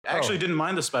actually didn't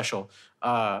mind the special.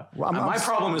 My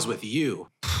problem is with you.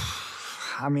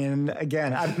 I mean,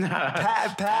 again,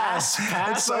 pass.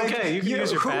 Pass. Okay, you can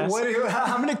use your pass.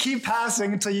 I'm going to keep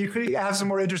passing until you have some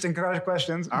more interesting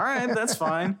questions. All right, that's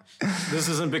fine. This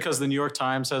isn't because the New York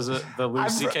Times has the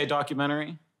Louis C.K.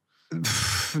 documentary?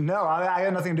 No, I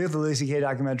had nothing to do with the Louis C.K.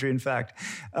 documentary, in fact.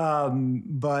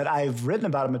 But I've written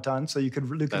about him a ton, so you could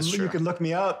look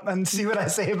me up and see what I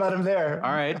say about him there.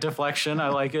 All right, deflection. I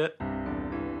like it.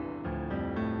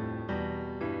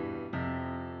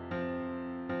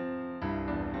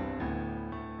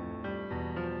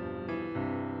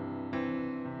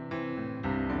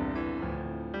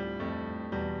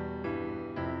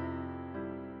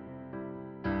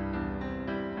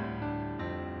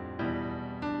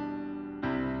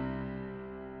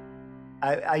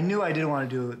 I knew I didn't want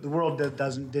to do it. The world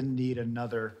didn't need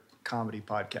another comedy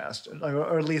podcast,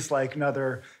 or at least like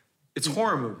another. It's a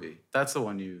horror movie. That's the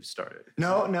one you started.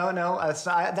 No. That's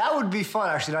not, that would be fun,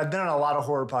 actually. I've been on a lot of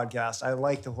horror podcasts. I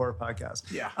like the horror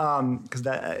podcast. Yeah. Because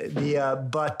I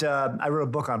wrote a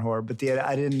book on horror, but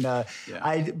I didn't.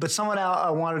 But someone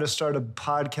out wanted to start a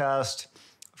podcast.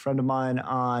 A friend of mine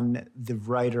on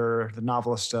the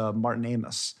novelist Martin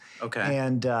Amis. Okay.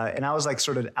 And I was like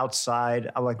sort of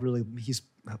outside. I like really, he's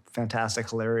a fantastic,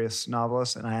 hilarious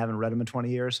novelist, and I haven't read him in 20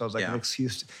 years. So I was like an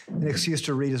excuse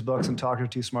to read his books and talk to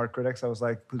two smart critics. I was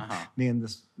like, me and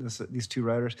these two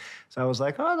writers. So I was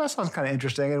like, oh, that sounds kind of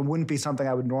interesting. And it wouldn't be something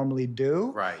I would normally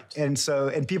do. Right. And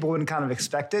people wouldn't kind of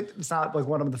expect it. It's not like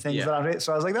one of the things that I'm.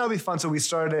 So I was like, that would be fun. So we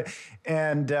started it,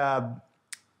 and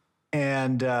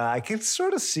I can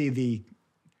sort of see the.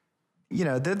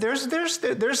 There's.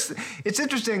 It's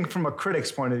interesting from a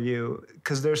critic's point of view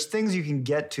because there's things you can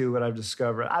get to. What I've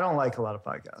discovered, I don't like a lot of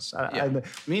podcasts.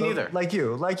 Me neither. Like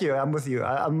you, I'm with you.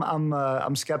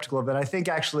 I'm skeptical of it. I think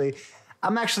actually,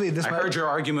 I heard your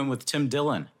argument with Tim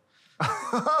Dillon.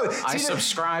 I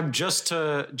subscribed just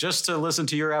to listen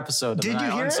to your episode. Did you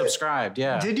hear unsubscribed?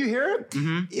 Yeah. Did you hear it?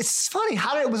 Mm-hmm. It's funny.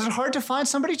 Was it hard to find?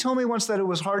 Somebody told me once that it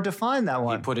was hard to find that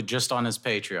one. He put it just on his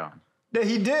Patreon. Yeah,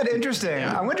 he did. Interesting.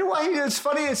 Yeah. I wonder why he did. It's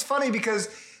funny because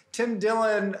Tim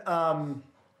Dillon, I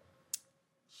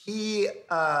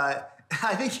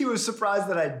think he was surprised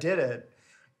that I did it.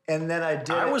 And then I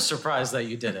did. I was surprised that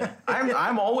you did it.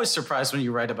 I'm always surprised when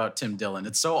you write about Tim Dillon.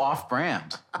 It's so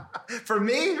off-brand. For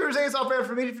me? You're saying it's off-brand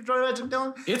for me to write about Tim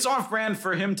Dillon? It's off-brand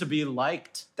for him to be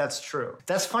liked. That's true.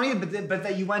 That's funny, but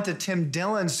that you went to Tim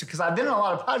Dillon's, because I've been in a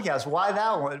lot of podcasts. Why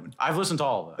that one? I've listened to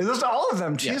all of them. You listened to all of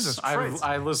them? Jesus Christ.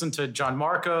 I listened to John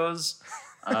Marco's.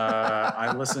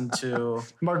 I listened to...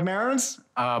 Mark Maron's?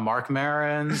 Mark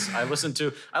Maron's. I listened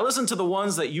to the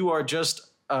ones that you are just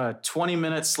a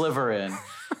 20-minute sliver in.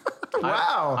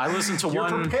 Wow. I listened to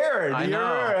one. You're prepared. I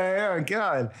know. Oh,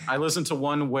 God. I listened to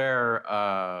one where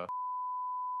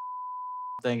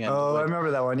thing. And I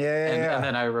remember that one. Yeah. And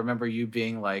then I remember you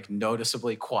being like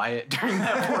noticeably quiet during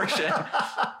that portion.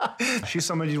 She's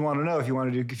someone you'd want to know if you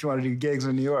want to do gigs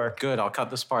in New York. Good. I'll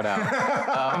cut this part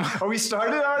out. Are we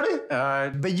started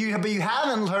already? But you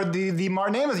haven't heard the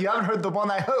Martin Amis. You haven't heard the one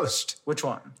I host. Which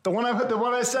one? The one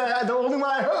I said. The only one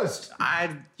I host.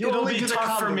 It'll be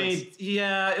tough for me.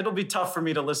 Yeah, it'll be tough for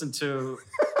me to listen to.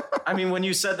 I mean, when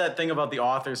you said that thing about the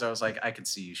authors, I was like, I could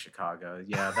see you, Chicago.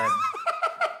 Yeah,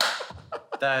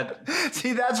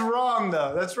 See, that's wrong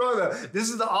though. This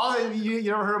is the author.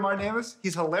 You ever heard of Martin Amis?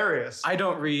 He's hilarious. I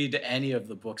don't read any of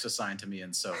the books assigned to me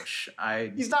in Soch.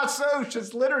 He's not Soch.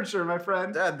 It's literature, my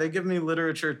friend. Dad, they give me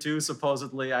literature too.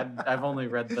 Supposedly, I've only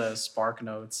read the Spark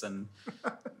Notes and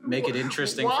make it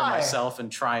interesting for myself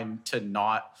and trying to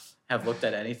not have looked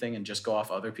at anything and just go off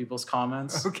other people's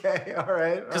comments. Okay, all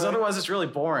right. Because otherwise, it's really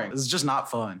boring. It's just not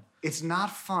fun. It's not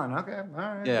fun. Okay, all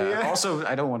right. Yeah. Also,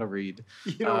 I don't want to read.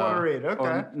 You don't want to read. Okay.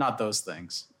 Or not those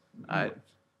things.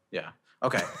 Yeah.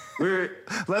 Okay.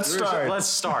 Let's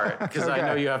start because I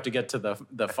know you have to get to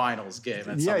the finals game.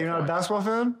 You're not a basketball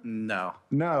fan? No.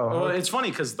 Well, it's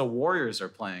funny because the Warriors are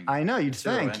playing. I know. You'd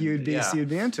think you'd be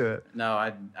into it. No,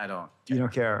 I don't. You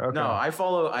don't care. Okay. No,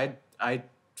 I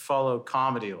follow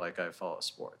comedy like I follow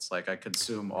sports. Like I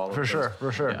consume all of those.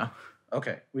 For sure. Yeah.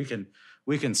 Okay.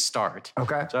 We can start.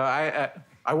 Okay. So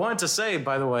I wanted to say,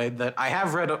 by the way, that I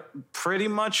have read pretty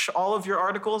much all of your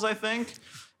articles, I think.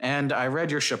 And I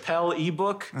read your Chappelle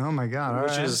ebook. Oh, my God.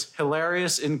 Which is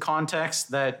hilarious in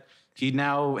context that he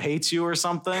now hates you or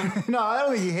something? No, I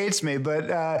don't think he hates me, but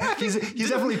he's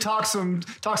definitely talked some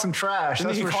trash.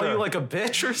 Didn't he call sure. you like a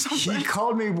bitch or something? He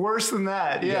called me worse than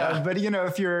that. Yeah. But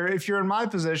if you're in my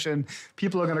position,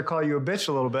 people are going to call you a bitch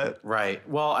a little bit. Right.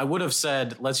 Well, I would have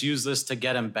said let's use this to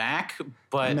get him back,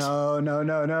 but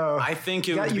no. I think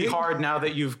it would be hard now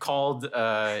that you've called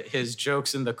his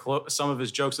jokes in some of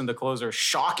his jokes in the closer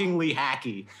shockingly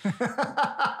hacky.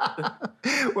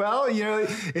 Well,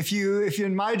 if you're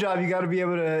in my job, you got to be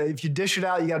able to. If you dish it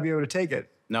out, you got to be able to take it.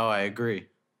 No, I agree.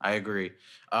 I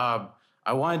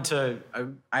wanted to.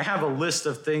 I have a list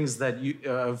of things that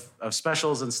of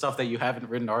specials and stuff that you haven't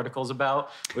written articles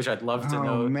about, which I'd love to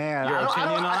know your opinion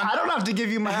on. I don't have to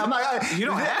give you my. You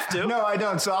don't have to. No, I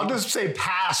don't. So I'll just say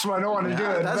pass when I don't want to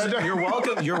do it. You're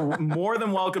welcome. You're more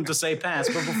than welcome to say pass.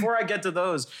 But before I get to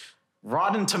those,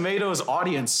 Rotten Tomatoes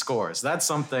audience scores. That's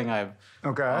something I've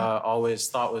always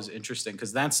thought was interesting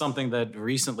because that's something that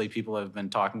recently people have been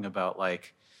talking about,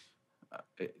 like,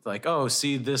 oh,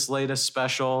 see this latest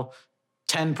special.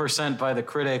 10% by the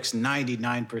critics,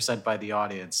 99% by the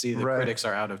audience. See, the critics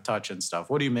are out of touch and stuff.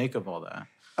 What do you make of all that?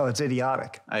 Oh, it's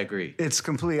idiotic. I agree. It's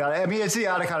completely idiotic. I mean, it's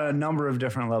idiotic on a number of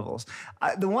different levels.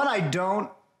 The one I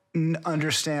don't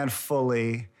understand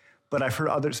fully, but I've heard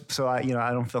others, so I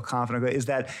don't feel confident, is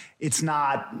that it's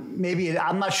not,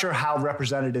 I'm not sure how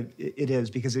representative it is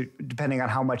because depending on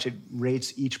how much it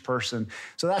rates each person.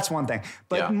 So that's one thing.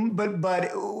 But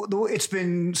it's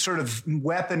been sort of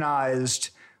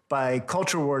weaponized by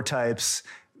culture war types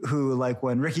who, like,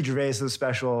 when Ricky Gervais is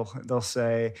special, they'll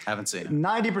say, haven't seen it.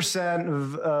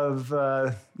 90% of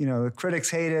the critics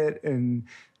hate it and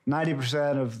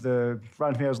 90% of the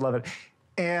Rotten Tomatoes love it.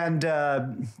 And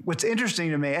what's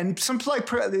interesting to me, and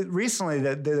recently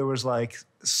that there was like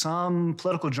some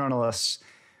political journalists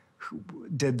who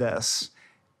did this.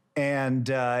 And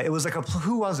it was like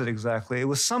who was it exactly? It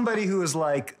was somebody who was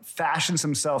like fashions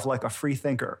himself like a free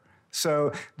thinker.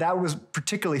 So that was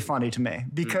particularly funny to me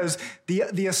because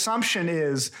the assumption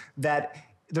is that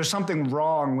there's something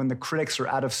wrong when the critics are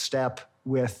out of step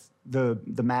with the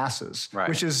masses,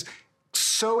 which is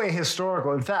so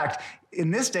ahistorical. In fact,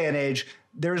 in this day and age,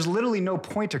 there's literally no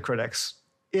point to critics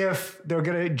if they're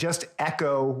going to just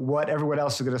echo what everyone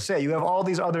else is going to say. You have all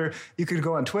these you could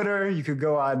go on Twitter, you could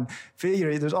go on,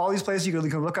 there's all these places you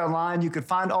can look online, you could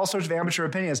find all sorts of amateur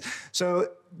opinions.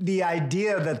 So the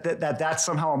idea that that's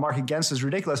somehow a mark against is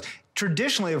ridiculous.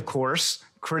 Traditionally, of course,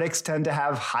 critics tend to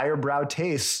have higher brow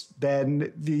tastes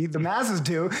than the masses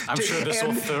do. I'm sure this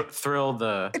will thrill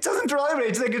the... It doesn't thrill anybody.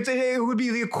 It's like it would be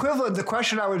the equivalent. The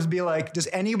question I would be like, does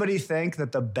anybody think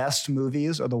that the best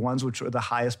movies are the ones which are the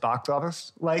highest box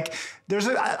office? Like, you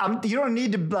don't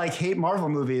need to like hate Marvel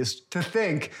movies to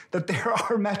think that there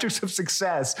are metrics of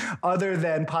success other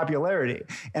than popularity.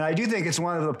 And I do think it's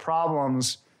one of the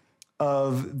problems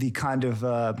of the kind of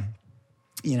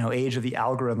age of the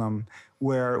algorithm,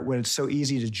 where when it's so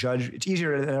easy to judge, it's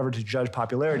easier than ever to judge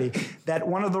popularity, that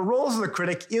one of the roles of the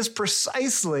critic is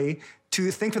precisely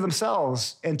to think for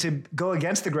themselves and to go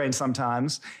against the grain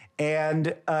sometimes.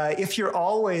 And if you're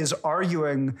always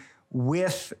arguing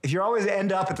if you always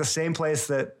end up at the same place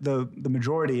that the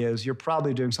majority is, you're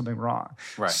probably doing something wrong.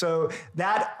 Right. So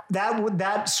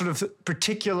that sort of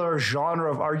particular genre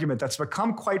of argument that's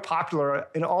become quite popular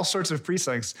in all sorts of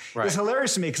precincts is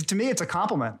hilarious to me, because to me it's a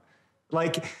compliment.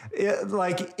 Like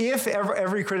if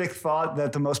every critic thought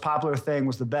that the most popular thing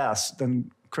was the best,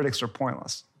 then critics are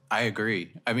pointless. I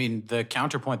agree. I mean, the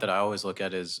counterpoint that I always look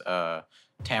at is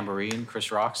Tambourine,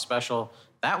 Chris Rock's special.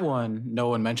 That one, no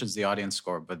one mentions the audience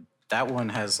score, but that one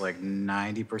has like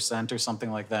 90% or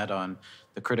something like that on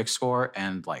the critic score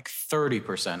and like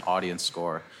 30% audience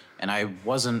score. And I'm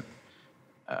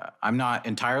not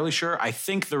entirely sure. I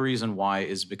think the reason why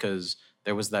is because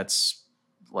there was that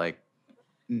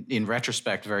in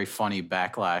retrospect, very funny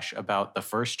backlash about the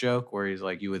first joke where he's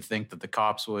like, you would think that the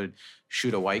cops would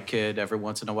shoot a white kid every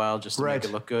once in a while just to make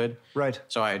it look good. Right.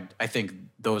 So I think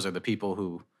those are the people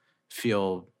who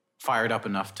feel fired up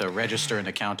enough to register an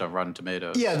account on Rotten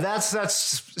Tomatoes. Yeah, that's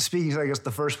speaking to, I guess,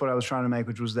 the first point I was trying to make,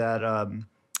 which was that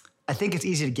I think it's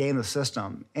easy to game the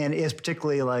system. And it's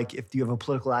particularly like if you have a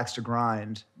political axe to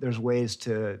grind, there's ways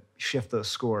to shift those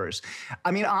scores.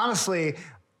 I mean, honestly,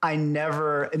 I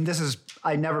never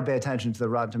pay attention to the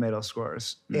Rotten Tomatoes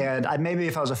scores. And maybe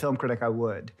if I was a film critic, I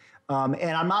would. And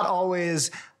I'm not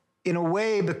always, in a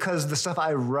way, because the stuff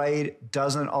I write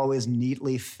doesn't always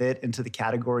neatly fit into the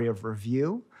category of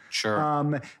review. Sure.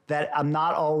 That I'm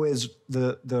not always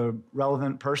the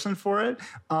relevant person for it.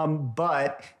 To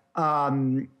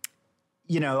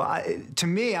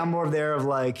me, I'm more there of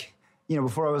like,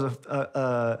 before I was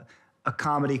a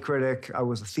comedy critic, I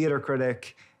was a theater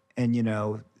critic.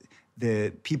 and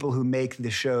the people who make the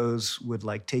shows would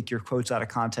like take your quotes out of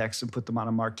context and put them on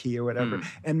a marquee or whatever.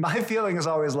 And my feeling is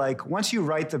always like, once you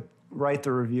write the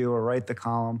review or write the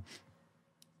column,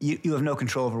 you have no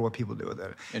control over what people do with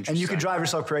it. And you could drive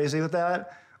yourself crazy with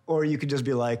that, or you could just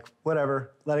be like,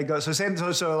 whatever, let it go.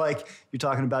 So like you're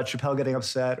talking about Chappelle getting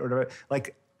upset or whatever,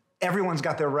 like everyone's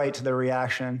got their right to their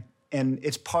reaction. And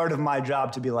it's part of my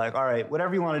job to be like, all right,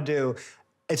 whatever you want to do,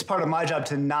 it's part of my job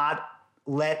to not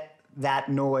let that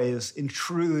noise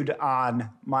intrude on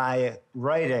my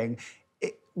writing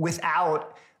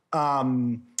without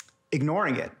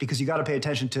ignoring it, because you got to pay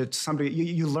attention to somebody.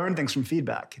 You learn things from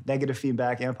feedback, negative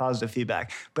feedback and positive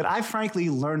feedback. But I frankly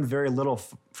learned very little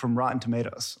from Rotten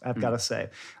Tomatoes, I've got to say.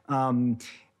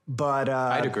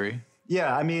 I'd agree.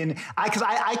 Yeah, I mean,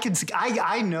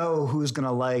 I know who's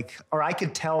gonna like, or I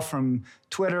could tell from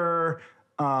Twitter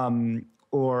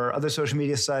or other social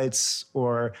media sites,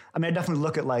 or I definitely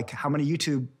look at like how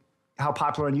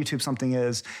popular on YouTube something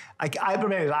is.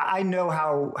 I know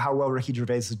how well Ricky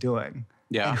Gervais is doing.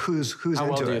 Yeah. And who's how into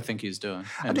well do it. you think he's doing?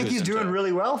 I think he's doing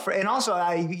really well and also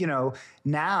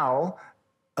now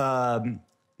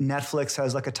Netflix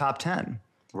has like a top 10.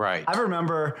 Right. I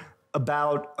remember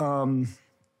about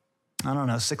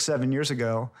 6-7 years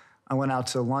ago, I went out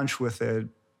to lunch with a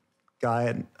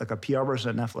guy, like a PR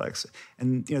person at Netflix,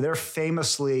 and they're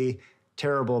famously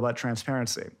terrible about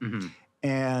transparency. Mm-hmm.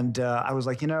 And I was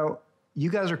like, you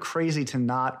guys are crazy to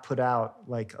not put out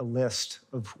like a list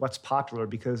of what's popular,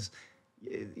 because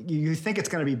you think it's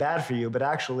going to be bad for you, but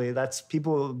actually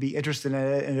people will be interested in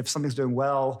it. And if something's doing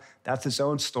well, that's its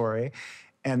own story.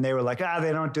 And they were like,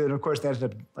 they don't do it. And of course, they ended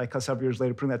up like a couple years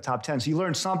later putting that top 10. So you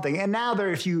learn something. And now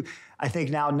I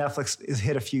think now Netflix has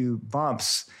hit a few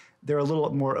bumps. They're a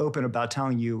little more open about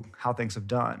telling you how things have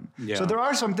done. Yeah. So there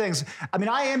are some things.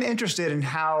 I am interested in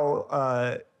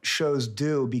how shows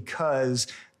do, because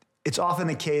it's often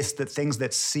the case that things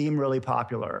that seem really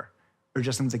popular are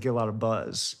just things that get a lot of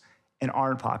buzz and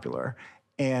aren't popular.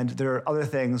 And there are other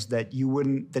things that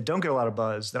that don't get a lot of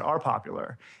buzz that are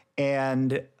popular.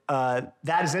 And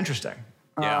that is interesting.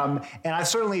 Yeah. And I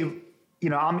certainly,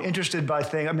 I'm interested by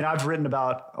things. I've written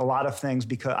about a lot of things,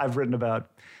 because I've written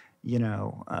about,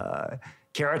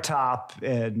 Carrot Top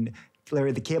and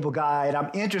Larry the Cable Guy. And I'm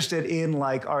interested in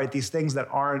like, all right, these things that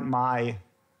aren't my,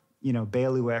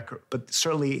 bailiwick, but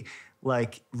certainly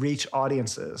like reach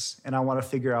audiences. And I want to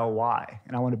figure out why.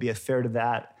 And I want to be fair to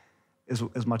that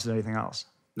as much as anything else.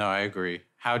 No, I agree.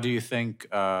 How do you think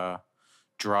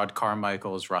Gerard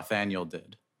Carmichael's Rothaniel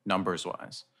did,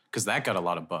 numbers-wise? Because that got a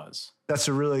lot of buzz. That's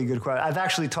a really good question. I've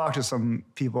actually talked to some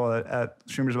people at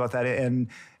streamers about that, and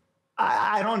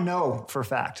I don't know for a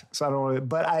fact. So I don't know,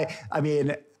 but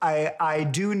I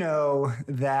do know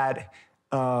that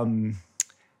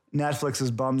Netflix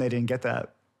is bummed they didn't get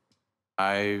that.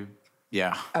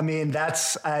 Yeah.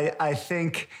 I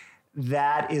think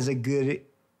that is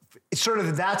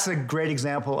that's a great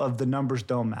example of the numbers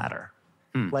don't matter.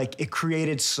 Like, it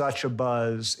created such a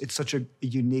buzz. It's such a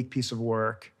unique piece of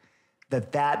work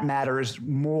that matters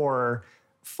more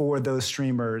for those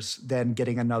streamers than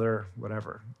getting another,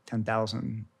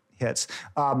 10,000 hits.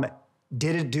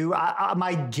 Did it do?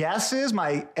 My guess is,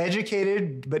 my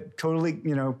educated but totally,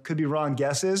 could be wrong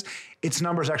guesses, its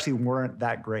numbers actually weren't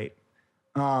that great.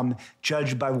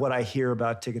 Judged by what I hear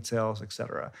about ticket sales, et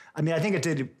cetera. I think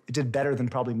it did better than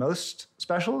probably most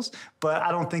specials, but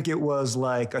I don't think it was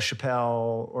like a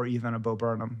Chappelle or even a Bo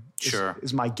Burnham.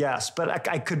 Is my guess, but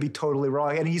I could be totally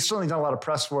wrong. And he's certainly done a lot of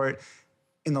press for it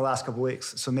in the last couple of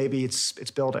weeks, so maybe it's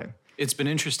building. It's been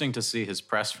interesting to see his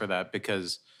press for that,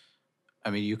 because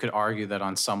you could argue that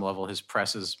on some level his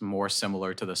press is more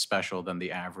similar to the special than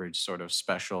the average sort of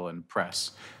special and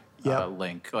press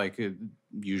link. Like,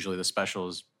 usually the special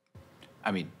is,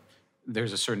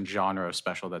 there's a certain genre of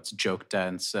special that's joke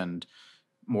dense and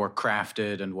more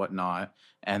crafted and whatnot.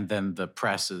 And then the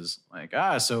press is like,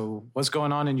 so what's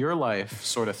going on in your life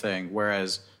sort of thing.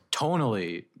 Whereas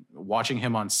tonally, watching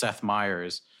him on Seth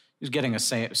Meyers, he's getting a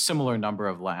similar number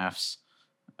of laughs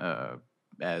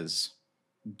as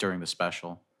during the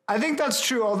special. I think that's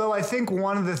true. Although I think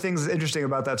one of the things that's interesting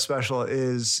about that special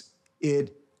is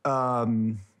it's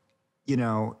the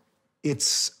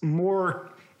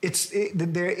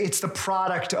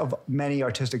product of many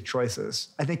artistic choices.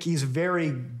 I think it's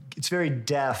very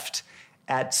deft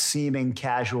at seeming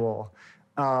casual,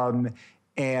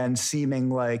 and seeming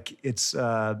like it's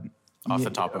off the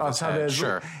top of his head.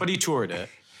 Sure, but he toured it.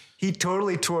 He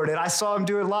totally toured it. I saw him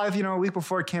do it live, a week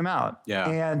before it came out. Yeah.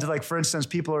 And like, for instance,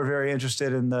 people are very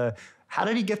interested in how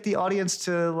did he get the audience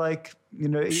to like, you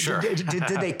know, sure. did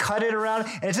they cut it around?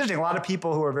 And it's interesting, a lot of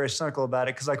people who are very cynical about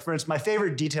it, because like, for instance, my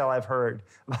favorite detail I've heard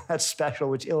about that special,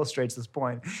 which illustrates this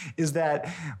point, is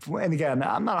that, and again,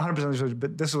 I'm not 100% sure,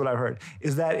 but this is what I've heard,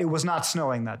 is that it was not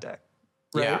snowing that day.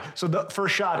 Right. Yeah. So the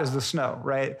first shot is the snow,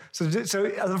 right? So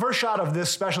the first shot of this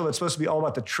special that's supposed to be all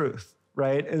about the truth,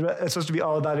 right? It's supposed to be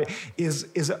all about it is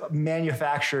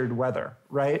manufactured weather,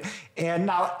 right? And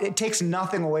now it takes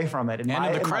nothing away from it. And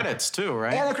the credits too,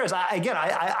 right? And the credits.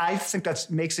 I think that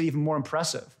makes it even more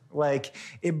impressive. Like,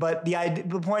 but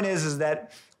the point is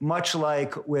that much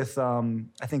like with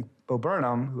I think Bo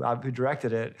Burnham, who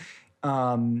directed it,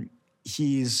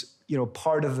 he's, you know,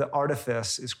 part of the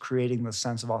artifice is creating the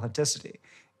sense of authenticity.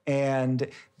 And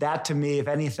that, to me, if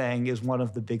anything, is one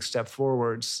of the big step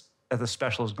forwards that the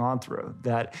special has gone through.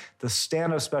 That the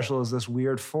stand-up special is this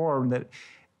weird form that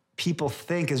people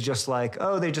think is just like,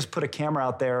 oh, they just put a camera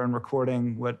out there and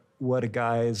recording what a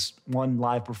guy's one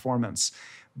live performance.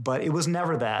 But it was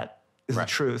never that, is the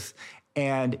truth.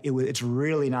 And it's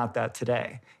really not that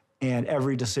today. And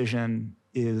every decision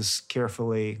is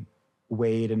carefully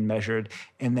weighed and measured.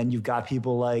 And then you've got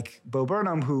people like Bo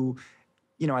Burnham, who,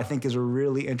 you know, I think is a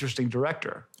really interesting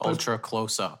director. Ultra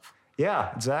close up.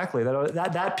 Yeah, exactly.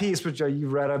 That piece, which you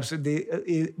read,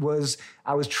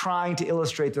 I was trying to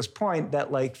illustrate this point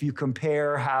that, like, if you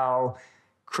compare how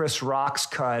Chris Rock's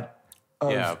cut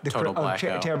of Total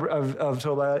Blackout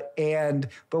and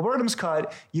Bo Burnham's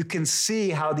cut, you can see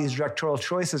how these directorial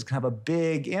choices can have a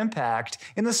big impact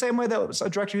in the same way that a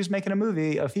director who's making a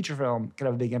movie, a feature film, can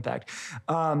have a big impact.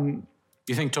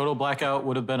 You think Total Blackout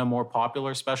would have been a more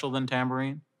popular special than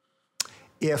Tambourine?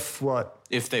 If what?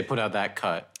 If they put out that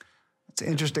cut. It's an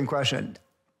interesting question.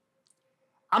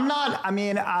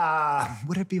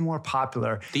 Would it be more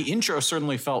popular? The intro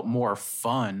certainly felt more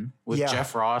fun with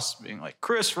Jeff Ross being like,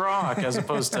 Chris Rock, as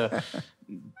opposed to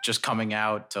just coming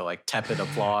out to like tepid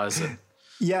applause.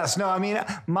 Yes, no, I mean,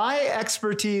 my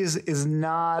expertise is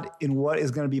not in what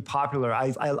is going to be popular.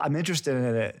 I'm interested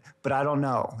in it, but I don't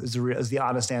know is the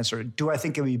honest answer. Do I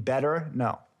think it would be better?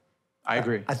 No. I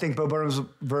agree. I think Bo Burnham's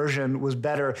version was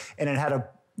better, and it had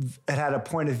a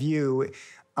point of view.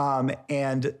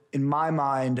 And in my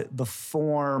mind, the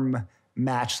form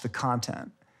matched the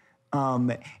content.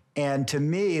 And to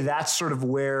me, that's sort of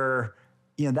where,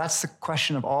 you know, that's the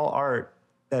question of all art,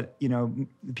 that, you know,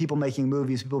 people making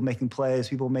movies, people making plays,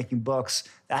 people making books,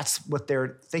 that's what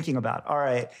they're thinking about. All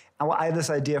right, I have this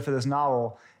idea for this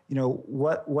novel. You know,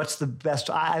 what's the best?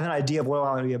 I have an idea of what I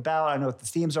want it to be about. I know what the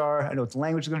themes are. I know what the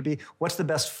language is going to be. What's the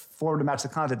best form to match the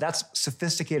content? That's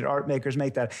sophisticated art makers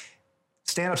make that.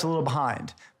 Stand-up's a little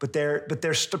behind, but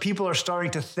people are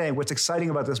starting to think. What's exciting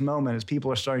about this moment is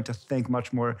people are starting to think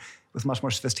much more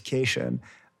sophistication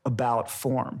about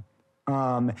form,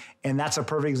 and that's a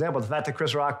perfect example. The fact that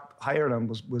Chris Rock hired him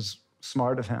was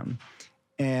smart of him,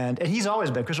 and he's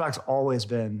always been. Chris Rock's always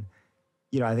been.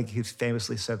 You know, I think he's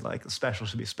famously said, like, the special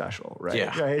should be special, right?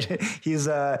 Yeah. Right. He's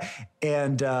actually,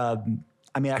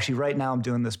 right now I'm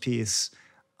doing this piece.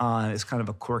 It's kind of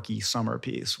a quirky summer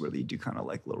piece where they do kind of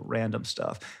like little random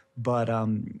stuff. But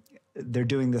they're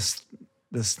doing this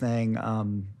thing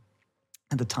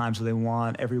at the times where they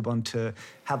want everyone to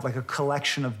have like a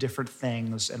collection of different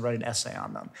things and write an essay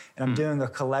on them. And I'm doing a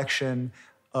collection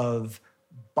of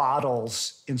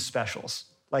bottles in specials.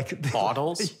 Like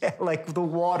bottles, yeah, like the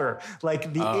water,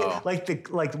 like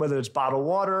whether it's bottled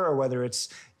water or whether it's,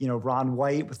 you know, Ron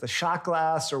White with the shot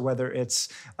glass, or whether it's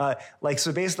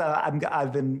so basically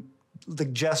I've been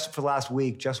like just for the last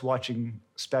week just watching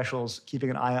specials, keeping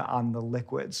an eye on the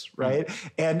liquids, right?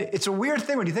 And it's a weird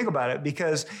thing when you think about it,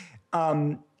 because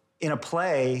in a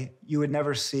play you would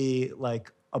never see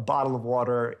like a bottle of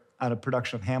water on a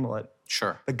production of Hamlet.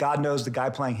 Sure. But God knows the guy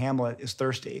playing Hamlet is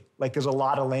thirsty. Like, there's a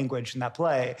lot of language in that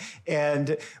play.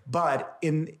 But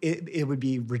it would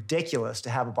be ridiculous to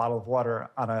have a bottle of water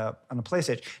on a play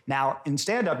stage. Now, in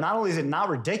stand-up, not only is it not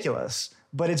ridiculous,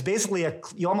 but it's basically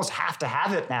you almost have to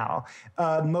have it now.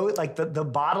 Like the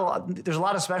bottle, there's a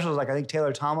lot of specials, like I think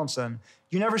Taylor Tomlinson,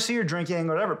 you never see her drinking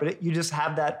or whatever, but you just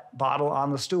have that bottle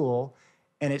on the stool,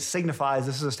 and it signifies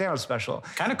this is a stand-up special.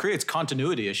 Kind of creates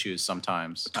continuity issues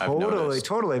sometimes.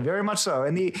 Totally, very much so.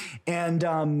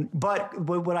 But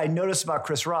what I noticed about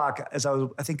Chris Rock, I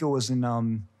think it was in,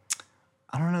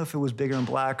 I don't know if it was Bigger and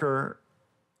Blacker,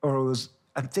 or it was,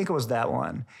 I think it was that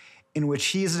one, in which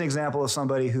he's an example of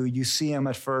somebody who you see him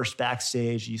at first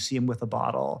backstage, you see him with a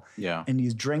bottle, and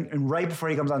and right before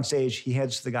he comes on stage, he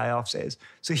heads to the guy off stage.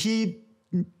 So he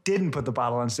didn't put the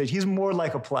bottle on stage. He's more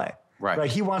like a play.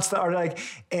 Right. He wants the art,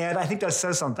 and I think that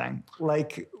says something.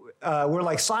 Like, where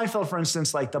like Seinfeld, for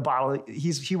instance, like the bottle,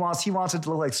 he wants it to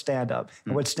look like stand-up.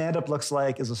 And what stand-up looks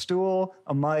like is a stool,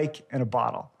 a mic, and a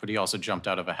bottle. But he also jumped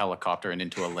out of a helicopter and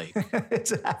into a lake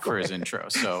exactly. for his intro.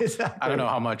 So exactly. I don't know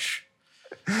how much...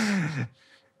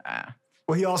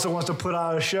 Well, he also wants to put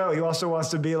on a show. He also wants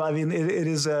to be, I mean,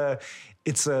 his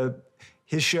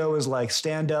show is like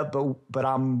stand-up, but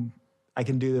I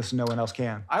can do this and no one else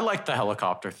can. I liked the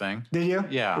helicopter thing. Did you?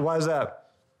 Yeah. Why is that?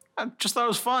 I just thought it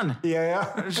was fun.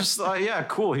 Yeah. It was just yeah,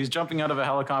 cool. He's jumping out of a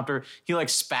helicopter. He like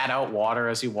spat out water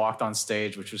as he walked on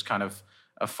stage, which was kind of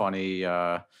a funny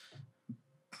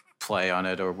play on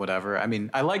it or whatever. I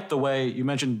mean, I like the way you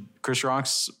mentioned Chris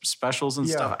Rock's specials and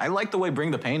stuff. I like the way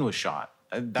Bring the Pain was shot.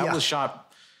 That was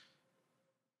shot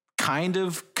kind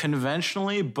of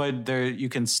conventionally, but there you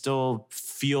can still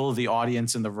feel the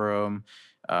audience in the room.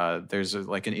 There's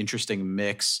like an interesting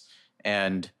mix,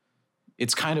 and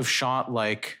it's kind of shot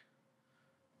like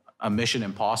a Mission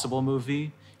Impossible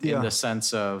movie in the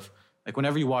sense of like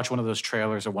whenever you watch one of those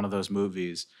trailers or one of those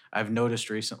movies, I've noticed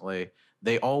recently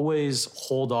they always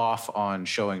hold off on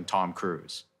showing Tom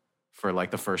Cruise for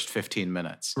like the first 15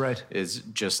 minutes. Right. Is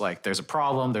just like, there's a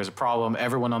problem.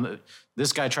 Everyone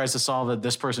this guy tries to solve it.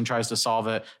 This person tries to solve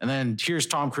it. And then here's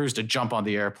Tom Cruise to jump on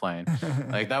the airplane.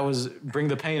 Like that was Bring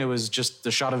the Pain. It was just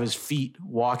the shot of his feet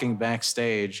walking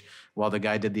backstage while the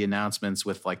guy did the announcements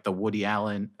with like the Woody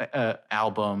Allen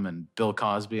album and Bill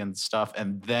Cosby and stuff.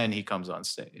 And then he comes on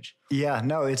stage. Yeah,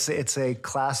 no, it's a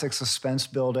classic suspense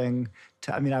building.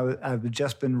 I've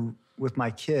just been with my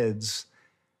kids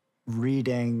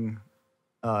reading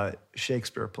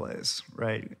Shakespeare plays,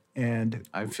 right? And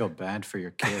I feel bad for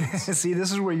your kids. See,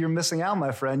 this is where you're missing out,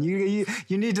 my friend. You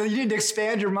need to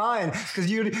expand your mind, because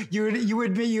you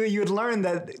would learn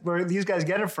that where these guys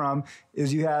get it from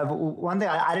is you have one thing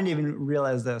I didn't even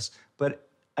realize this, but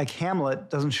like Hamlet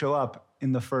doesn't show up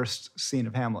in the first scene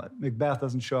of Hamlet. Macbeth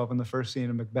doesn't show up in the first scene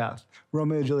of Macbeth.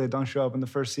 Romeo and Juliet don't show up in the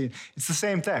first scene. It's the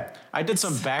same thing. I did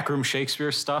some backroom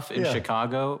Shakespeare stuff in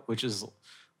Chicago, which is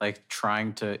like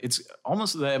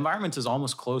the environment is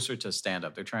almost closer to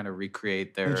stand-up. They're trying to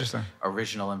recreate their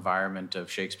original environment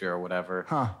of Shakespeare or whatever.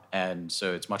 Huh. And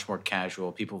so it's much more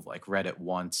casual. People have like read it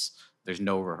once. There's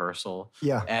no rehearsal.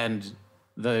 Yeah. And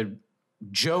the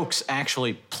jokes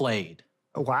actually played.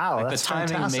 Oh, wow, like that's the timing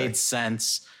fantastic. made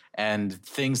sense, and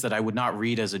things that I would not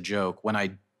read as a joke when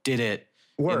I did it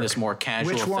in this more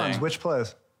casual thing. Which ones? Which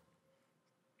plays?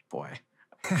 Boy.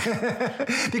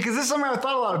 Because this is something I've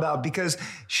thought a lot about, because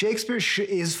Shakespeare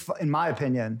is, in my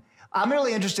opinion, I'm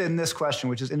really interested in this question,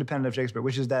 which is independent of Shakespeare,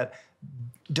 which is that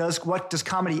does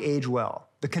comedy age well?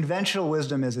 The conventional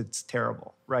wisdom is it's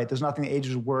terrible, right? There's nothing that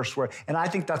ages worse, and I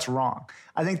think that's wrong.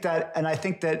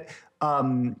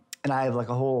 And I have like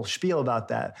a whole spiel about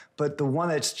that. But the one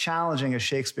that's challenging is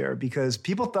Shakespeare, because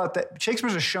people thought that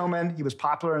Shakespeare's a showman. He was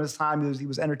popular in his time. He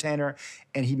was entertainer,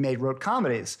 and he wrote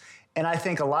comedies. And I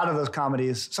think a lot of those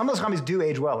comedies, some of those comedies do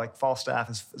age well. Like Falstaff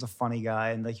is a funny guy,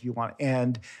 and like if you want,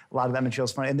 and a lot of that material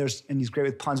is funny, and he's great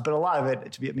with puns. But a lot of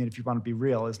it, if you want to be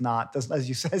real, is not.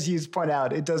 As you point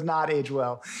out, it does not age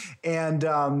well. And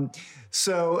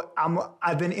so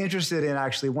I've been interested in,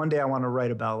 actually one day I want to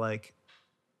write about like,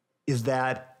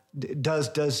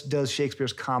 does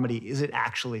Shakespeare's comedy, is it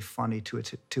actually funny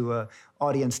to a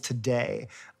audience today?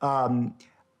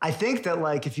 I think that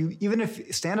like even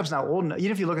if stand-up's not old enough,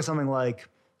 even if you look at something like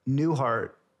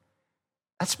Newhart,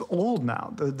 that's old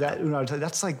now.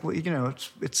 That's like,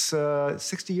 it's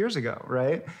 60 years ago,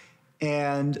 right?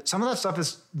 And some of that stuff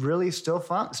is really still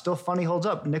funny, holds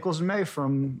up. Nichols and May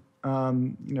from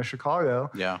Chicago,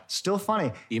 still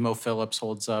funny. Emo Phillips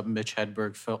holds up. Mitch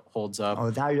Hedberg holds up. Oh,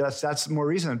 now that's more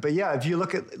recent. But yeah, if you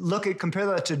compare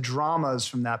that to dramas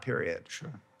from that period,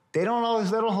 sure, they don't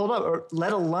hold up, or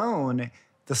let alone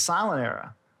the silent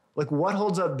era. Like, what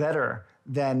holds up better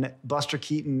than Buster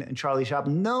Keaton and Charlie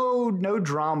Chaplin? No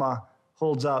drama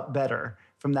holds up better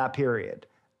from that period.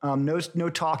 No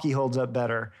talkie holds up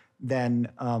better than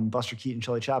Buster Keaton,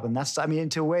 Charlie Chaplin. In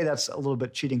a way, that's a little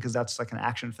bit cheating, because that's like an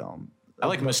action film. I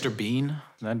like Mr. Bean.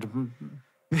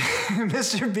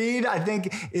 Mr. Bean, I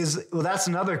think that's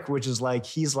another, which is like,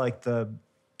 he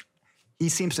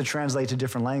seems to translate to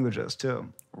different languages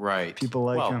too. Right. People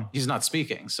like him. He's not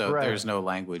speaking, so there's no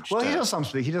language. Well, he does some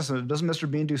speak. Doesn't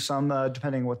Mr. Bean do some,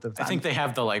 depending on what the... I think they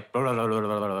have the like, blah, blah, blah,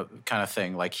 blah, blah, kind of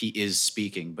thing. Like he is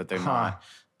speaking, but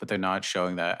they're not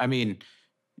showing that. I mean,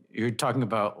 you're talking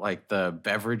about like the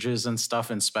beverages and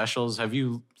stuff in specials.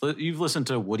 You've listened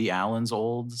to Woody Allen's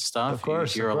old stuff? Of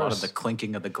course. You hear a lot of the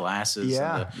clinking of the glasses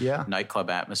and the nightclub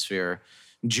atmosphere.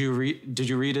 Did you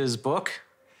read his book?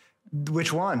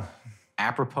 Which one?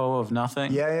 Apropos of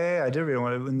Nothing? Yeah. I did read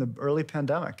one in the early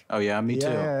pandemic. Oh, yeah? Me too.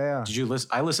 Yeah. Did you listen?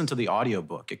 I listened to the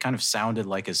audiobook. It kind of sounded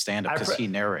like his stand-up because he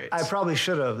narrates. I probably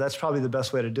should have. That's probably the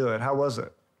best way to do it. How was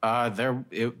it?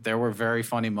 There were very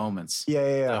funny moments.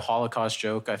 Yeah. The Holocaust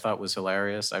joke I thought was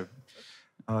hilarious. I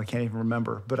can't even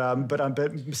remember, but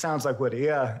it sounds like Woody.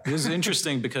 Yeah, it was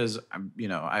interesting because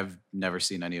I've never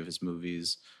seen any of his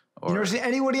movies. You never seen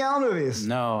any Woody Allen movies?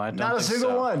 No, I don't. Not a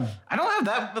single one. I don't have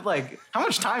that. But like, how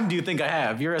much time do you think I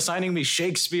have? You're assigning me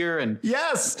Shakespeare and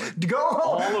yes, go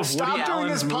home. All of Stop Woody doing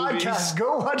Allen's this movies. podcast.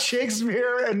 Go watch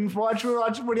Shakespeare and watch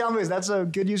Woody Allen movies. That's a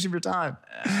good use of your time.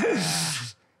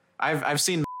 I've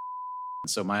seen.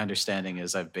 So my understanding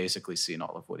is I've basically seen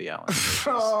all of Woody Allen.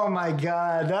 Oh my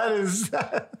God, that is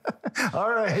all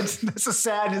right. That's a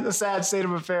sad state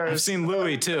of affairs. I've seen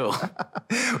Louis too.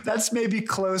 That's maybe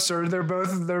closer. They're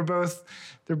both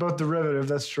derivative.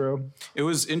 That's true. It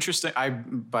was interesting. I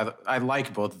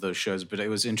like both of those shows, but it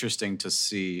was interesting to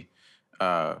see.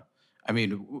 You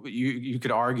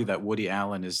could argue that Woody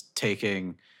Allen is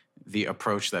taking the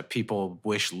approach that people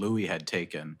wish Louis had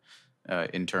taken.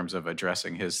 In terms of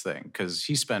addressing his thing, because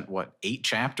he spent 8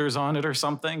 chapters on it or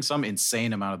something. Some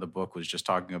insane amount of the book was just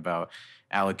talking about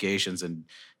allegations and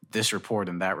this report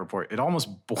and that report. It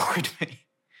almost bored me.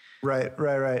 Right.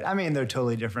 I mean, they're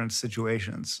totally different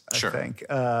situations, I think.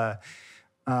 Yeah,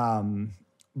 I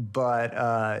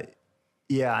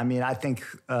mean, I think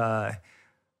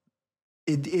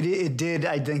it did.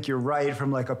 I think you're right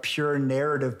from like a pure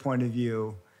narrative point of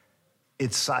view.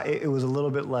 It was a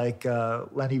little bit like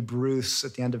Lenny Bruce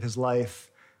at the end of his life,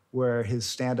 where his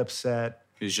stand-up set.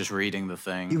 He was just reading the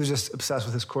thing. He was just obsessed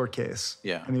with his court case.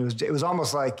 Yeah. I mean, it was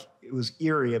almost like it was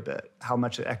eerie a bit how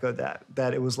much it echoed that.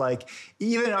 That it was like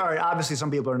obviously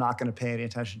some people are not going to pay any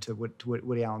attention to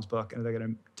Woody Allen's book and they're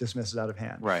going to dismiss it out of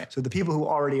hand. Right. So the people who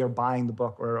already are buying the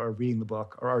book or are reading the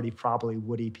book are already probably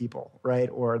Woody people, right?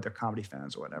 Or they're comedy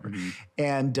fans or whatever. Mm-hmm.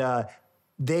 And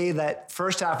that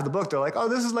first half of the book, they're like, oh,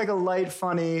 this is like a light,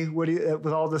 funny Woody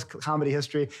with all this comedy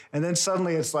history. And then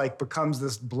suddenly it's like becomes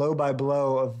this blow by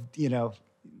blow of,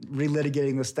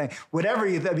 relitigating this thing.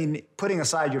 Putting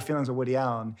aside your feelings of Woody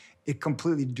Allen, it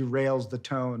completely derails the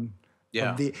tone.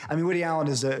 Yeah. Woody Allen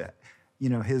is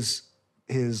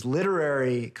his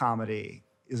literary comedy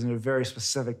is in a very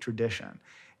specific tradition.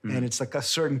 Mm. And it's like a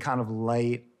certain kind of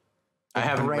light, I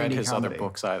haven't read his comedy. other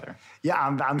books either. Yeah,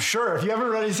 I'm sure. If you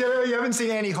haven't seen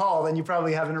Annie Hall, then you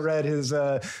probably haven't read his.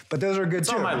 But those are good too. It's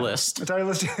on my list. It's on your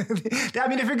list. I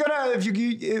mean,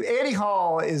 Annie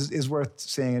Hall is worth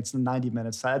seeing. It's 90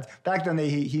 minutes. Back then,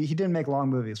 he didn't make long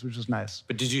movies, which was nice.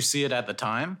 But did you see it at the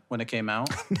time when it came out?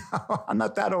 No, I'm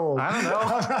not that old. I don't know.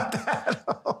 I'm not that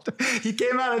old. He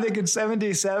came out, I think, in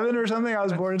 77 or something. I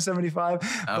was born in 75.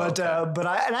 But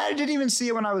I didn't even see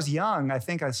it when I was young. I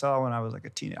think I saw it when I was like a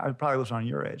teenager. I probably was on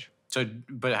your age. So,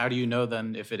 but how do you know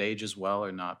then if it ages well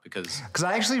or not? Because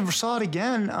I actually saw it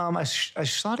again. I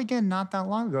saw it again not that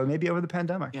long ago, maybe over the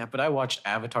pandemic. Yeah, but I watched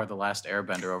Avatar: The Last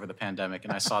Airbender over the pandemic,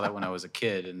 and I saw that when I was a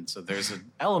kid, and so there's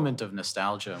an element of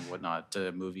nostalgia and whatnot to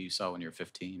a movie you saw when you're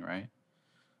 15, right?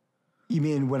 You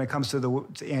mean when it comes to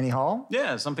Annie Hall?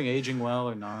 Yeah, something aging well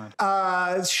or not?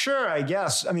 Sure, I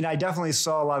guess. I mean, I definitely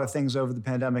saw a lot of things over the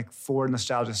pandemic for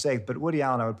nostalgia's sake, but Woody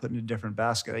Allen I would put in a different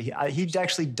basket. He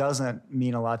actually doesn't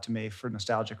mean a lot to me for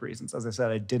nostalgic reasons. As I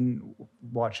said, I didn't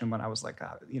watch him when I was like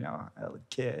a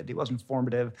kid. He wasn't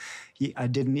formative.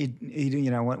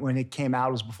 When it came out,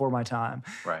 it was before my time.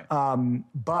 Right.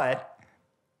 But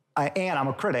I'm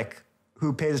a critic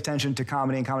who pays attention to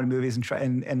comedy and comedy movies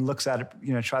and looks at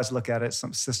it, tries to look at it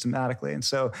systematically. And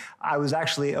so I was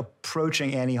actually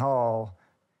approaching Annie Hall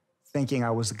thinking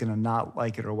I was going to not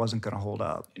like it or wasn't going to hold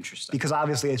up. Interesting. Because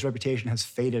obviously his reputation has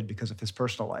faded because of his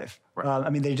personal life.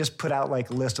 Right. They just put out like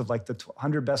a list of like the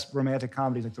 100 best romantic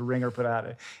comedies, like The Ringer put out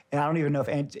it. And I don't even know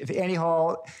if Annie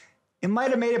Hall, it might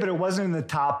have made it, but it wasn't in the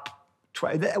top.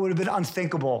 That would have been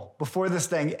unthinkable. Before this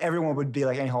thing, everyone would be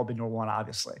like, Annie Hall would be number one,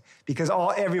 obviously. Because all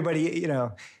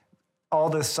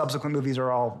the subsequent movies are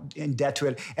all in debt to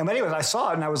it. And anyways, I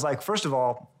saw it and I was like, first of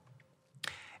all,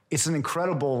 it's an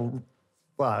incredible,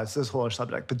 it's this whole other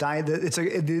subject, but it's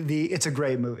a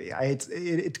great movie.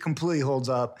 It completely holds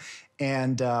up.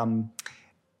 And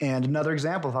another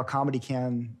example of how comedy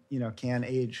can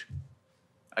age.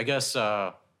 I guess,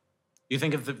 you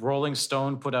think if the Rolling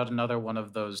Stone put out another one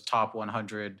of those top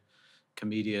 100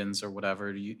 comedians or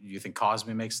whatever, do you think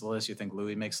Cosby makes the list? You think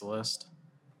Louis makes the list?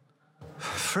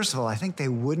 First of all, I think they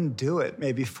wouldn't do it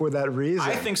maybe for that reason.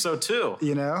 I think so too.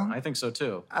 I think so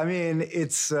too. I mean,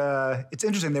 it's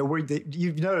interesting.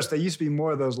 You've noticed there used to be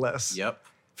more of those lists. Yep.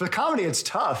 For comedy, it's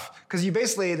tough because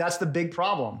that's the big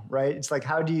problem, right? It's like,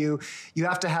 how do you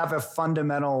have to have a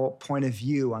fundamental point of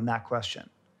view on that question.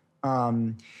 I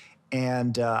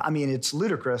mean, it's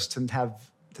ludicrous to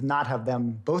not have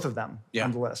both of them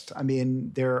on the list. I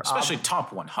mean, they're especially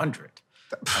top 100.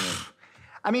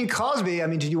 I mean, Cosby. I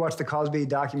mean, did you watch the Cosby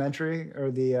documentary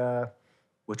or the?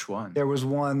 Which one? There was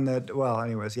one that. Well,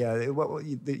 anyways, yeah.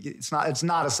 It's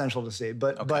not essential to see,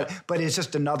 but it's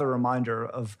just another reminder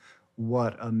of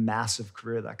what a massive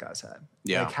career that guy's had.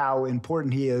 Yeah. Like how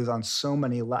important he is on so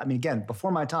many. I mean, again,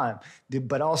 before my time,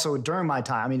 but also during my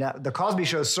time. I mean, the Cosby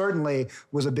Show certainly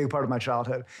was a big part of my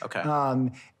childhood. Okay.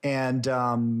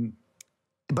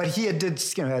 But he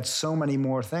had so many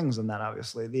more things than that.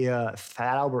 Obviously, the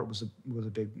Fat Albert was a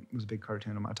big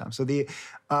cartoon of my time. So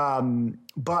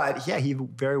but yeah, he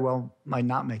very well might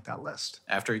not make that list.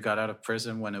 After he got out of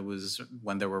prison, when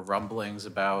there were rumblings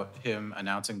about him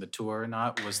announcing the tour or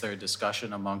not, was there a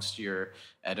discussion amongst your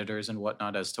editors and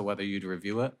whatnot as to whether you'd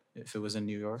review it if it was in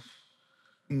New York?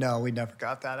 No, we never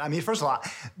got that. I mean, first of all,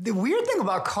 the weird thing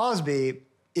about Cosby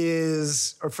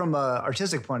is, or from an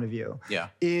artistic point of view,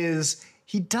 is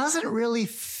he doesn't really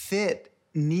fit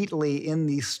neatly in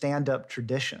these stand-up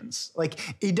traditions. Like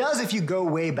he does if you go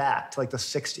way back to like the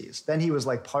 60s. Then he was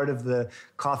like part of the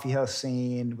coffee house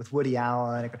scene with Woody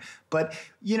Allen. But,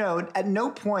 at no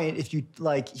point he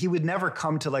would never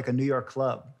come to like a New York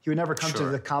club. He would never come to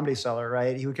the Comedy Cellar,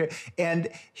 right? And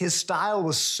his style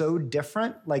was so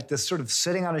different, like this sort of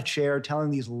sitting on a chair,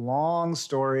 telling these long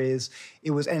stories.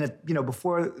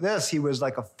 Before this, he was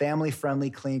like a family-friendly,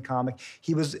 clean comic.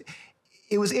 It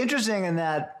was interesting in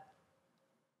that,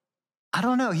 I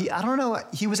don't know.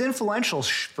 He was influential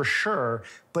for sure,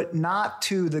 but not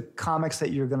to the comics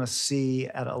that you're going to see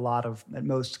at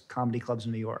most comedy clubs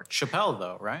in New York. Chappelle,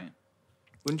 though, right?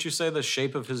 Wouldn't you say the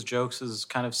shape of his jokes is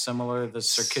kind of similar? The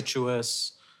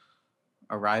circuitous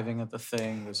arriving at the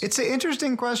thing. It's an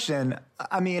interesting question.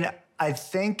 I mean,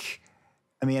 as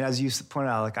you pointed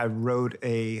out, like I wrote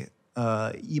a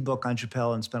ebook on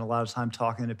Chappelle and spent a lot of time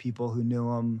talking to people who knew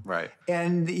him. Right.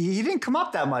 And he didn't come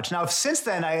up that much. Now, since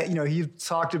then, he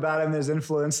talked about him, his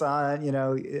influence on,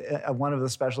 one of the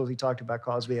specials, he talked about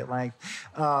Cosby at length.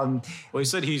 Well, he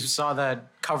said he saw that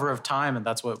cover of Time and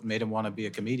that's what made him want to be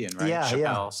a comedian, right? Yeah,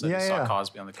 Chappelle said he saw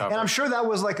Cosby on the cover. And I'm sure that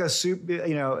was like he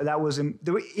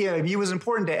was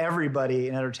important to everybody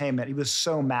in entertainment. He was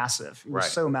so massive. He was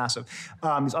He's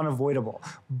unavoidable.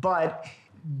 But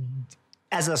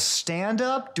as a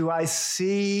stand-up, do I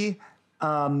see,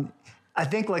 I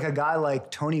think like a guy like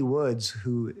Tony Woods,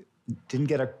 who didn't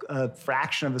get a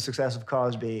fraction of the success of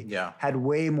Cosby, had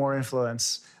way more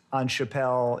influence on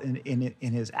Chappelle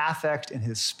in his affect, in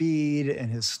his speed, in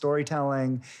his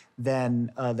storytelling than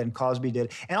Cosby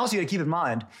did. And also you got to keep in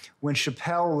mind, when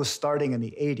Chappelle was starting in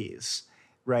the 80s,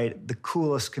 right, the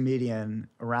coolest comedian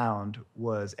around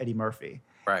was Eddie Murphy.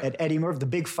 Right. And Eddie Murphy, the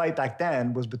big fight back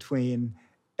then was between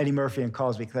Eddie Murphy and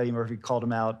Cosby, because Eddie Murphy called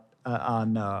him out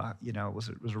on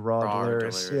was Raw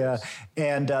Delirious. Yeah.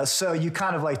 And so you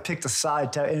kind of like picked a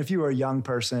side. And if you were a young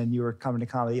person and you were coming to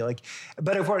comedy,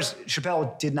 but of course,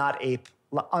 Chappelle did not ape,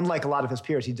 unlike a lot of his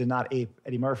peers, he did not ape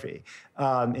Eddie Murphy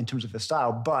in terms of his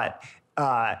style. But,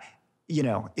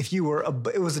 if you were,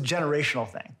 it was a generational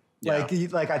thing. Yeah.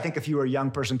 Like I think if you were a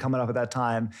young person coming up at that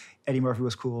time, Eddie Murphy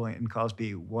was cool and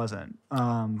Cosby wasn't.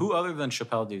 Who other than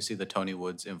Chappelle do you see the Tony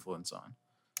Woods influence on?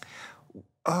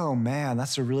 Oh man,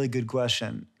 that's a really good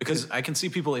question. Because I can see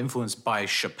people influenced by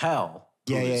Chappelle,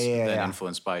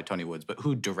 influenced by Tony Woods, but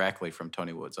who directly from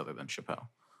Tony Woods other than Chappelle?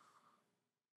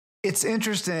 It's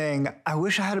interesting. I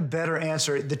wish I had a better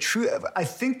answer. The truth, I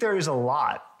think there is a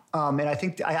lot, and I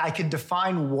think I could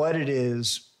define what it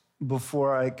is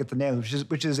before I get the name, which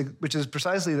is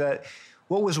precisely that.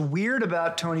 What was weird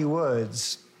about Tony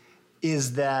Woods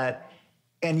is that,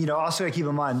 and also keep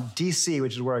in mind DC,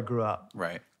 which is where I grew up,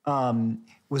 right. I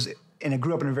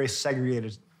grew up in a very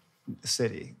segregated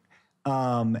city,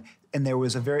 and it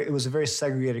was a very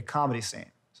segregated comedy scene.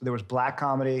 So there was black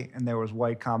comedy and there was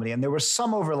white comedy, and there was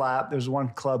some overlap. There was one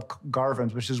club,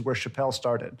 Garvin's, which is where Chappelle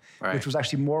started, which was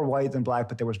actually more white than black,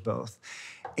 but there was both.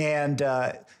 And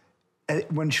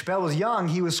when Chappelle was young,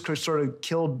 he was sort of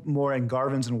killed more in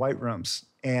Garvin's and white rooms,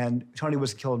 and Tony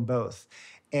was killed in both.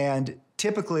 And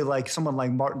typically, like someone like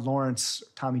Martin Lawrence,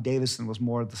 Tommy Davidson was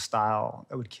more of the style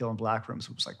that would kill in black rooms.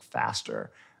 It was like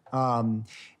faster. Tony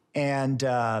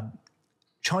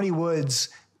Woods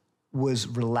was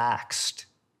relaxed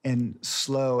and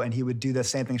slow, and he would do the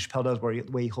same thing Chappelle does, the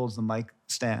way he holds the mic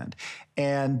stand.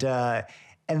 And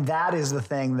and that is the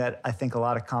thing that I think a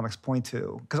lot of comics point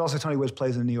to, because also Tony Woods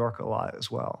plays in New York a lot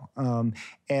as well.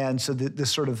 And so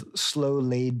this sort of slow,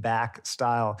 laid back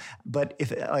style. But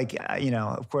if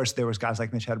of course there was guys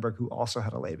like Mitch Hedberg who also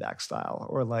had a laid back style,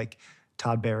 or like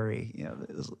Todd Barry,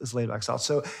 his laid back style.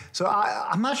 So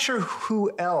I'm not sure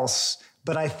who else,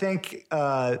 but I think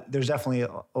there's definitely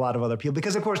a lot of other people,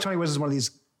 because of course Tony Woods is one of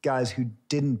these guys who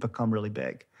didn't become really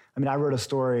big. I mean, I wrote a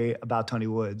story about Tony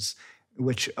Woods,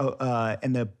 which,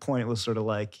 and the point was sort of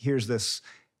like, here's this,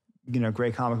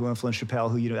 great comic who influenced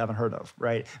Chappelle, who you haven't heard of,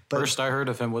 right? But first I heard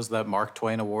of him was that Mark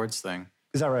Twain Awards thing.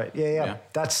 Is that right? Yeah.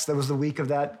 That was the week of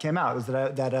that came out. Was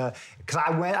that because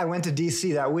I went to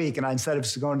DC that week, and instead of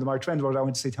going to the Mark Twain Awards, I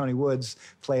went to see Tony Woods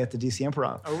play at the DC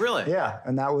Improv. Oh, really? Yeah,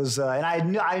 and that was, and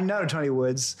I know Tony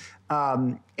Woods,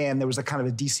 and there was a kind of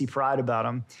a DC pride about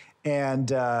him,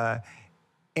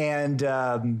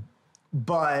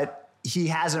 but he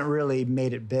hasn't really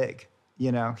made it big. He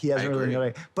hasn't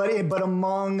really. But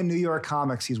among New York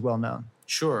comics, he's well known.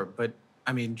 Sure, but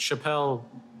I mean, Chappelle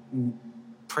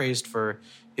praised for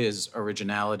his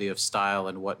originality of style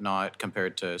and whatnot,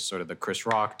 compared to sort of the Chris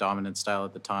Rock dominant style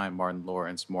at the time, Martin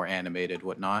Lawrence more animated,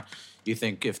 whatnot. You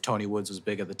think if Tony Woods was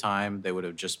big at the time, they would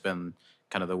have just been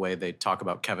kind of the way they talk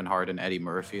about Kevin Hart and Eddie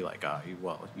Murphy, like,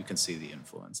 you can see the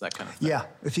influence, that kind of thing. Yeah,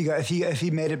 if he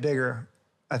made it bigger,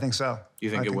 I think so. You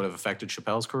think it would have affected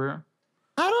Chappelle's career?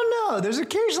 I don't know. There's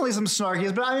occasionally some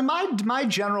snarkiness, but I mean, my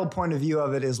general point of view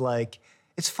of it is like,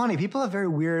 it's funny. People have very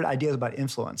weird ideas about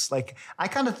influence. Like, I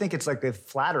kind of think it's like a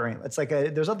flattering. It's like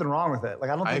there's nothing wrong with it. Like,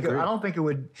 I don't think it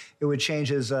would change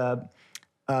his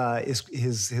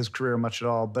career much at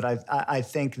all. But I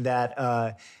think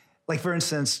that. Like, for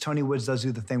instance, Tony Woods does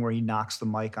do the thing where he knocks the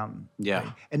mic on. Yeah.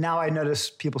 Right? And now I notice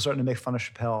people starting to make fun of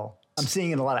Chappelle. I'm seeing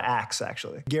it in a lot of acts,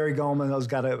 actually. Gary Goldman has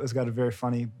got a very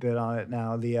funny bit on it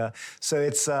now. So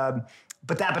it's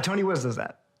but Tony Woods does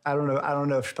that. I don't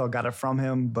know if Chappelle got it from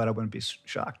him, but I wouldn't be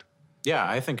shocked. Yeah,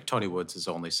 I think Tony Woods has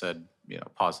only said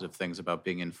positive things about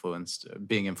being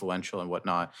influential and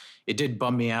whatnot. It did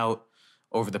bum me out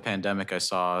over the pandemic. I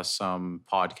saw some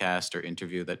podcast or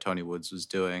interview that Tony Woods was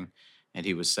doing, and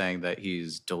he was saying that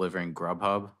he's delivering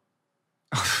Grubhub.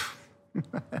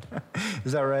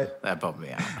 Is that right? That bummed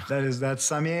me out.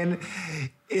 I mean,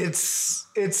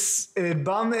 it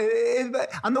bummed.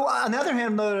 On the other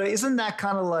hand, though, isn't that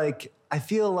kind of like, I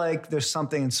feel like there's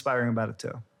something inspiring about it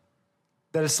too.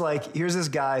 That it's like, here's this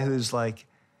guy who's like,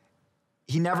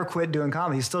 he never quit doing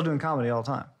comedy. He's still doing comedy all the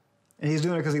time. And he's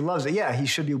doing it because he loves it. Yeah, he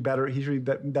should do better. He should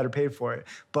be better paid for it.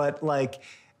 But like,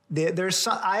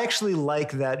 I actually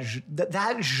like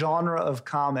that genre of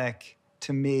comic.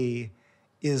 To me,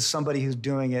 is somebody who's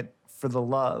doing it for the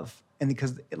love, and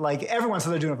because like everyone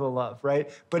says they're doing it for the love, right?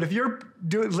 But if you're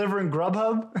delivering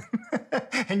Grubhub,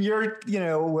 and you're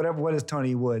what is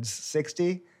Tony Woods,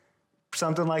 60,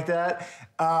 something like that,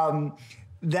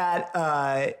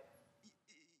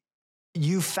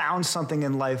 you found something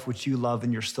in life which you love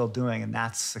and you're still doing, and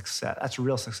that's success. That's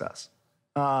real success.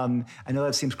 I know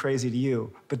that seems crazy to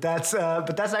you, but that's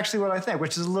actually what I think,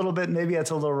 which is a little bit, maybe it's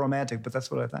a little romantic, but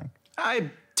that's what I think. I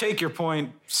take your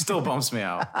point, still bumps me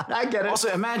out. I get it. Also,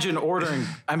 imagine ordering,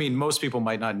 I mean, most people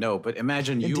might not know, but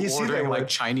imagine you ordering like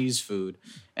Chinese food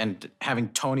and having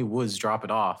Tony Woods drop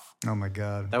it off. Oh my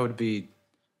God. That would be,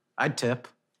 I'd tip.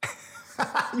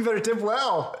 You better tip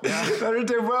well. Yeah. You better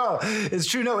tip well. It's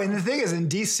true. No, and the thing is, in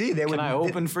DC, Can I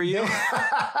open for you?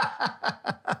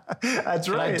 That's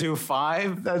right. Can I do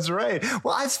 5? That's right.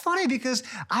 Well, it's funny because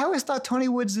I always thought Tony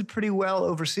Woods did pretty well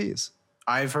overseas.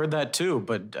 I've heard that too,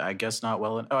 but I guess not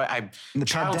well. The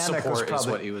child pandemic support is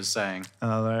what he was saying.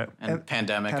 Oh, right. And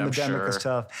pandemic, I'm sure. Was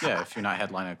tough. Yeah, if you're not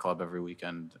headlining a club every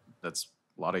weekend, that's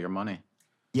a lot of your money.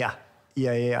 Yeah.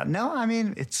 No, I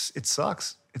mean, it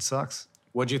sucks. It sucks.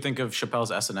 What do you think of Chappelle's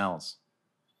SNLs?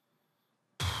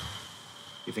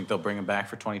 You think they'll bring him back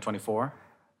for 2024?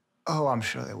 Oh, I'm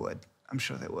sure they would.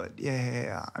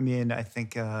 Yeah. I mean, I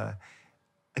think,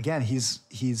 again, he's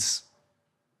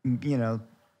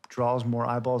draws more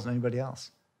eyeballs than anybody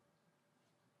else.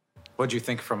 What do you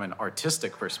think from an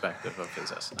artistic perspective of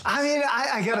his SNL? I mean,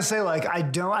 I gotta say, like, I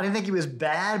didn't think he was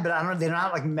bad, but they're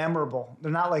not like memorable. They're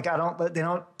not like, they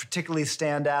don't particularly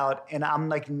stand out. And I'm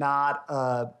like not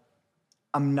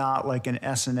like an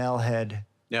SNL head.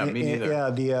 Yeah, me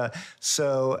neither.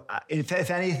 So if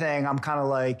anything, I'm kind of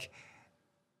like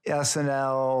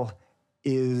SNL.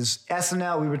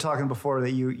 We were talking before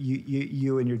that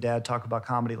you and your dad talk about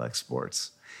comedy like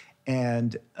sports.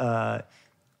 And I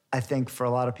think for a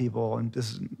lot of people, and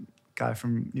this is a guy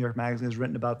from New York Magazine has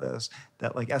written about this,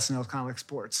 that like SNL is kind of like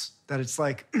sports. That it's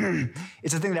like,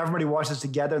 it's a thing that everybody watches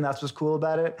together and that's what's cool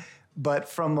about it. But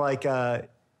from like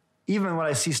even when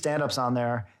I see stand-ups on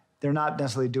there, they're not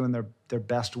necessarily doing their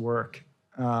best work.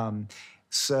 It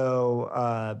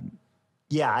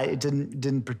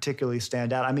didn't particularly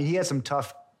stand out. I mean, he had some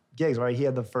tough gigs, right? He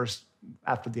had the first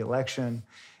after the election.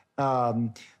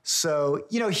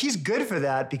 He's good for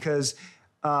that because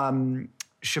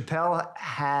Chappelle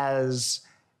has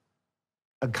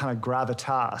a kind of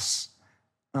gravitas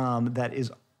that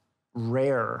is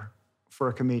rare for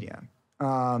a comedian.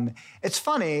 It's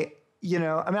funny,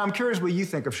 I'm curious what you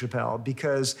think of Chappelle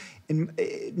because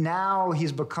now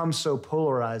he's become so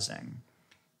polarizing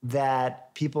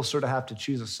that people sort of have to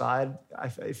choose a side,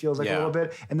 it feels like a little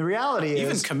bit. And the reality is...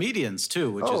 Even comedians, too,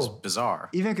 which is bizarre.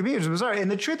 Even comedians are bizarre. And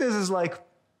the truth is like,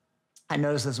 I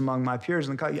notice this among my peers,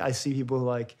 and I see people who,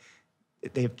 like,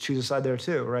 they choose a side there,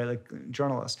 too, right? Like,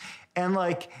 journalists. And,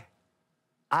 like,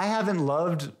 I haven't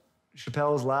loved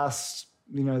Chappelle's last,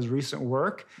 his recent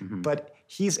work, but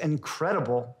he's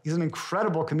incredible. He's an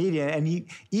incredible comedian. And he,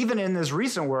 even in this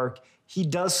recent work, he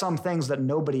does some things that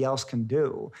nobody else can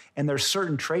do. And there's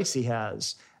certain traits he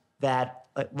has that,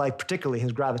 like particularly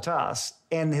his gravitas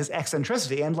and his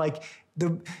eccentricity. And like,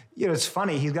 it's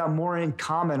funny, he's got more in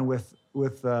common with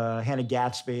Hannah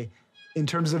Gatsby in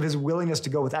terms of his willingness to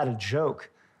go without a joke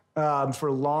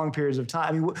for long periods of time.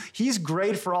 I mean, he's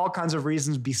great for all kinds of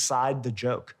reasons beside the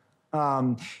joke.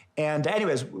 And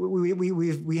anyways,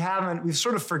 we've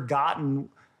sort of forgotten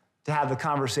to have the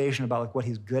conversation about like what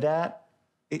he's good at.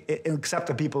 Except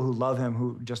the people who love him,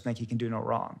 who just think he can do no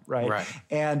wrong, right? Right.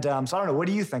 And so I don't know. What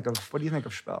do you think of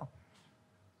Chappelle?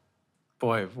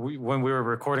 Boy, when we were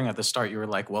recording at the start, you were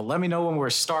like, "Well, let me know when we're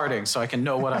starting, so I can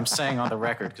know what I'm saying on the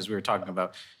record," because we were talking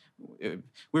about we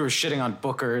were shitting on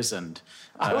bookers and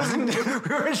we were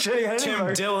shitting on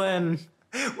Tim Dillon.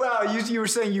 Well, you were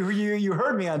saying you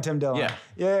heard me on Tim Dillon.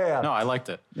 Yeah. No, I liked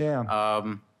it. Yeah.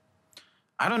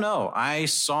 I don't know. I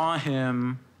saw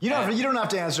him. You don't have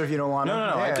to answer if you don't want to.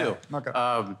 No, I do.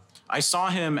 Okay. I saw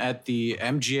him at the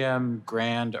MGM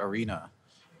Grand Arena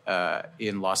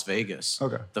in Las Vegas.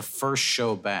 Okay. The first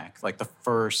show back, like the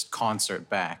first concert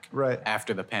back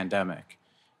after the pandemic.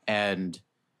 And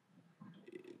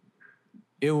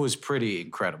it was pretty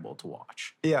incredible to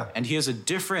watch. Yeah. And he has a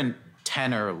different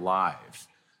tenor live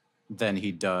than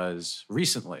he does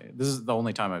recently. This is the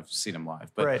only time I've seen him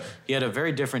live. But he had a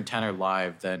very different tenor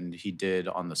live than he did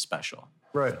on the special.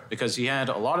 Right. Because he had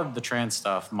a lot of the trans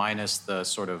stuff minus the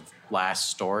sort of last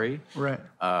story. Right.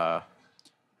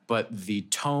 But the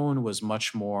tone was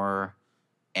much more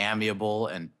amiable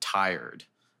and tired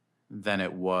than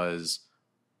it was.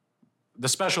 The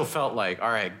special felt like,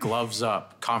 all right, gloves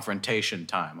up, confrontation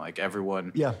time. Like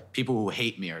everyone, people who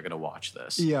hate me are going to watch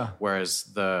this. Yeah. Whereas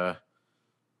the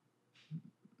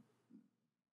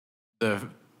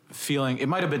feeling, it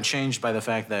might have been changed by the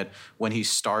fact that when he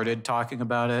started talking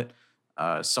about it,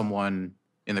 someone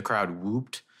in the crowd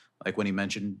whooped, like when he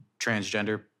mentioned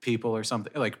transgender people or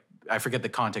something. Like, I forget the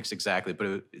context exactly, but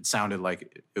it sounded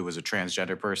like it was a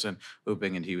transgender person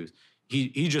whooping, and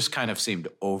he just kind of seemed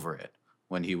over it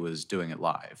when he was doing it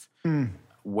live.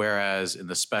 Whereas in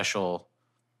the special,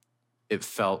 it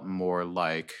felt more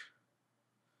like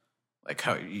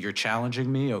how you're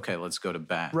challenging me? Okay, let's go to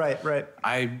bat. Right.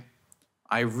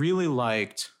 I really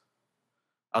liked,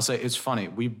 I'll say, it's funny,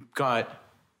 we got,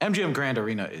 MGM Grand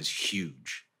Arena is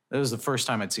huge. That was the first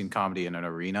time I'd seen comedy in an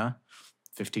arena,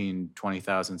 15,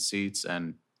 20,000 seats,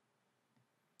 and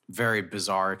very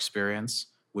bizarre experience.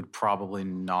 Would probably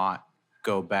not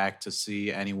go back to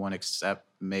see anyone except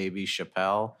maybe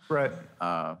Chappelle. Right.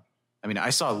 I mean,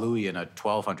 I saw Louis in a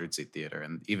 1,200 seat theater,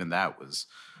 and even that was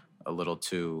a little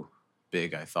too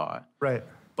big, I thought. Right.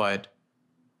 But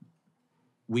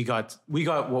we got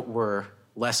what were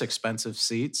less expensive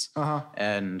seats,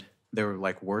 and they were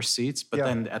like worse seats. But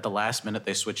then at the last minute,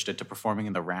 they switched it to performing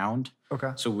in the round.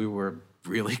 Okay. So we were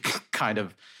really kind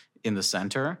of in the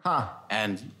center. Huh.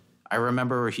 And I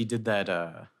remember he did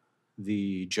that,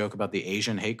 the joke about the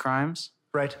Asian hate crimes.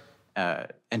 Right.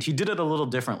 And he did it a little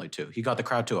differently too. He got the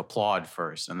crowd to applaud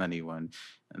first, and then he went,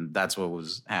 and that's what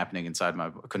was happening inside I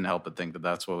couldn't help but think that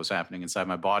that's what was happening inside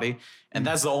my body. And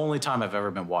that's the only time I've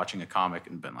ever been watching a comic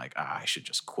and been like, I should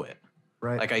just quit.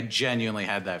 Right. Like I genuinely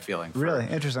had that feeling. Really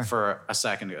interesting. For a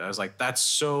second, I was like, that's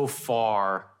so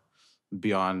far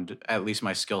beyond at least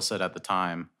my skill set at the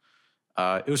time.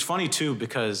 It was funny too,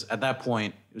 because at that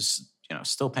point it was,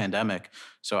 still pandemic.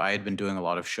 So I had been doing a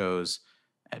lot of shows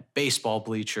at baseball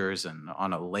bleachers and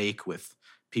on a lake with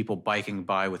people biking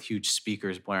by with huge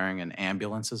speakers blaring and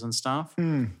ambulances and stuff.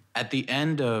 At the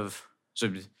end of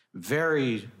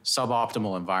very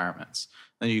suboptimal environments,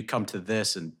 then you come to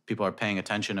this and people are paying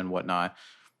attention and whatnot.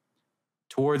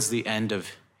 Towards the end of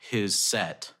his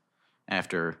set,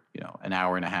 after, an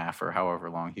hour and a half or however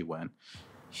long he went.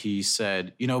 He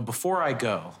said, before I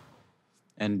go,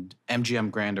 and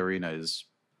MGM Grand Arena is,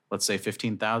 let's say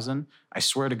 15,000. I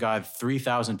swear to God,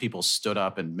 3,000 people stood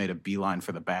up and made a beeline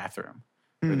for the bathroom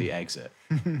or the exit.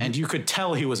 And you could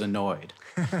tell he was annoyed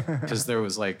because there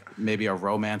was like maybe a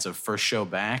romance of first show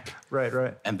back.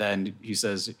 Right. And then he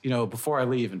says, before I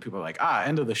leave, and people are like,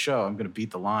 end of the show, I'm going to beat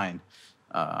the line.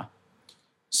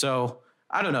 So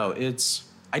I don't know.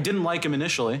 I didn't like him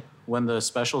initially when the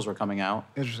specials were coming out.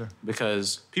 Interesting.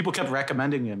 Because people kept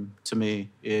recommending him to me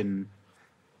in...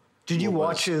 Did you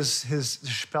watch his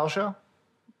Chappelle show?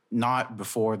 Not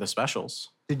before the specials.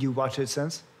 Did you watch it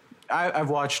since? I've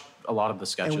watched a lot of the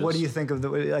sketches. And what do you think of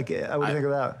what do you think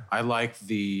of that? I like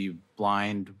the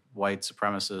blind white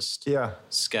supremacist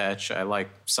sketch. I like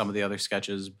some of the other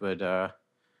sketches, but I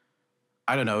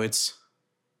don't know.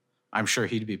 I'm sure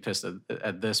he'd be pissed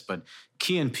at this, but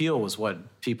Key and Peele was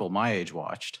what people my age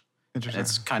watched. Interesting. And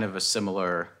it's kind of a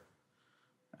similar...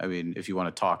 I mean, if you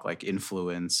want to talk like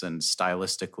influence and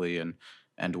stylistically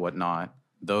and whatnot,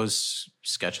 those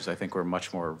sketches I think were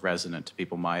much more resonant to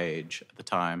people my age at the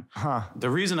time. Huh. The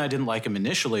reason I didn't like him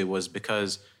initially was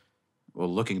because, well,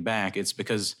 looking back, it's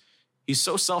because he's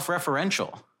so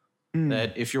self-referential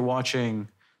that if you're watching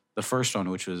the first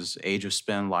one, which was Age of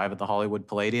Spin live at the Hollywood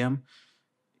Palladium,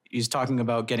 he's talking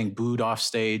about getting booed off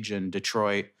stage in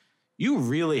Detroit. You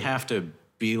really have to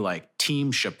be like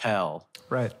Team Chappelle.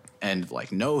 Right. And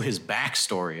like know his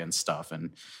backstory and stuff, and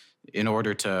in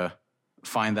order to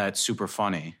find that super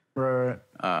funny, right.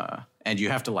 And you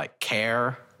have to like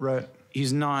care. Right.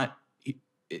 He's not.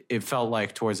 It felt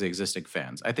like towards the existing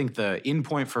fans. I think the in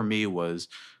point for me was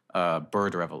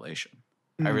Bird Revelation.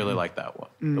 I really like that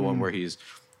one, the one where he's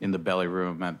in the belly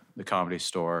room at the Comedy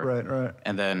Store. Right.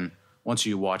 And then once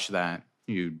you watch that,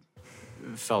 you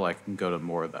felt like you can go to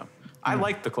more of them. I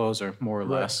liked the closer, more or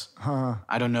less. Huh.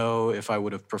 I don't know if I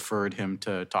would have preferred him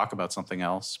to talk about something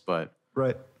else, but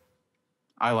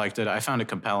I liked it. I found it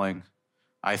compelling.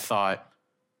 I thought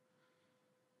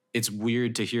it's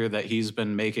weird to hear that he's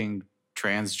been making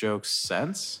trans jokes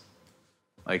since.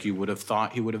 Like you would have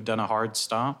thought he would have done a hard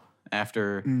stop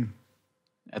after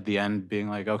at the end being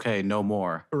like, okay, no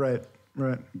more. Right.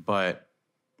 But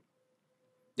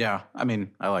yeah, I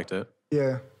mean, I liked it.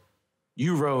 Yeah.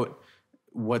 You wrote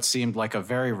what seemed like a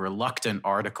very reluctant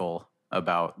article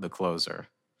about the closer.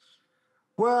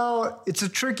 Well, it's a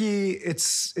tricky.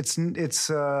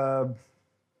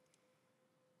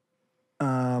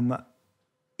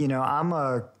 I'm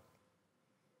a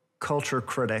culture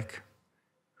critic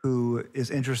who is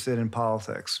interested in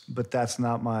politics, but that's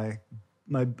not my.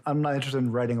 I'm not interested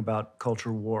in writing about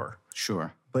culture war.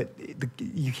 Sure, but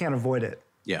you can't avoid it.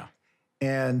 Yeah.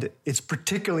 And it's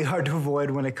particularly hard to avoid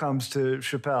when it comes to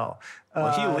Chappelle.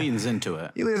 Well, he leans into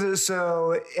it. And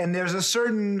there's a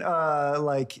certain, I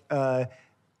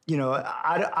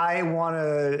want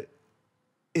to,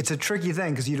 it's a tricky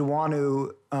thing because you want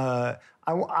to,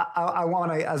 I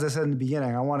want to, as I said in the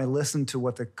beginning, I want to listen to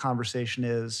what the conversation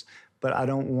is, but I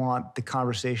don't want the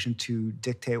conversation to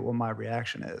dictate what my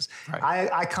reaction is. Right.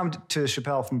 I come to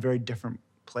Chappelle from a very different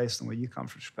place than where you come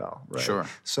from, Chappelle, right? Sure.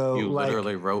 So you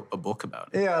literally wrote a book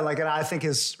about it. Yeah, and I think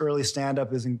his early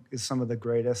stand-up is some of the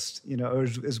greatest, or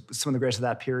is some of the greatest of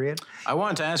that period. I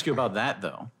wanted to ask you about that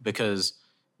though, because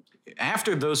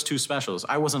after those two specials,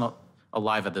 I wasn't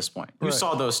alive at this point. You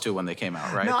saw those two when they came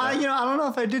out, right? No, I don't know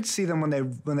if I did see them when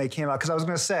they came out, because I was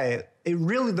going to say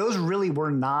those really were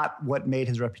not what made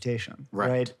his reputation,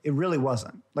 right? It really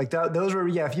wasn't. Like those were,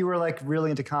 if you were like really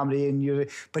into comedy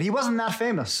but he wasn't that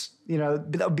famous,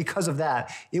 because of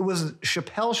that. It was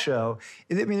Chappelle's show.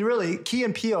 I mean, really, Key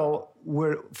and Peele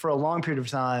were for a long period of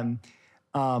time,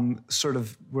 sort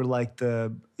of were like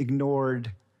the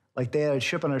ignored. Like they had a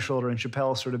chip on their shoulder, and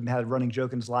Chappelle sort of had a running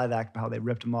joke in his live act about how they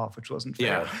ripped him off, which wasn't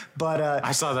fair. Yeah, but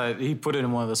I saw that he put it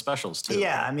in one of the specials too.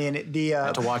 Yeah, I mean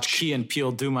to watch Key and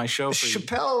Peele do my show. For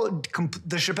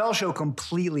the Chappelle show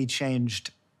completely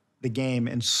changed the game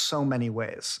in so many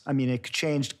ways. I mean, it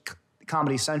changed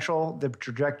Comedy Central, the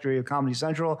trajectory of Comedy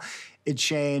Central. It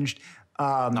changed.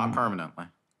 Not permanently.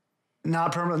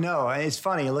 Not permanently. No, it's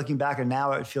funny looking back, and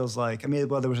now it feels like. I mean,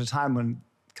 there was a time when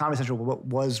Comedy Central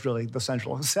was really the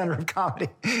center of comedy,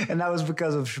 and that was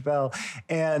because of Chappelle.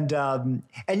 And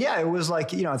yeah, it was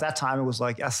like, at that time it was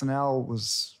like SNL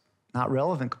was not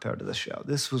relevant compared to this show.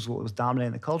 This was what was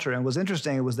dominating the culture. And what's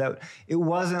interesting was that it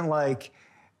wasn't like,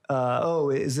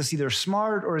 is this either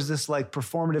smart or is this like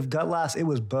performative gut laughs? It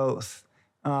was both.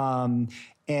 It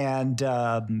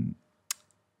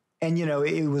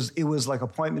was like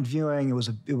appointment viewing.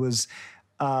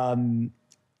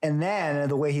 And then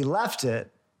the way he left it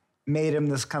made him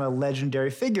this kind of legendary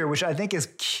figure, which I think is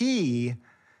key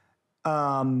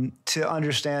to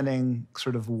understanding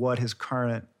sort of what his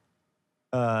current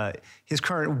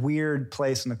weird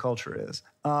place in the culture is.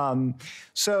 That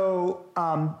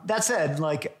said,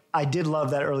 like, I did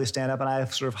love that early stand-up, and I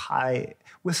have sort of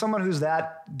with someone who's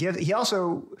that gifted. He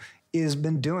also has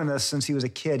been doing this since he was a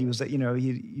kid. He was,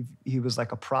 he was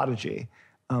like a prodigy.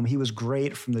 He was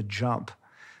great from the jump.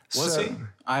 Was he?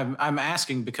 I'm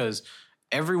asking because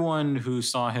everyone who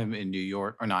saw him in New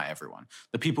York, or not everyone,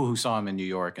 the people who saw him in New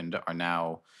York and are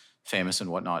now famous and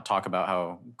whatnot, talk about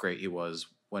how great he was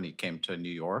when he came to New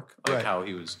York, like how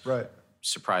he was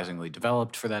surprisingly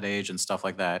developed for that age and stuff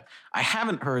like that. I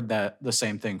haven't heard the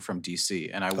same thing from DC,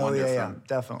 and I wonder.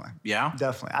 Definitely. Yeah,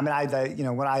 definitely. I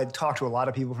mean, when I talked to a lot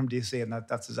of people from DC, and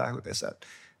that's exactly what they said.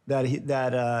 Not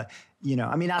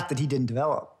that he didn't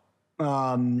develop.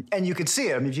 And you could see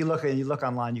it. I mean, if you look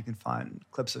online, you can find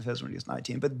clips of his when he was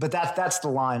 19. But that's the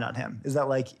line on him, is that,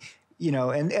 like,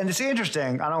 and it's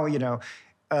interesting. I don't,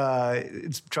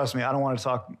 trust me, I don't want to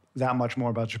talk that much more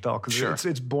about Chappelle because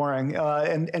it's boring,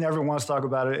 and everyone wants to talk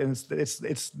about it, and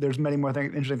there's many more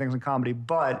interesting things in comedy.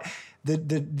 But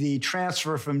the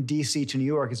transfer from DC to New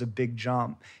York is a big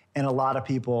jump, and a lot of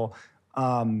people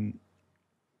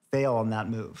fail on that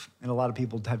move, and a lot of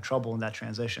people have trouble in that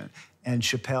transition. And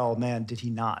Chappelle, man, did he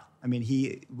not? I mean,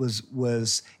 he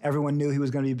was everyone knew he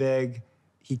was going to be big.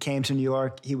 He came to New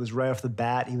York. He was right off the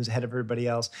bat. He was ahead of everybody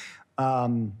else.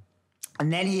 And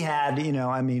then he had,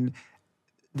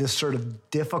 this sort of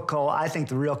difficult, I think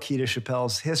the real key to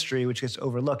Chappelle's history, which gets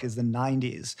overlooked, is the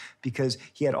 90s, because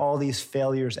he had all these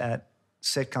failures at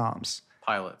sitcoms.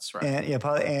 Pilots, right?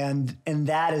 And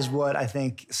that is what I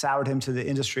think soured him to the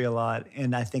industry a lot.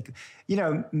 And I think,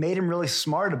 made him really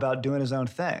smart about doing his own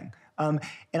thing. And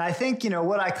I think,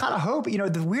 what I kind of hope,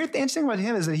 the interesting about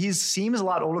him is that he seems a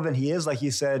lot older than he is. Like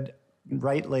you said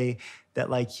rightly, that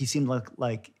like he seemed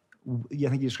like I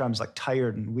think you described him as like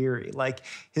tired and weary. Like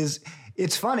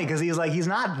it's funny because he's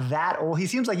not that old. He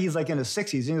seems like he's like in his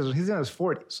 60s. He's in his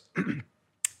 40s.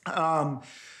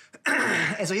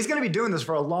 And so he's going to be doing this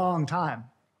for a long time.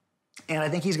 And I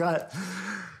think he's got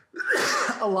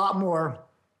a lot more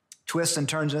twists and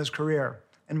turns in his career.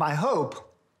 And my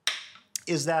hope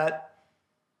is that,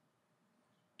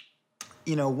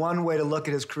 one way to look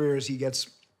at his career is he gets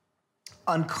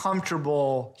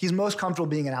uncomfortable. He's most comfortable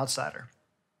being an outsider,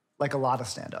 like a lot of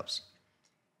stand-ups.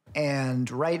 And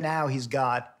right now he's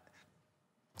got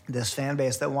this fan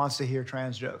base that wants to hear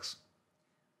trans jokes.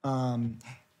 He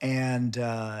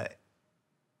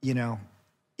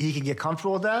could get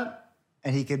comfortable with that,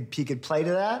 and he could play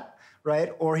to that,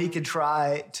 right? Or he could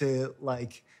try to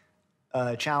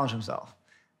challenge himself.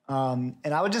 And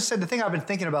I would just say the thing I've been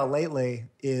thinking about lately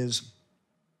is,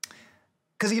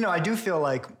 because I do feel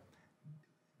like,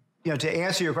 to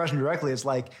answer your question directly, it's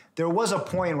like there was a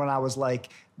point when I was like,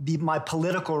 my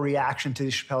political reaction to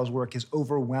Chappelle's work is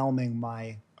overwhelming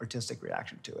my artistic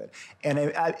reaction to it. And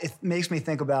it makes me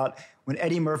think about when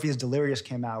Eddie Murphy's Delirious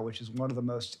came out, which is one of the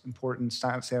most important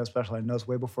stand-up special. I know it's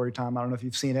way before your time. I don't know if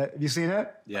you've seen it. Have you seen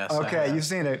it? Yes. Okay, you've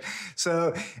seen it.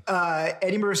 So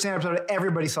Eddie Murphy's stand-up special,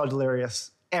 everybody saw Delirious.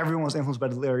 Everyone was influenced by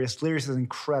Delirious. Delirious is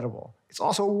incredible. It's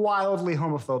also wildly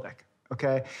homophobic,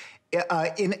 okay?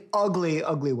 In ugly,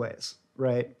 ugly ways,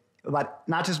 right?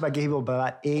 Not just about gay people, but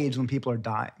about AIDS when people are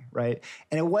dying, right?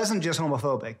 And it wasn't just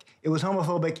homophobic. It was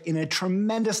homophobic in a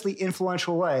tremendously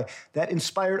influential way that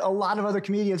inspired a lot of other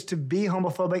comedians to be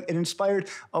homophobic. It inspired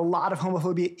a lot of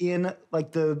homophobia in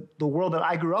like the world that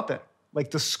I grew up in.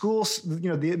 Like the schools,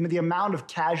 the amount of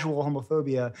casual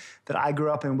homophobia that I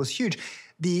grew up in was huge.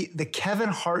 The Kevin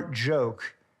Hart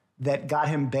joke that got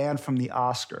him banned from the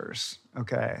Oscars,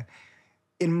 okay,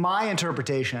 in my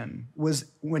interpretation, was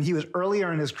when he was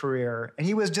earlier in his career, and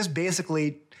he was just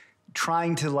basically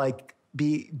trying to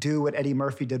do what Eddie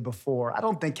Murphy did before. I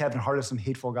don't think Kevin Hart is some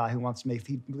hateful guy who wants to make,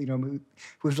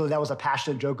 that was a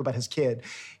passionate joke about his kid.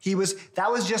 That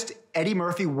was just, Eddie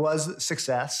Murphy was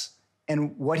success,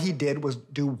 and what he did was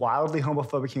do wildly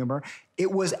homophobic humor.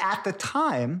 It was at the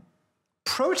time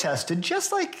protested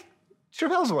just like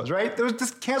Chappelle's was, right? There was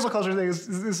this cancel culture thing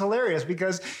is hilarious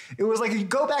because it was like, you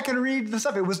go back and read the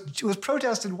stuff. It was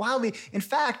protested wildly. In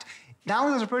fact, not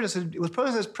only was it was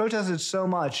protested so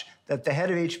much that the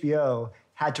head of HBO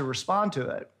had to respond to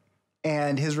it.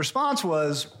 And his response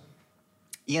was,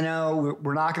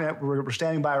 we're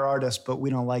standing by our artists, but we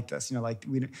don't like this.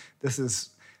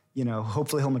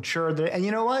 Hopefully he'll mature. And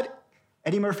you know what?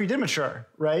 Eddie Murphy did mature,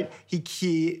 right?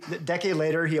 He a decade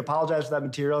later, he apologized for that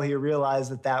material. He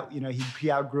realized that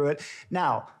he outgrew it.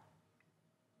 Now,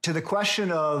 to the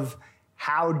question of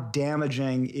how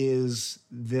damaging is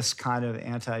this kind of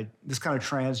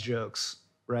trans jokes,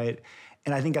 right?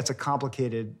 And I think that's a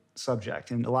complicated subject,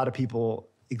 and a lot of people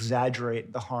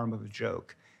exaggerate the harm of a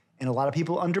joke, and a lot of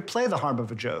people underplay the harm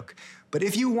of a joke. But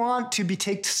if you want to be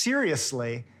taken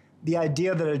seriously, the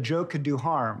idea that a joke could do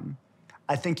harm,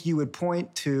 I think you would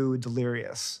point to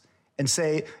Delirious and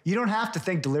say, you don't have to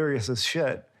think Delirious is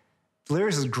shit.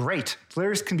 Delirious is great.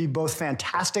 Delirious can be both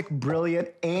fantastic, brilliant,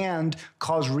 and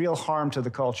cause real harm to the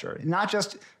culture. Not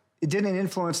just, it didn't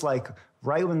influence like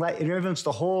right-wing, it influenced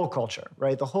the whole culture,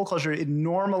 right? The whole culture, it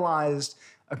normalized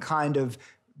a kind of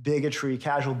bigotry,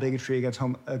 casual bigotry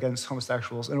against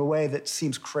homosexuals in a way that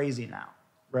seems crazy now,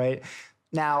 right?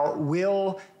 Now,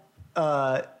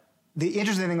 the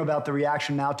interesting thing about the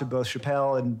reaction now to both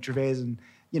Chappelle and Gervais, and,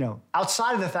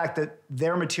 outside of the fact that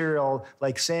their material,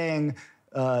 like saying,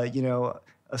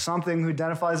 something who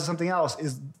identifies as something else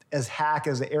is as hack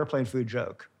as the airplane food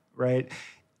joke, right?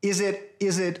 Is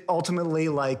it ultimately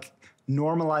like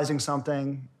normalizing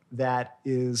something that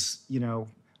is,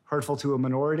 hurtful to a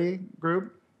minority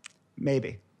group?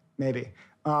 Maybe.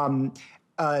 And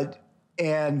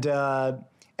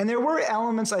there were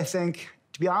elements, I think,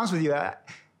 to be honest with you,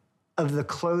 of the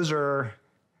closer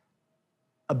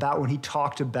about when he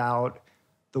talked about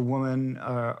the woman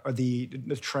or the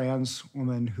trans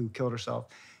woman who killed herself,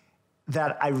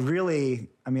 that I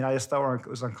just thought it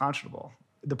was unconscionable.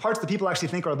 The parts that people actually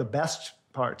think are the best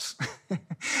parts.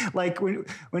 Like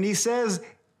when he says,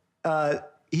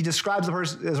 he describes the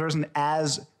person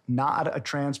as not a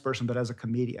trans person, but as a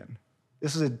comedian.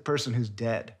 This is a person who's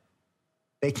dead.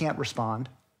 They can't respond.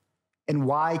 And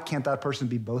why can't that person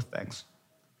be both things?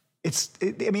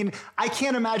 I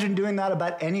can't imagine doing that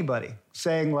about anybody,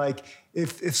 saying like,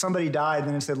 if somebody died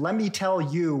and then said, let me tell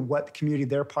you what community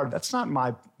they're part of. That's not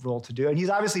my role to do. And he's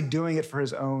obviously doing it for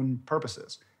his own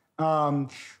purposes. As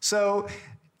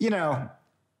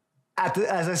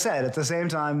I said, at the same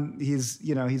time, he's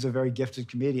a very gifted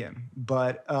comedian,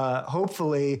 but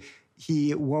hopefully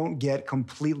he won't get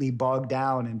completely bogged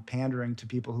down in pandering to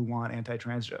people who want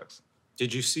anti-trans jokes.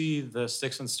 Did you see the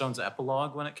Sticks and Stones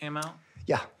epilogue when it came out?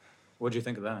 Yeah. What did you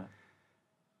think of that?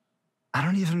 I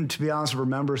don't even, to be honest,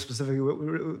 remember specifically.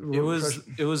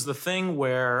 It was the thing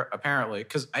where apparently,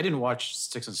 because I didn't watch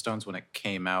Sticks and Stones when it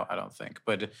came out, I don't think,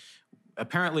 but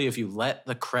apparently if you let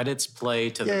the credits play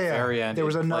to the very end, there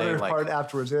was another part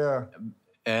afterwards, yeah.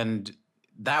 And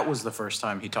that was the first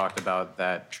time he talked about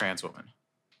that trans woman.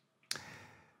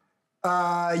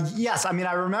 Yes, I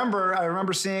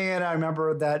remember seeing it. I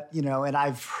remember that, and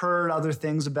I've heard other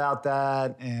things about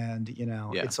that, and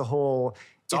it's a whole.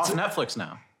 It's off Netflix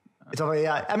now. It's all,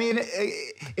 yeah.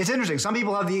 It's interesting. Some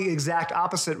people have the exact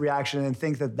opposite reaction and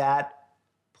think that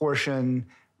portion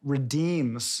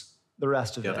redeems the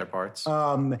rest of the other parts.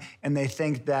 And they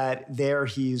think that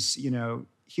he's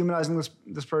humanizing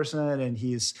this person, and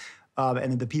he's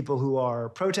and the people who are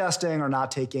protesting are not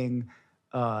taking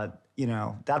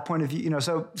that point of view.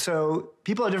 So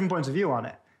people have different points of view on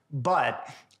it,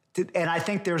 and I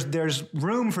think there's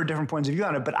room for different points of view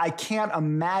on it, but I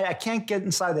can't get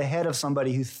inside the head of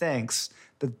somebody who thinks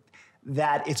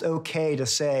that it's okay to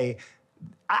say.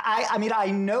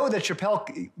 I know that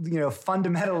Chappelle,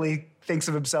 fundamentally thinks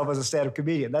of himself as a stand-up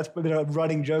comedian. That's been a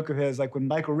running joke of his. Like when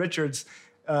Michael Richards,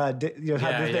 had the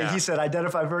thing, he said,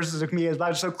 "Identify versus a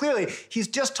comedian." So clearly, he's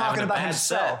just talking about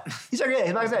himself. He's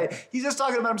just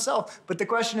talking about himself. But the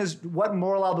question is, what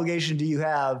moral obligation do you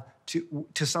have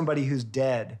to somebody who's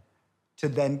dead to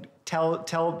then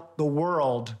tell the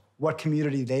world what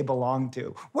community they belong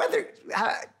to?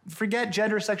 Forget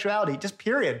gender, sexuality, just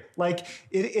period. Like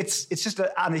it's just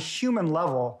on a human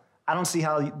level. I don't see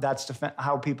how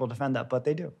how people defend that, but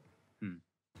they do.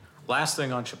 Last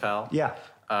thing on Chappelle. Yeah.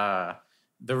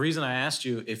 The reason I asked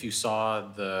you if you saw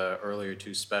the earlier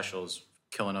two specials,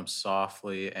 Killing 'Em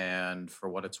Softly and For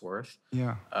What It's Worth,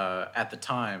 at the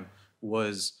time,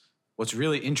 was what's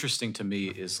really interesting to me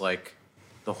is like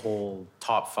the whole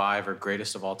top 5 or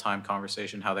greatest of all time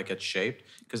conversation, how that gets shaped.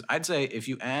 Because I'd say if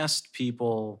you asked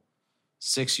people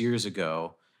 6 years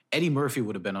ago, Eddie Murphy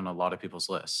would have been on a lot of people's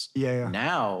lists. Yeah.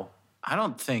 Now, I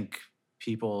don't think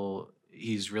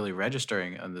he's really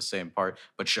registering on the same part.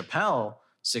 But Chappelle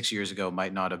 6 years ago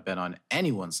might not have been on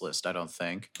anyone's list, I don't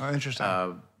think. Oh,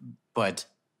 interesting. But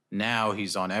now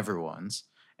he's on everyone's.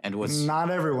 And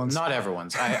not everyone's. Not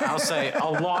everyone's. I'll say a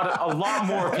lot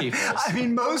more people's. I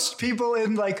mean, most people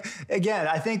again,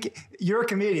 I think you're a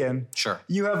comedian. Sure.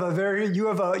 You're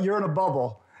in a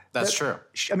bubble. That's true.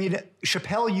 I mean,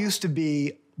 Chappelle used to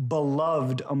be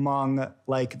beloved among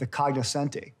like the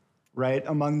cognoscenti. right?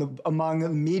 Among the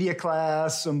media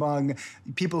class, among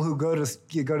people who go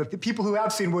to people who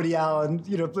have seen Woody Allen,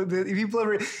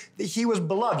 he was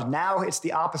beloved. Now it's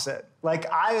the opposite.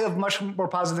 Like, I have much more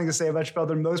positive things to say about Chappelle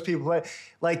than most people.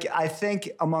 Like, I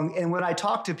think and when I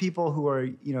talk to people who are,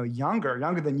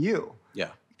 younger than you,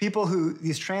 people who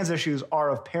these trans issues are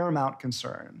of paramount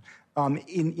concern,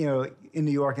 in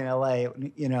New York and LA,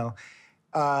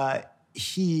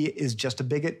 he is just a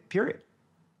bigot, period.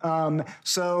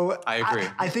 So I agree.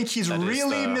 I think he's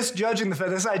really misjudging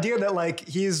this idea that like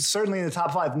he's certainly in the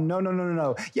top 5.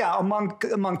 No. Yeah,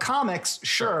 among comics,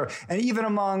 sure, and even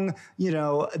among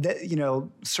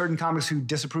certain comics who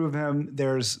disapprove of him,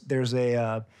 there's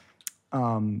a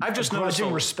I've just noticed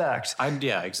respect.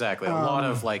 Yeah, exactly. A lot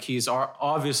of like he's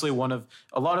obviously a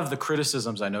lot of the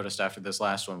criticisms I noticed after this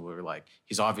last one were like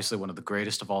he's obviously one of the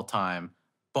greatest of all time.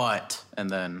 But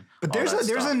there's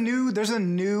a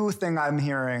new thing I'm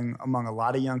hearing among a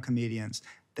lot of young comedians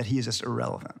that he is just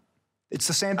irrelevant. It's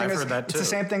the same thing. It's the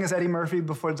same thing as Eddie Murphy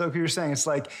before. Like you were saying, it's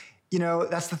like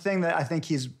that's the thing that I think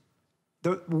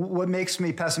what makes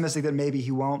me pessimistic that maybe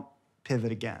he won't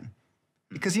pivot again,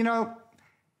 because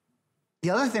the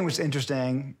other thing which is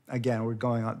interesting. Again, we're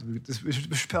going on this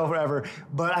Chappelle forever,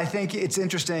 but I think it's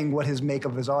interesting what his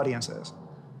makeup of his audience is,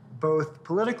 both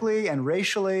politically and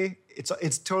racially.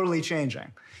 It's totally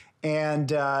changing,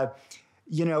 and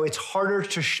it's harder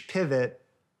to pivot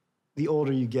the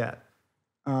older you get.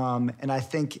 And I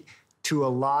think to a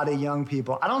lot of young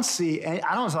people, I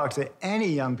don't talk to any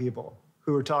young people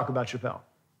who talk about Chappelle.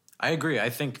 I agree. I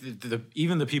think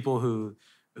even the people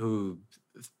who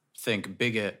think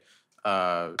bigot,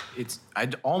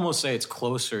 I'd almost say it's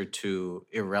closer to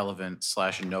irrelevant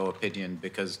 / no opinion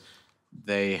because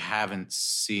they haven't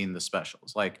seen the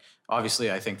specials. Like,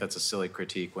 obviously, I think that's a silly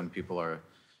critique when people are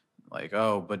like,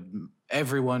 oh, but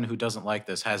everyone who doesn't like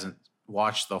this hasn't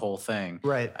watched the whole thing.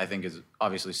 Right. I think is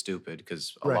obviously stupid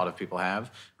because a lot of people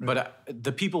have. Right. But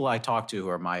the people I talk to who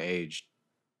are my age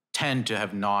tend to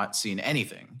have not seen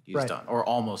anything he's done, or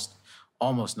almost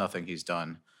nothing he's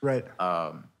done. Right.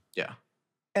 Yeah.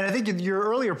 And I think your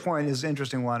earlier point is an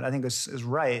interesting one. I think is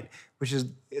right, which is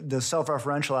the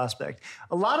self-referential aspect.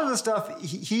 A lot of the stuff,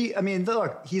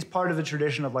 look, he's part of the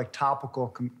tradition of like topical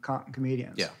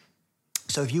comedians. Yeah.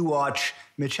 So if you watch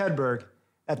Mitch Hedberg,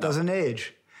 that doesn't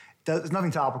age. There's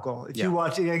nothing topical. If you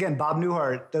watch, again, Bob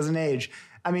Newhart, doesn't age.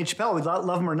 I mean, Chappelle, we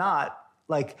love him or not,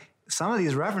 like some of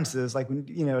these references, like,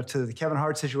 to the Kevin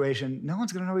Hart situation, no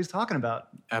one's going to know what he's talking about.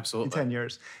 Absolutely. In 10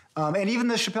 years. And even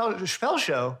the Chappelle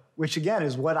show, which again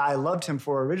is what I loved him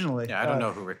for originally. Yeah, I don't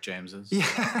know who Rick James is.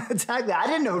 Yeah, exactly. I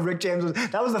didn't know who Rick James was.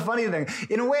 That was the funny thing.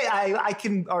 In a way, I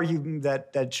can argue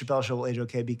that Chappelle show will age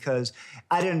okay because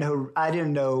I didn't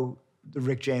know the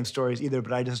Rick James stories either,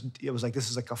 but it was like, this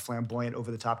is like a flamboyant,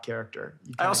 over-the-top character.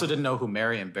 I also didn't know who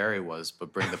Marion Barry was,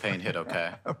 but Bring the Pain hit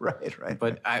okay. Right.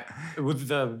 But with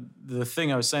the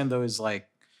thing I was saying, though, is like,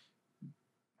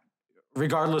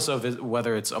 regardless of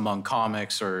whether it's among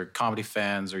comics or comedy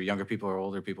fans or younger people or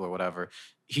older people or whatever,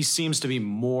 he seems to be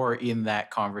more in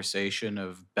that conversation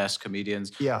of best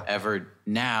comedians ever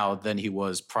now than he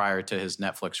was prior to his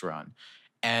Netflix run.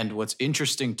 And what's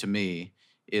interesting to me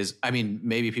is,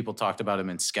 maybe people talked about him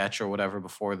in sketch or whatever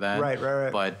before then.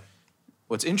 Right. But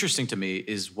what's interesting to me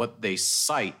is what they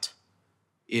cite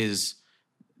is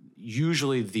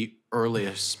usually the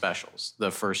earliest specials,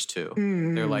 the first two.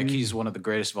 Mm-hmm. They're like, he's one of the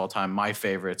greatest of all time. My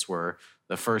favorites were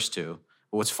the first two.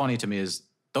 But what's funny to me is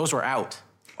those were out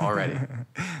already.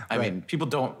 I mean, people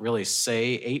don't really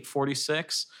say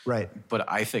 846. Right. But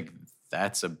I think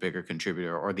that's a bigger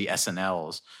contributor, or the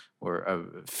SNLs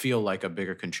feel like a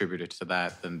bigger contributor to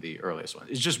that than the earliest one.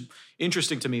 It's just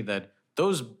interesting to me that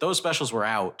those specials were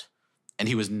out and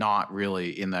he was not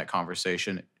really in that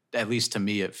conversation. At least to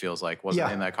me, it feels like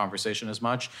wasn't in that conversation as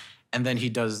much. And then he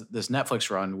does this Netflix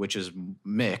run, which is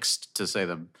mixed, to say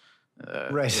the,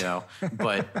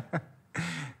 but,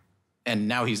 and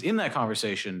now he's in that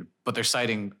conversation, but they're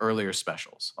citing earlier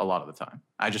specials a lot of the time.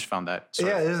 I just found that it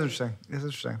is interesting. It's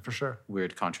interesting, for sure.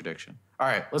 Weird contradiction. All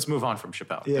right, let's move on from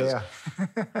Chappelle. Yeah.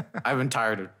 I've been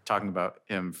tired of talking about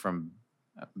him from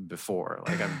before.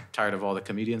 Like, I'm tired of all the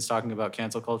comedians talking about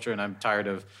cancel culture, and I'm tired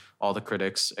of all the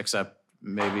critics, except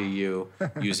maybe you,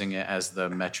 using it as the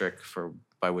metric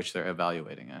by which they're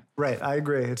evaluating it. Right, I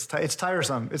agree. It's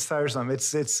tiresome. It's tiresome.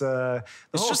 It's just the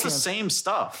same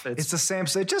stuff. It's the same.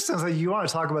 So it just sounds like you want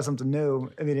to talk about something new.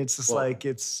 I mean, it's just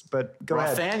but go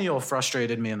ahead. Nathaniel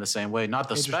frustrated me in the same way. Not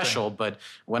the special, but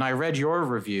when I read your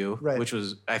review, which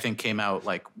was, I think, came out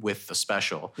like with the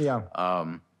special. Yeah.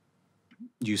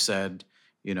 You said,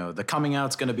 the coming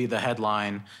out's going to be the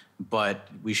headline, but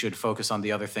we should focus on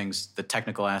the other things, the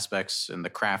technical aspects and the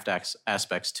craft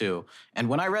aspects too. And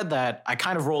when I read that, I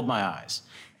kind of rolled my eyes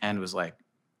and was like,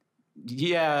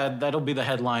 yeah, that'll be the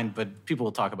headline, but people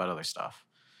will talk about other stuff.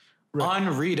 Right.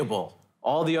 Unreadable.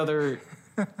 All the other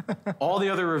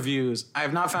reviews, I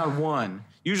have not found one.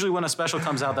 Usually when a special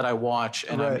comes out that I watch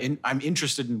and I'm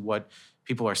interested in what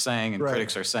people are saying and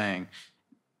critics are saying,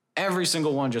 every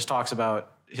single one just talks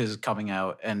about his coming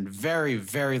out and very,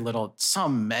 very little.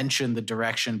 Some mention the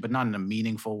direction, but not in a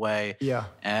meaningful way. Yeah.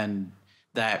 And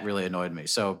that really annoyed me.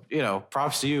 So,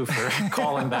 props to you for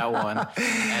calling that one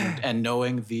and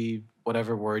knowing the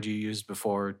whatever word you used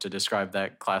before to describe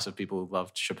that class of people who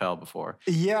loved Chappelle before.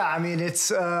 Yeah, I mean,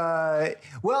 it's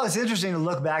interesting to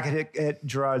look back at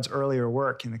Gerard's earlier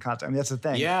work in the context. I mean, that's the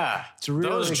thing. Yeah, it's really,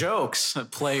 those jokes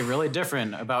play really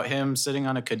different about him sitting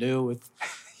on a canoe with...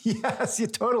 Yes, yeah,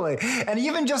 totally. And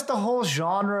even just the whole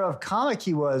genre of comic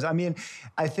he was. I mean,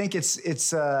 I think it's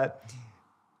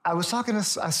I was talking to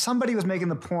somebody was making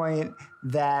the point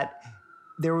that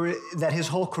that his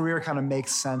whole career kind of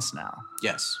makes sense now.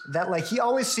 Yes. That he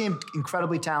always seemed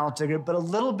incredibly talented, but a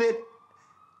little bit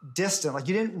distant. Like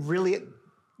you didn't really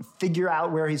figure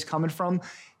out where he's coming from,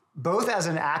 both as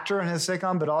an actor in his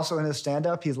sitcom, but also in his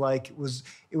stand-up. He's it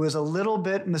was a little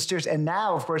bit mysterious. And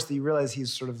now, of course, you realize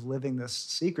he's sort of living this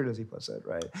secret, as he puts it,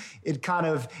 right? It kind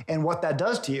of, and what that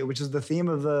does to you, which is the theme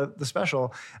of the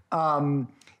special,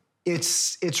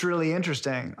 it's really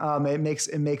interesting. It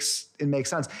makes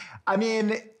sense. I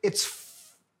mean, it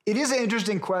is an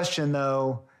interesting question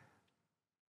though.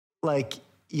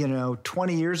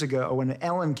 20 years ago when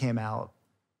Ellen came out,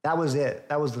 that was it.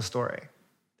 That was the story.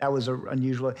 That was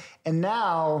unusual. And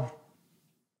now,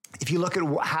 if you look at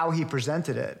how he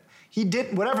presented it, he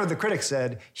did whatever the critics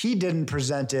said. He didn't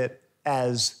present it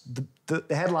as the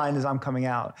headline is "I'm coming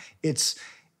out." It's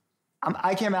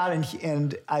I came out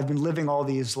and I've been living all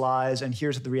these lies, and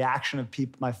here's the reaction of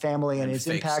people, my family, and its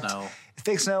impact,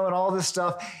 fake snow, and all this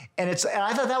stuff. And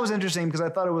I thought that was interesting because I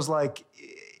thought it was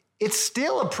it's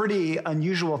still a pretty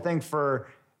unusual thing for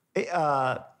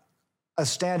a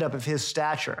stand-up of his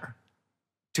stature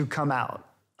to come out.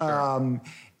 Sure.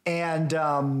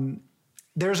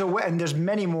 There's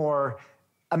many more.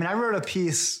 I mean, I wrote a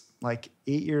piece 8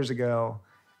 years ago,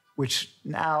 which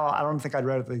now I don't think I'd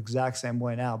read it the exact same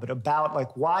way now, but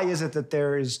about why is it that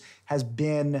has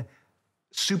been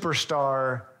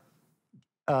superstar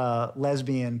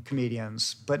lesbian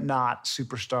comedians, but not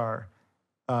superstar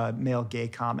male gay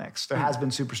comics. There has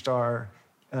been superstar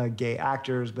gay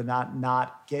actors, but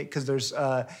not gay, because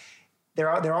there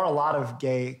are a lot of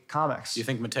gay comics. Do you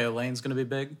think Matteo Lane's going to be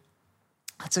big?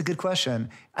 That's a good question.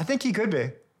 I think he could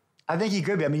be. I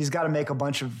mean, he's got to make a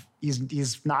bunch of.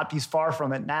 He's far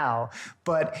from it now,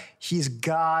 but he's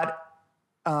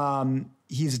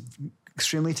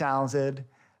extremely talented.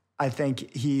 I think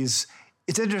it's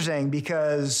interesting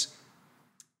because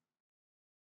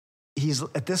he's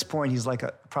at this point he's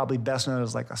probably best known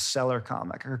as a cellar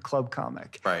comic or a club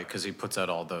comic. Right, because he puts out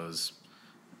all those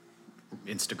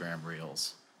Instagram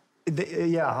reels.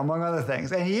 Yeah, among other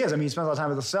things. And he is. I mean, he spends a lot of time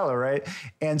at the cellar, right?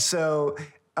 And so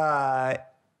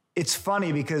it's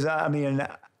funny because, I mean,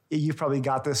 you've probably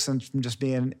got this from just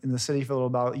being in the city for a little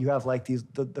while. You have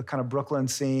the kind of Brooklyn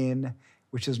scene,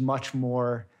 which is much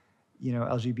more,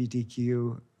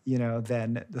 LGBTQ,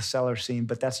 than the cellar scene,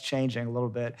 but that's changing a little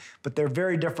bit. But they're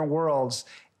very different worlds.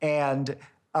 And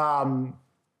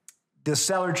the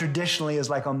cellar traditionally is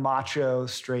like a macho,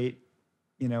 straight,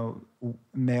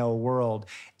 male world.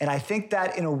 And I think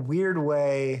that in a weird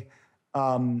way,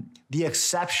 the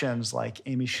exceptions like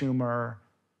Amy Schumer,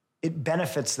 it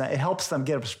benefits them. It helps them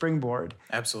get a springboard.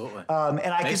 Absolutely. And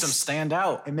it makes them stand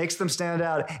out. It makes them stand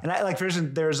out. And for instance,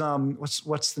 there's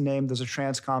what's the name? There's a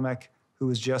trans comic who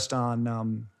was just on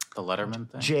the Letterman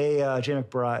thing. Jay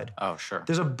McBride. Oh, sure.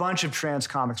 There's a bunch of trans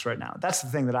comics right now. That's the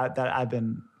thing that I've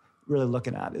been really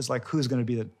looking at is who's going to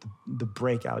be the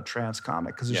breakout trans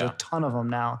comic, because there's a ton of them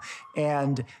now.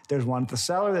 And there's one at the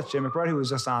cellar, that's Jay McBride, who was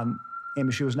just on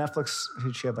Amy Schumer's Netflix.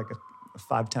 She had a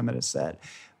 5-10 minute set.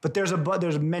 But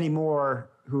there's many more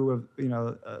who have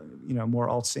more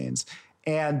alt scenes.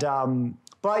 And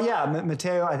but yeah,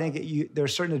 Matteo, I think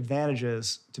there's certain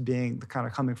advantages to being the kind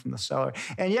of coming from the cellar.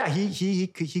 And yeah, he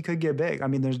could get big. I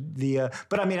mean, there's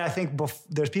but I mean, I think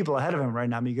there's people ahead of him right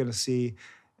now. I mean, you're going to see.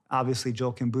 Obviously,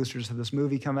 Joel Kim Boosters have this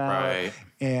movie come out, right?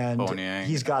 And Boneyang.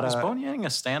 He's got Is Boneyang a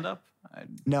stand-up?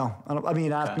 No, I mean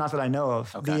not that I know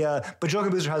of. Okay. But Joel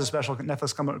Kim Booster has a special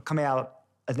Netflix coming out,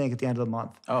 I think, at the end of the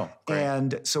month. Oh, great.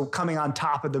 And so coming on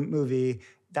top of the movie,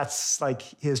 that's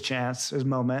his chance, his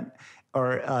moment,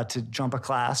 or to jump a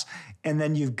class. And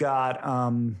then you've got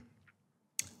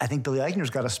I think Billy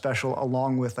Eichner's got a special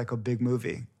along with like a big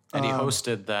movie. And he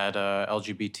hosted that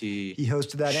LGBT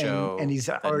show and he's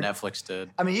that already, Netflix did.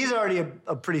 I mean, he's already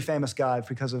a pretty famous guy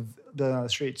because of Billy on the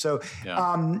Street. So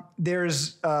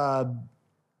there's, that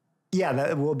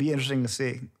will be interesting to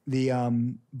see.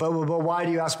 But why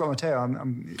do you ask about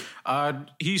Mateo?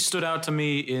 He stood out to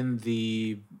me in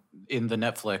the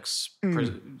Netflix.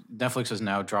 Netflix is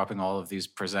now dropping all of these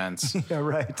presents. Yeah,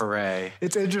 right. Hooray!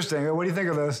 It's interesting. What do you think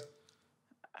of this?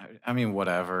 I mean,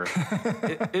 whatever.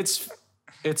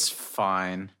 It's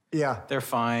fine. Yeah, they're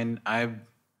fine.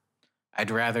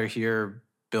 I'd rather hear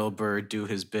Bill Burr do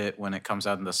his bit when it comes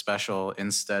out in the special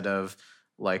instead of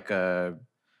like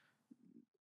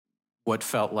what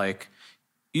felt like.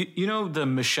 You know the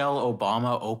Michelle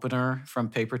Obama opener from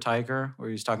Paper Tiger, where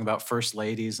he's talking about first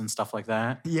ladies and stuff like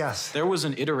that? Yes. There was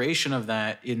an iteration of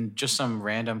that in just some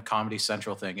random Comedy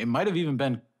Central thing. It might have even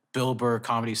been Bill Burr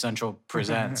Comedy Central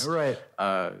Presents. Right.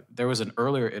 There was an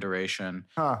earlier iteration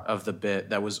of the bit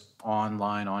that was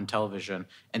online on television,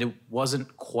 and it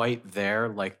wasn't quite there,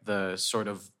 like the sort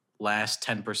of last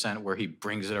 10% where he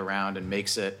brings it around and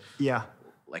makes it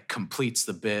like completes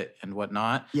the bit and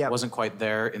whatnot. Yeah. It wasn't quite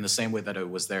there in the same way that it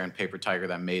was there in Paper Tiger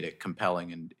that made it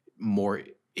compelling and more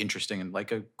interesting and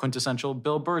like a quintessential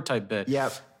Bill Burr type bit.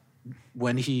 Yep.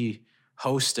 When he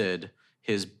hosted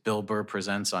his Bill Burr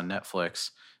Presents on Netflix,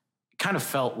 it kind of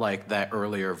felt like that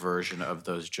earlier version of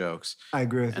those jokes. I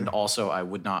agree with you. And also, I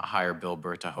would not hire Bill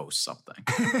Burr to host something.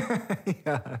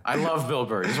 I love Bill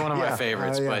Burr. He's one of my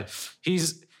favorites, but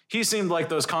he seemed like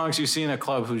those comics you see in a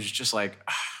club who's just like,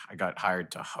 I got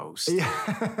hired to host.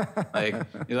 Yeah. Like,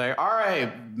 you're like, all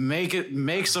right,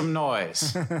 make some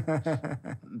noise.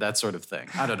 That sort of thing.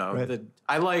 I don't know. Right.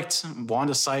 I liked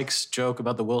Wanda Sykes' joke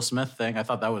about the Will Smith thing. I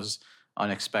thought that was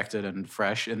unexpected and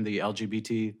fresh in the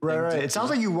LGBT Right. It sounds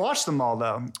like you watched them all,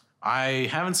 though. I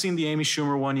haven't seen the Amy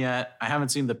Schumer one yet. I haven't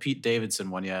seen the Pete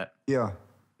Davidson one yet. Yeah.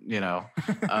 You know.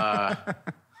 I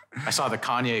saw the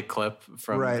Kanye clip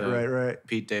from the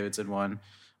Pete Davidson one.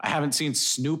 I haven't seen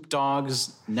Snoop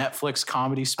Dogg's Netflix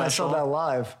comedy special. I saw that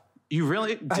live. You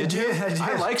really did? You? I did.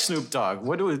 I like Snoop Dogg.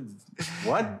 What?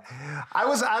 I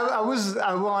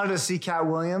wanted to see Cat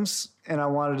Williams, and I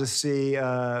wanted to see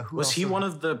who was he one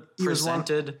of the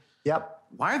presented? Yep.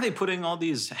 Why are they putting all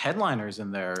these headliners in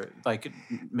there? Like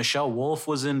Michelle Wolf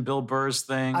was in Bill Burr's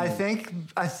thing. I think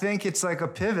it's like a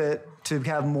pivot to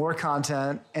have more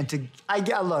content and to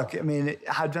look. I mean, it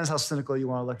depends how cynical you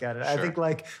want to look at it. Sure. I think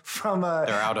like from a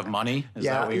they're out of money. Is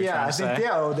that what you're trying to say? I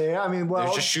think they're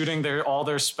just shooting all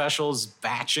their specials,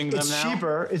 batching them now.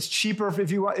 Cheaper. It's cheaper if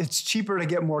you want. It's cheaper to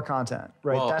get more content,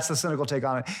 right? Well, that's the cynical take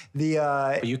on it.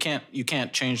 But you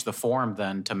can't change the form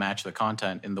then to match the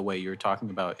content in the way you're talking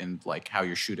about in like how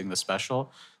you're shooting the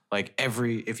special. Like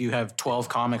if you have 12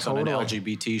 comics on an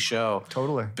LGBT show,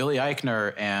 Billy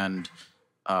Eichner and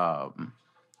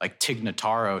like Tig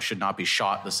Notaro should not be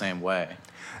shot the same way.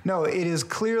 No, it is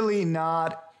clearly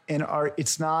not an art.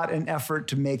 It's not an effort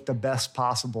to make the best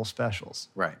possible specials.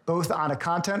 Right. Both on a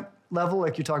content level,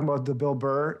 like you're talking about the Bill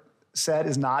Burr set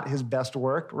is not his best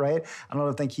work, right? I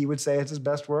don't think he would say it's his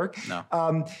best work. No.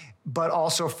 But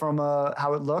also from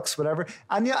how it looks, whatever.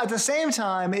 And at the same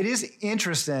time, it is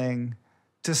interesting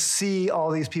to see all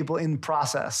these people in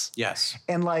process. Yes.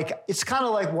 And like, it's kind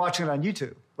of like watching it on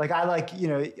YouTube. Like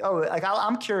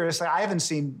I'm curious. Like I haven't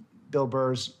seen Bill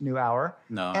Burr's new hour.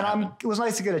 No. And it was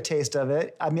nice to get a taste of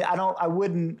it. I mean, I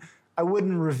wouldn't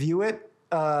review it.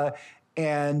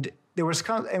 And it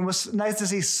was nice to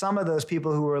see some of those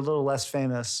people who were a little less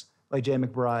famous, like Jay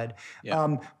McBride.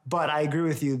 Yeah. But I agree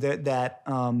with you that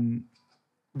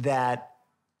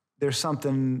there's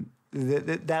something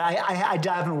that I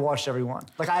haven't watched everyone.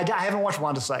 Like I haven't watched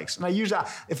Wanda Sykes, and I usually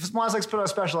if Wanda Sykes put out a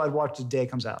special, I'd watch the day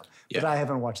it comes out. Yeah. But I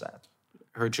haven't watched that.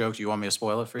 Her joke. Do you want me to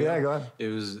spoil it for you? Yeah, go ahead. It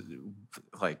was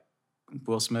like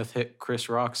Will Smith hit Chris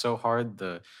Rock so hard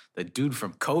the dude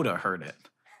from Coda heard it.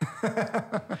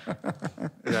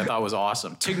 I thought was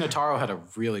awesome. Tig Notaro had a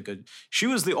really good. She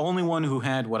was the only one who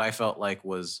had what I felt like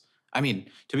was. I mean,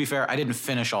 to be fair, I didn't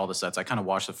finish all the sets. I kind of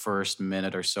watched the first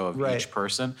minute or so of each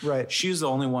person. Right. She's the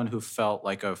only one who felt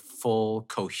like a full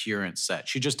coherent set.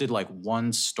 She just did like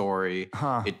one story.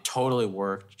 It totally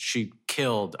worked. She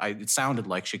killed. It sounded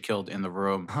like she killed in the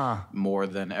room more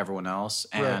than everyone else.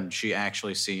 And she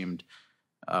actually seemed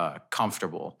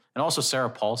comfortable. And also Sarah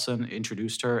Paulson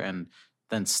introduced her and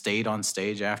then stayed on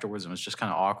stage afterwards and was just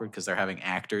kind of awkward because they're having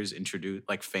actors introduce,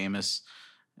 like famous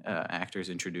actors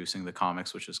introducing the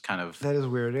comics, which is kind of... That is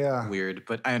weird, yeah. Weird,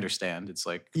 but I understand. It's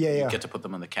like you get to put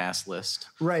them on the cast list.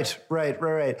 Right.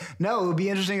 No, it would be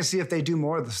interesting to see if they do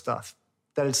more of the stuff.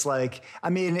 That it's like... I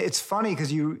mean, it's funny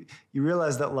because you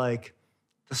realize that like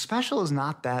the special is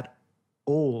not that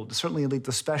old. Certainly, like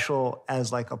the special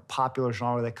as like a popular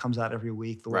genre that comes out every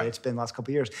week, the way it's been the last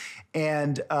couple of years.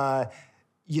 And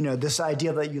this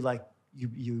idea that you like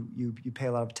you pay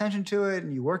a lot of attention to it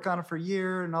and you work on it for a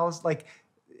year and all this, like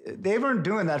they weren't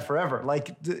doing that forever.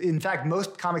 Like in fact,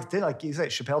 most comics did. Like you say,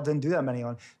 Chappelle didn't do that many.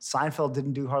 Seinfeld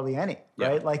didn't do hardly any.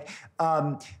 Right? Like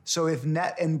so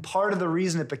and part of the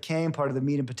reason it became part of the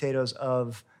meat and potatoes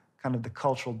of kind of the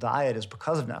cultural diet is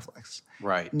because of Netflix.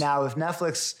 Right. Now, if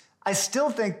Netflix, I still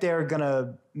think they're going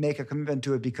to make a commitment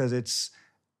to it because it's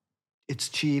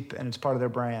cheap and it's part of their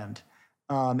brand.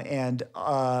 And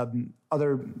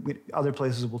other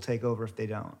places will take over if they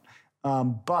don't.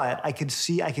 But I could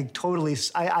totally,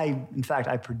 in fact,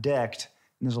 I predict,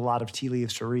 and there's a lot of tea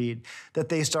leaves to read, that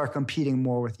they start competing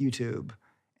more with YouTube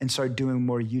and start doing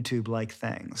more YouTube-like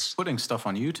things. Putting stuff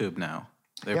on YouTube now.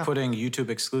 They're putting YouTube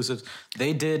exclusives.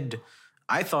 They did,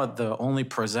 I thought the only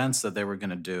presents that they were going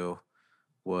to do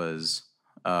was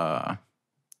the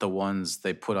ones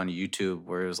they put on YouTube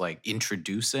where it was like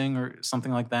introducing or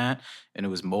something like that. And it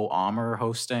was Mo Amer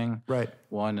hosting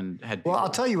one and had... Well, I'll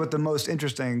tell you what the most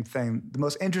interesting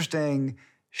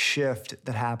shift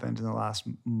that happened in the last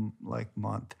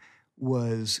month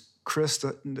was Chris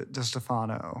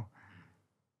DiStefano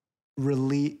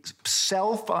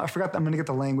I forgot, I'm going to get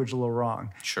the language a little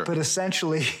wrong. Sure. But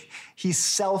essentially, he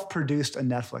self-produced a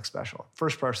Netflix special.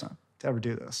 First person to ever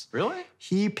do this. Really?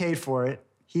 He paid for it.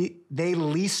 They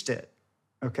leased it.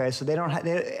 Okay, so they don't have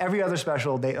every other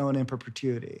special they own in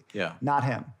perpetuity. Yeah. Not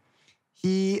him.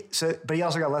 But he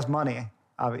also got less money.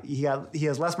 He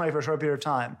has less money for a short period of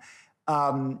time.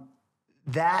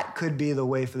 That could be the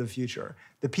way for the future.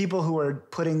 The people who are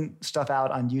putting stuff out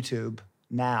on YouTube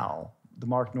now, the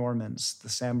Mark Normans, the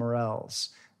Sam Morrils,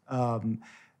 Fahim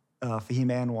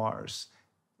Anwars,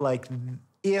 like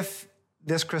if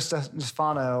this Chris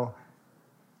Stefano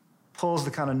pulls the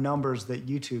kind of numbers that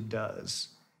YouTube does,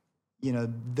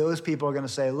 those people are going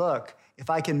to say, look,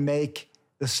 if I can make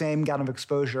the same kind of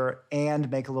exposure and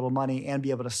make a little money and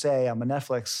be able to say I'm a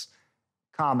Netflix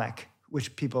comic,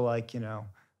 which people like,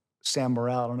 Sam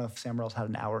Morril. I don't know if Sam Morril's had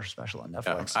an hour special on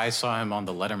Netflix. I saw him on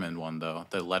the Letterman one, though.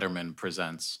 The Letterman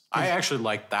Presents. I actually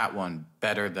liked that one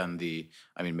better than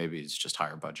maybe it's just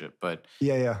higher budget, but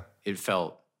it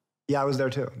felt... Yeah, I was there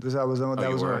too. That was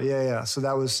yeah. So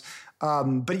that was...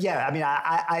 but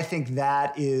yeah, I think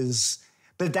that is...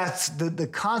 But that's the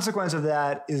consequence of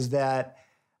that is that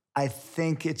I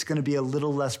think it's going to be a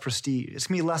little less prestige. It's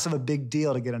going to be less of a big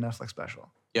deal to get a Netflix special.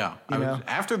 Yeah.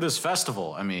 After this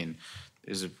festival,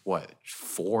 is it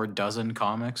 4 dozen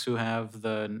comics who have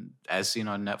the As Seen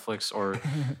on Netflix? Or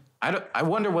I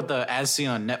wonder what the As Seen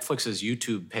on Netflix's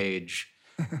YouTube page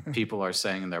people are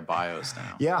saying in their bios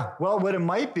now. Yeah. Well, what it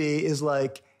might be is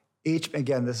like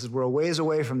again, we're a ways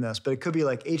away from this, but it could be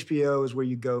like HBO is where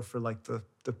you go for like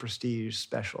the prestige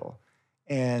special,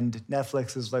 and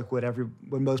Netflix is like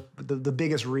the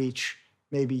biggest reach,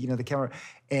 maybe the camera,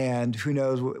 and who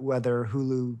knows whether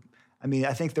Hulu.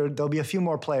 I think there'll be a few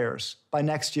more players. By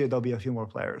next year, there'll be a few more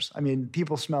players.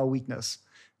 People smell weakness.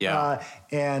 Yeah.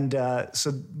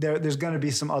 So there's going to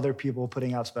be some other people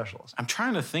putting out specials. I'm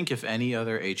trying to think if any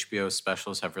other HBO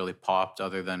specials have really popped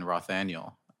other than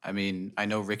Rothaniel. I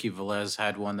know Ricky Velez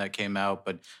had one that came out,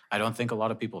 but I don't think a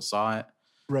lot of people saw it.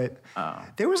 Right.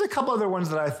 There was a couple other ones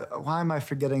that why am I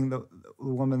forgetting the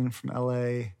woman from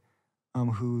LA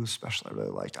whose special I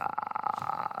really liked?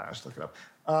 Let's look it up.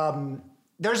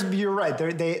 You're right.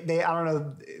 They I don't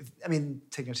know.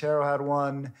 Tig Notaro had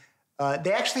one.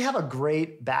 They actually have a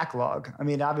great backlog.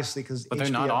 Obviously because but they're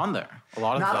not on there. A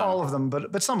lot of not them. All of them,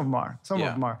 but some of them are. Some of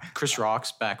them are. Chris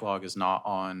Rock's backlog is not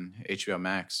on HBO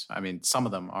Max. Some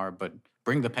of them are, but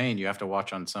Bring the Pain you have to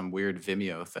watch on some weird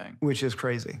Vimeo thing, which is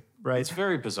crazy, right? It's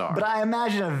very bizarre. But I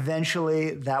imagine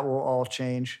eventually that will all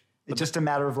change. It's just a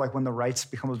matter of like when the rights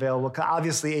become available.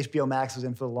 Obviously, HBO Max is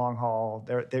in for the long haul.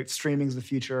 They're streaming's the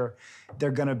future. It's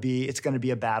going to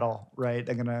be a battle, right?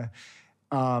 They're going to,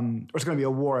 or it's going to be a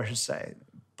war, I should say.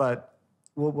 But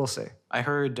we'll see. I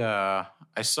heard, I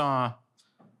saw.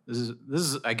 This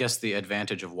is, I guess, the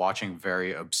advantage of watching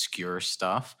very obscure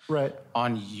stuff. Right.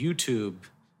 On YouTube,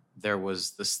 there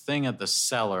was this thing at the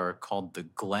Cellar called The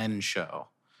Glenn Show.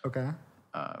 Okay.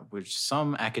 Which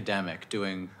some academic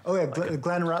doing... Oh, yeah,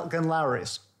 Glenn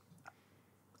Lowry's.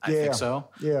 I think so.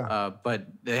 Yeah. But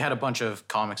they had a bunch of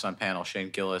comics on panel, Shane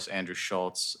Gillis, Andrew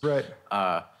Schultz. Right.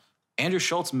 Andrew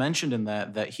Schultz mentioned in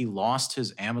that he lost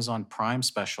his Amazon Prime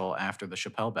special after the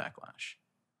Chappelle backlash.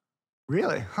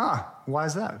 Really? Huh. Why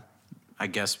is that? I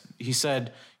guess he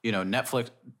said, Netflix...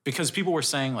 Because people were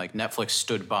saying, like, Netflix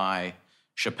stood by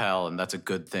Chappelle, and that's a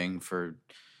good thing for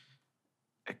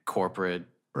corporate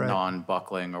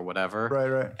non-buckling or whatever.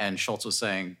 Right. And Schultz was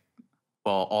saying,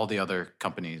 well, all the other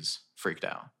companies freaked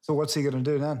out. So what's he going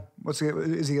to do then?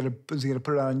 Is he going to put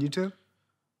it out on YouTube?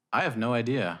 I have no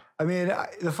idea. I mean,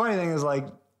 the funny thing is, like,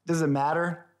 does it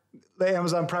matter? The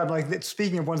Amazon Prime, like,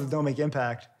 speaking of ones that don't make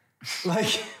impact,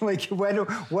 like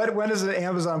when is an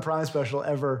Amazon Prime special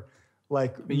ever,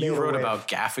 like, you wrote about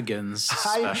Gaffigan's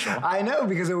special. I know,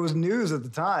 because it was news at the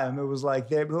time. It was like,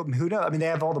 who knows? I mean, they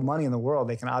have all the money in the world.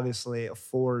 They can obviously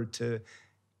afford to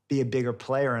be a bigger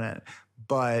player in it,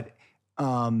 but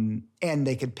and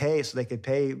they could pay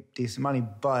decent money.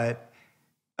 But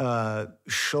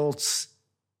Schultz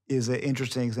is an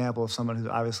interesting example of someone who's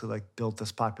obviously, like, built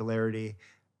this popularity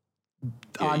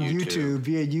via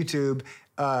YouTube.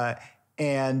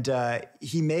 And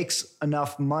he makes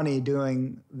enough money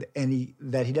doing,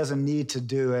 that he doesn't need to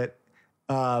do it.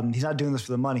 He's not doing this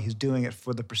for the money. He's doing it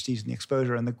for the prestige and the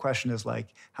exposure. And the question is, like,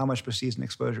 how much prestige and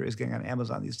exposure is getting on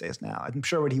Amazon these days now? I'm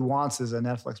sure what he wants is a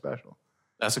Netflix special.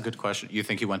 That's a good question. You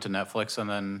think he went to Netflix and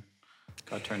then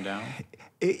got turned down?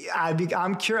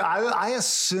 I'm curious. I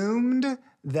assumed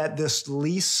that this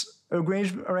lease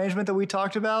arrangement that we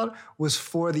talked about was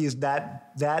for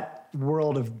that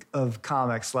world of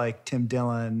comics like Tim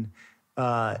Dillon.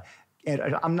 And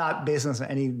I'm not basing this on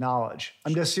any knowledge.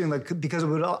 I'm just assuming, like, because it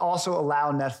would also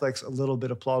allow Netflix a little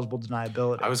bit of plausible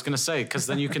deniability. I was going to say, because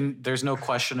then there's no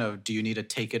question of, do you need to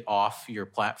take it off your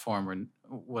platform or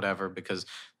whatever? Because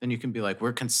then you can be like,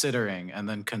 we're considering, and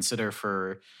then consider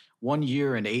for 1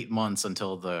 year and 8 months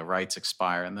until the rights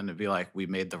expire, and then it'd be like, we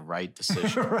made the right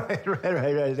decision. Right.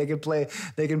 They can play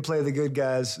the good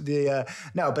guys.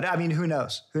 No, but I mean, who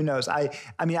knows? I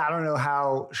mean, I don't know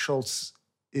how Schultz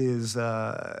is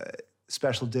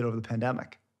special did over the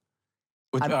pandemic.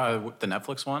 With, the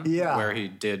Netflix one? Yeah. Where he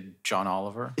did John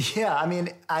Oliver? Yeah, I mean,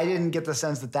 I didn't get the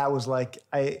sense that was like,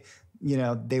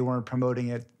 they weren't promoting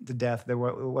it to death. It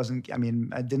wasn't, I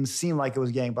mean, it didn't seem like it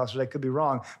was gangbusters. I could be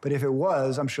wrong. But if it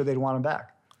was, I'm sure they'd want him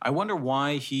back. I wonder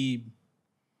why he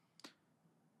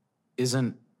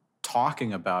isn't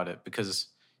talking about it, because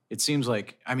it seems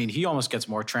like, I mean, he almost gets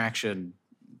more traction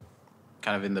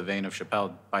kind of in the vein of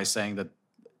Chappelle by saying that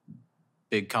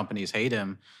big companies hate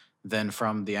him than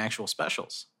from the actual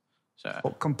specials. So.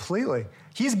 Well, completely.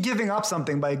 He's giving up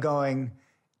something by going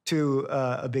to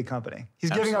a big company. He's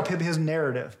giving up his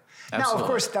narrative. Absolutely. Now, of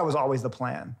course, that was always the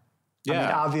plan. Yeah. I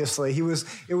mean, obviously,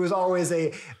 it was always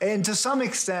and to some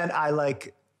extent, I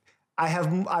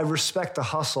respect the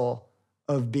hustle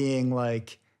of being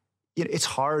like, it's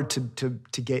hard to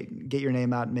get your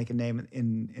name out and make a name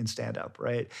in stand-up,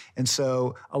 right? And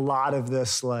so a lot of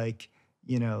this, like,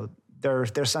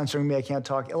 they're censoring me. I can't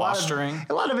talk. A lot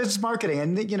of it's marketing,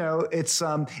 and it's.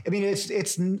 I mean,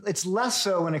 it's less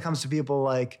so when it comes to people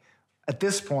like at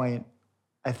this point.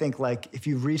 I think, like, if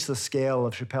you've reached the scale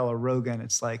of Chappelle or Rogan,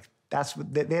 it's like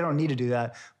they don't need to do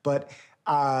that. But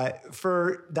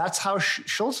that's how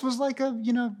Schultz was like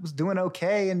was doing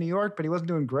okay in New York, but he wasn't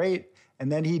doing great.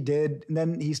 And then he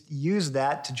used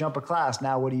that to jump a class.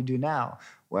 Now, what do you do now?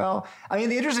 Well, I mean,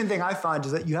 the interesting thing I find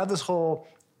is that you have this whole.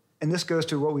 And this goes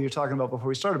to what we were talking about before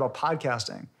we started about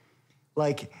podcasting,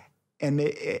 like,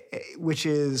 which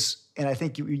is, and I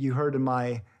think you heard in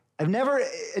I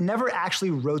never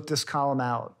actually wrote this column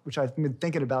out, which I've been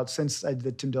thinking about since I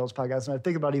did Tim Dillon's podcast, and I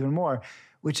think about it even more,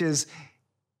 which is,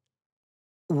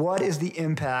 what is the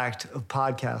impact of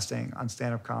podcasting on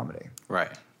stand-up comedy?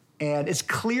 Right. And it's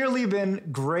clearly been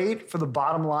great for the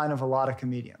bottom line of a lot of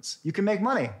comedians. You can make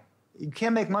money. You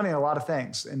can't make money in a lot of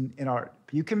things in art.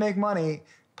 But you can make money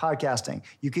podcasting.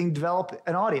 You can develop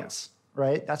an audience,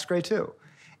 right? That's great too.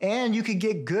 And you can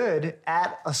get good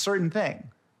at a certain thing.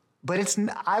 But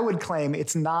I would claim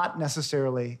it's not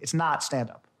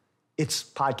stand-up. It's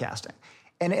podcasting.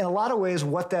 And in a lot of ways,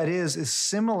 what that is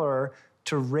similar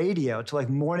to radio, to like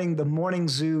the morning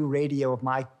zoo radio of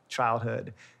my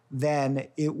childhood,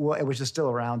 which is still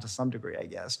around to some degree, I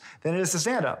guess, than it is to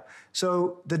stand-up.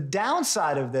 So the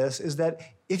downside of this is that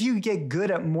if you get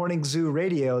good at morning zoo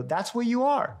radio, that's where you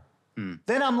are.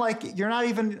 Then I'm like,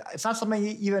 it's not something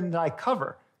even that I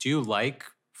cover. Do you like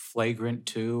Flagrant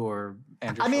 2 or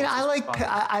Andrew? I mean,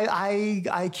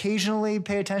 I occasionally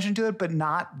pay attention to it, but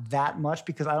not that much,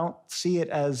 because I don't see it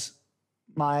as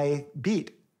my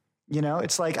beat.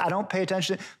 It's like I don't pay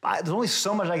attention. There's only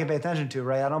so much I can pay attention to,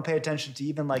 right? I don't pay attention to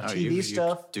even like TV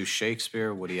stuff. You do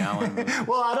Shakespeare, Woody Allen.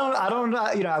 Well, I don't.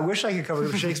 I wish I could cover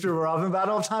Shakespeare more often, but I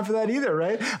don't have time for that either,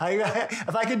 right?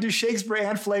 If I could do Shakespeare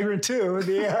and Flagrant too,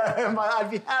 I'd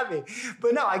be happy.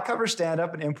 But no, I cover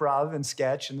stand-up and improv and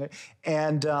sketch, and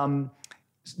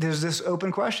there's this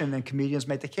open question, and comedians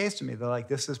make the case to me. They're like,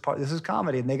 "This is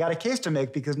comedy," and they got a case to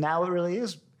make, because now it really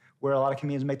is where a lot of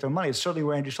comedians make their money. It's certainly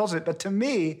where Andrew Schultz is. But to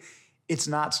me, it's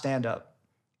not stand-up.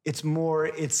 It's more,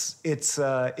 it's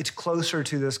closer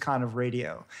to this kind of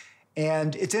radio.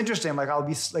 And it's interesting, like I'll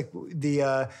be like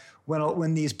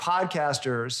when these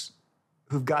podcasters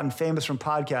who've gotten famous from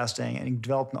podcasting and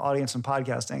developed an audience in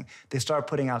podcasting, they start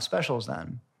putting out specials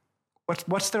then.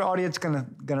 What's their audience gonna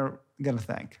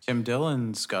think? Tim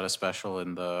Dillon's got a special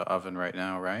in the oven right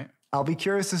now, right? I'll be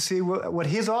curious to see what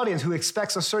his audience, who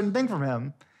expects a certain thing from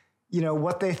him,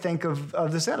 what they think of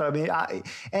the setup. I mean,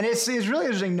 and it's really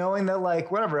interesting knowing that,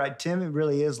 like, whatever, Tim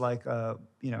really is like a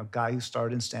guy who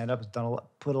started in stand-up, has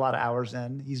put a lot of hours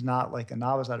in. He's not like a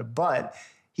novice at it, but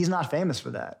he's not famous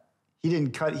for that.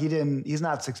 He's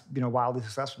not wildly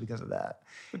successful because of that.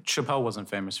 But Chappelle wasn't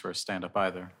famous for his stand-up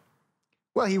either.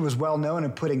 Well, he was well known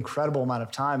and put incredible amount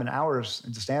of time and hours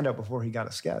into stand-up before he got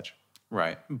a sketch.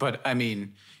 Right. But I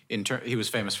mean, he was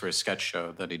famous for his sketch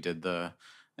show that he did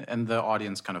and the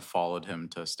audience kind of followed him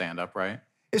to stand up, right?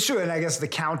 It's true. And I guess the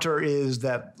counter is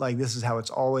that, like, this is how it's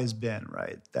always been,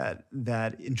 right? That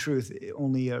in truth,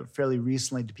 only fairly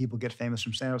recently do people get famous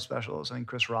from stand-up specials. I mean,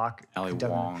 Chris Rock. Ali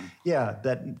Wong. Yeah,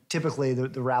 that typically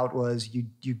the route was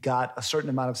you got a certain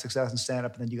amount of success in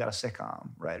stand-up and then you got a sitcom,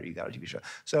 right? Or you got a TV show.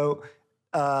 So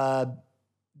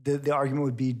the argument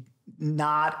would be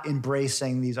not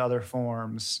embracing these other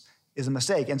forms is a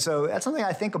mistake. And so that's something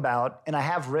I think about, and I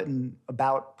have written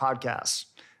about podcasts.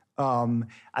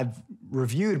 I've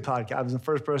reviewed podcasts. I was the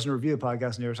first person to review a podcast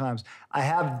in the New York Times.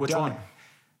 Which one?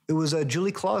 It was a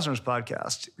Julie Klausner's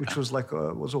podcast, which was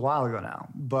was a while ago now.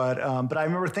 But I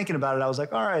remember thinking about it. I was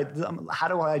like, all right, how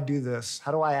do I do this?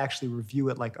 How do I actually review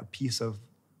it like a piece of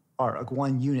art, like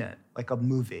one unit, like a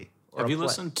movie? Have you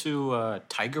listened to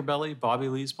Tiger Belly, Bobby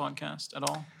Lee's podcast at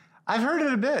all? I've heard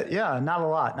it a bit, yeah. Not a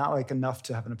lot, not like enough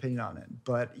to have an opinion on it.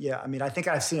 But yeah, I mean, I think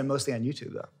I've seen it mostly on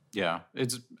YouTube though. Yeah,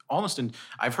 it's almost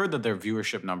I've heard that their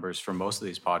viewership numbers for most of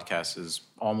these podcasts is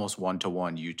almost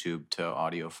 1-to-1 YouTube to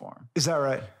audio form. Is that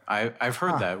right? I've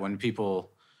heard that when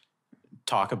people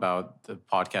talk about the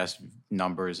podcast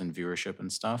numbers and viewership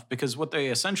and stuff, because what they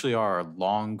essentially are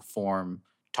long form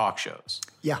talk shows.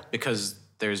 Yeah. Because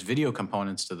there's video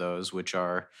components to those which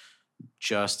are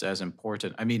just as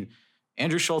important. I mean,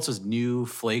 Andrew Schultz's new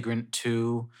Flagrant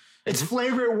 2. It's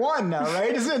Flagrant 1 now,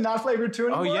 right? Is it not Flagrant 2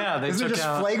 anymore? Oh, yeah. Is it just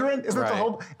Flagrant? Isn't it the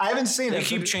whole... I haven't seen it. They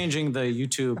keep changing the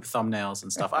YouTube thumbnails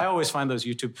and stuff. I always find those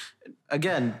YouTube...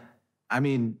 Again, I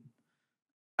mean,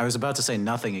 I was about to say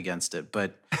nothing against it,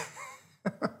 but...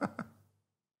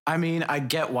 I mean, I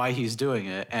get why he's doing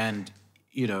it, and...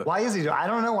 Why is he doing it? I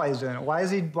don't know why he's doing it. Why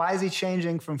is he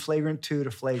changing from Flagrant 2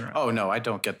 to Flagrant? Oh, no, I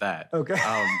don't get that. Okay.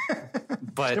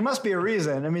 But there must be a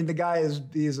reason. I mean, the guy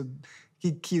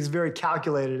he's very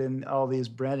calculated in all these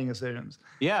branding decisions.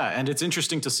 Yeah, and it's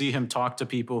interesting to see him talk to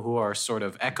people who are sort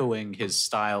of echoing his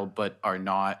style, but are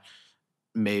not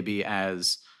maybe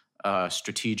as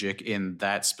strategic in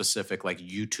that specific like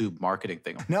YouTube marketing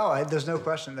thing. No, there's no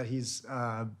question that he's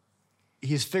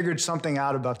figured something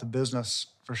out about the business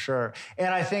for sure.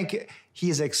 And I think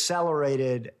he's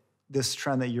accelerated this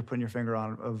trend that you're putting your finger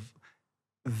on of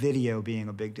video being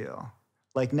a big deal.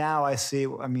 Like now I see,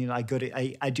 I mean, I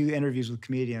do interviews with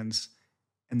comedians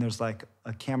and there's like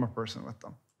a camera person with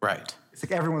them. Right. It's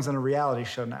like everyone's in a reality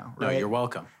show now, right? No, you're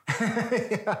welcome.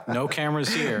 Yeah. No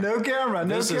cameras here. No camera.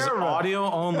 This is audio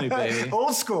only, baby.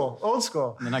 Old school.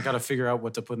 And then I got to figure out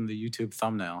what to put in the YouTube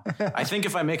thumbnail. I think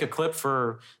if I make a clip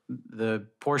for the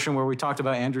portion where we talked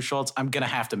about Andrew Schultz, I'm going to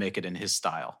have to make it in his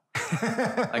style.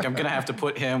 Like I'm going to have to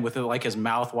put him with like his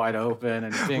mouth wide open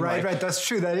and being right. That's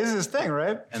true. That is his thing,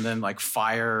 right? And then like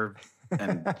fire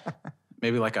and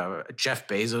maybe like a Jeff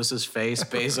Bezos's face,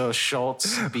 Bezos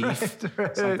Schultz beef,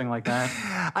 right. Something like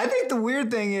that. I think the weird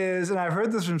thing is, and I've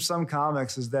heard this from some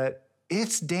comics, is that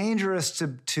it's dangerous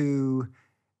to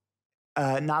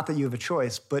not that you have a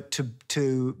choice, but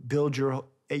to build your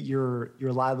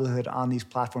livelihood on these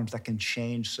platforms that can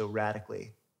change so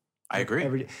radically. I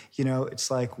agree.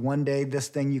 It's like one day this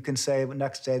thing you can say, but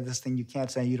next day this thing you can't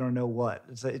say, and you don't know what.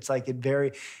 It's like it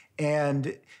very,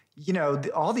 and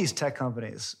all these tech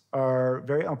companies are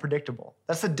very unpredictable.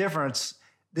 That's the difference.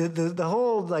 The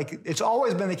whole, like, it's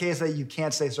always been the case that you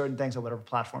can't say certain things on whatever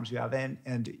platforms you have. And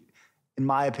in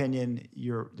my opinion,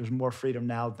 there's more freedom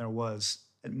now than there was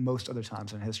at most other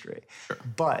times in history. Sure.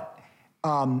 But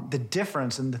the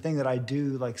difference, and the thing that I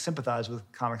do like sympathize with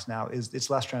comics now, is it's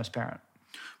less transparent.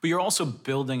 But you're also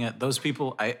building it. Those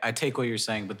people, I take what you're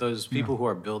saying, but those people who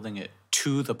are building it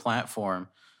to the platform,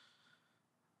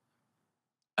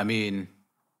 I mean,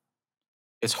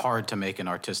 it's hard to make an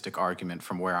artistic argument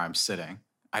from where I'm sitting.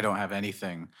 I don't have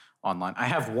anything online. I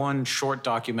have one short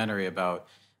documentary about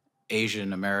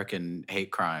Asian American hate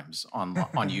crimes on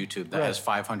YouTube that has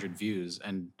 500 views,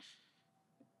 and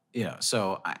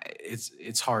so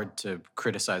it's hard to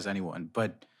criticize anyone.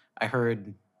 But I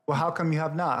heard. Well, how come you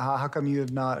have not? How come you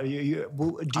have not?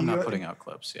 I'm not putting out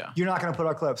clips. Yeah, you're not going to put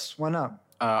out clips. Why not?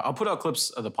 I'll put out clips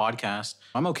of the podcast.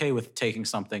 I'm okay with taking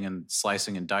something and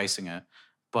slicing and dicing it,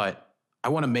 but I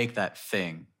want to make that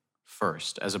thing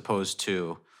first, as opposed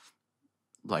to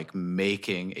like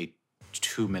making a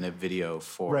 2-minute video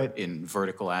in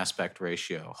vertical aspect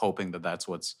ratio, hoping that that's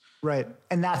what's right.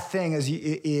 And that thing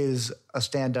is a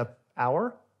stand-up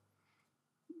hour.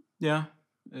 Yeah,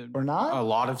 or not a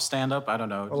lot of stand-up. I don't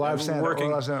know. A lot of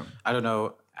stand-up. I don't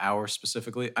know hour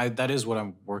specifically. That is what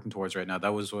I'm working towards right now.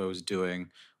 That was what I was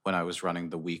doing when I was running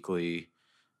the weekly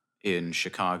in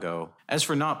Chicago. As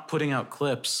for not putting out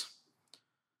clips,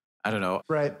 I don't know.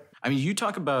 Right. I mean, you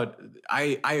talk about,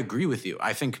 I agree with you.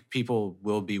 I think people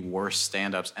will be worse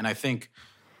stand-ups. And I think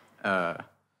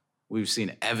we've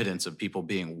seen evidence of people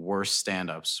being worse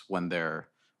stand-ups when they're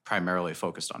primarily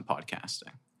focused on podcasting.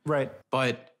 Right.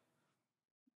 But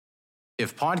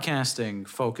if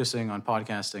focusing on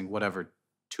podcasting, whatever,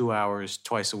 2 hours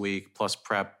twice a week, plus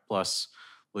prep, plus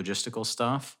logistical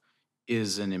stuff,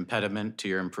 is an impediment to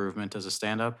your improvement as a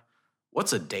stand-up,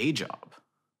 what's a day job?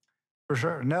 For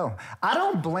sure. No, I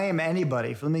don't blame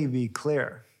anybody. Let me be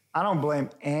clear. I don't blame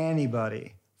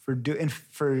anybody for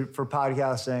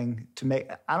podcasting to make.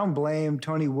 I don't blame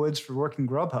Tony Woods for working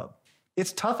Grubhub.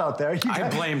 It's tough out there. I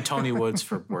blame Tony Woods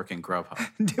for working Grubhub.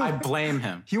 Dude, I blame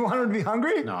him. You want him to be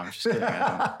hungry? No, I'm just kidding.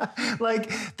 I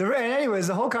don't. Anyways,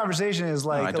 the whole conversation is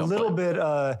like a little bit.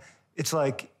 It's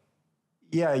like,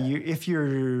 yeah, if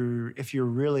you're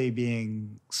really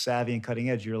being savvy and cutting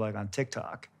edge, you're like on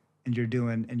TikTok. And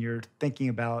you're thinking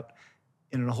about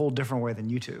in a whole different way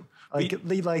than YouTube.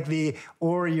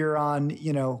 Or you're on,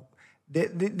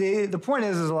 the point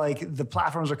is like the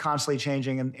platforms are constantly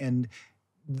changing and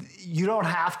you don't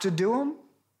have to do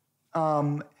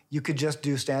them. You could just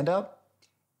do stand-up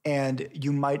and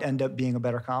you might end up being a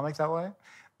better comic that way.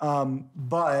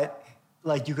 But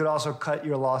like you could also cut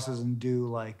your losses and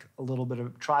do like a little bit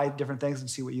of, try different things and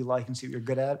see what you like and see what you're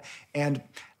good at. And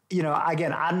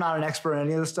again, I'm not an expert in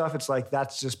any of this stuff. It's like,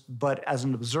 but as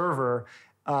an observer,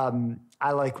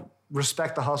 I like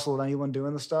respect the hustle of anyone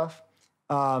doing the stuff.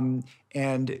 And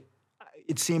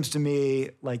it seems to me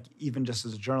like, even just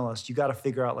as a journalist, you got to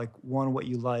figure out like what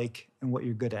you like and what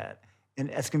you're good at. And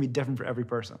it's going to be different for every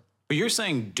person. But you're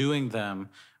saying doing them,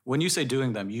 when you say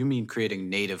doing them, you mean creating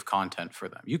native content for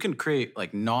them. You can create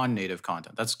like non-native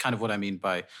content. That's kind of what I mean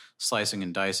by slicing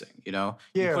and dicing, Yeah.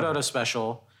 You put out a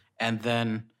special and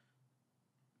then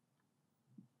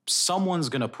someone's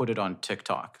going to put it on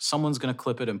TikTok. Someone's going to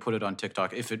clip it and put it on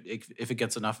TikTok. If it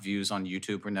gets enough views on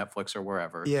YouTube or Netflix or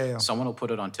wherever, someone will put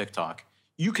it on TikTok.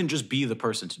 You can just be the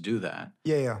person to do that.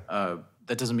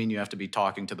 That doesn't mean you have to be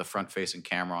talking to the front-facing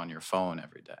camera on your phone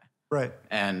every day. Right.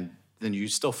 And then you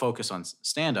still focus on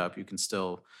stand-up. You can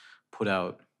still put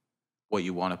out what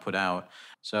you want to put out.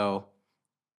 So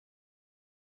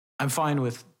I'm fine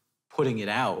with putting it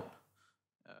out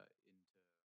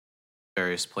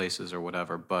various places or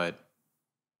whatever, but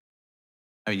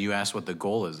I mean, you asked what the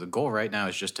goal is. The goal right now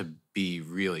is just to be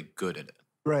really good at it.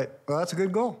 Right. Well, that's a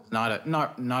good goal.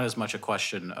 Not as much a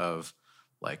question of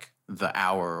like the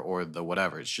hour or the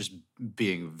whatever. It's just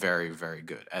being very, very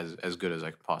good, as good as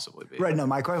I could possibly be. Right. No,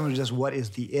 my question was just what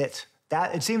is the it?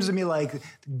 That it seems to me like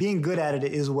being good at it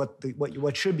is what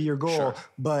should be your goal, sure.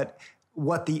 But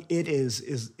what the it is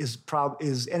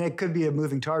and it could be a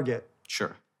moving target.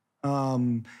 Sure.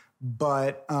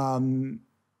 But I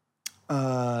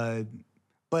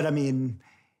mean,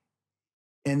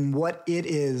 and what it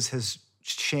is has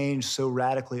changed so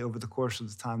radically over the course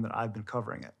of the time that I've been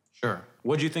covering it. Sure.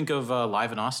 What do you think of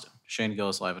Live in Austin? Shane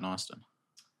Gillis Live in Austin.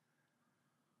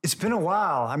 It's been a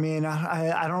while. I mean,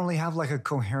 I don't really have like a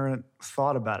coherent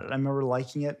thought about it. I remember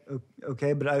liking it,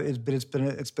 okay, but it's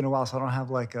been a while, so I don't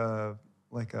have like a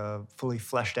fully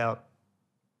fleshed out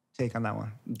take on that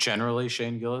one. Generally,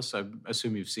 Shane Gillis, I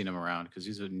assume you've seen him around because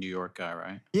he's a New York guy,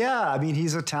 right? Yeah, I mean,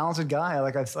 he's a talented guy.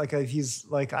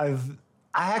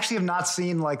 I actually have not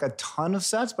seen like a ton of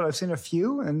sets, but I've seen a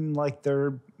few, and like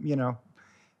they're,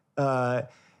 I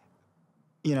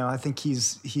think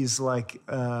he's like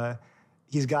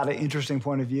he's got an interesting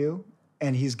point of view,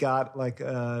 and he's got like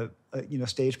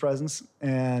stage presence,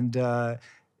 and I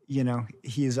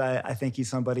think he's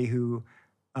somebody who.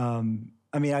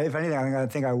 I mean, if anything, I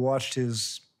think I watched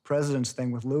his President's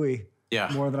thing with Louis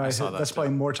more than I saw that. That's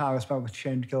probably more time I spent with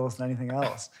Shane Gillis than anything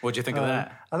else. What'd you think of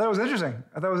that? I thought it was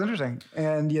interesting.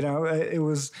 And, it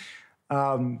was,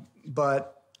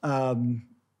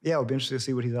 it'll be interesting to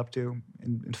see what he's up to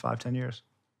in 5-10 years.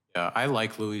 Yeah, I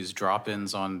like Louis'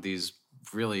 drop-ins on these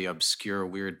really obscure,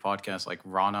 weird podcasts like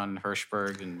Ronan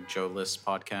Hirschberg and Joe List's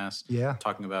podcast. Yeah.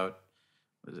 Talking about,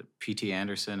 was it P.T.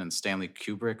 Anderson and Stanley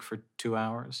Kubrick for 2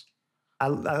 hours? I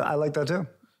like that too.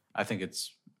 I think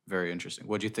it's very interesting.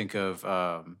 What do you think of,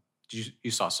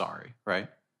 you saw Sorry, right?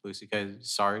 Louis C.K.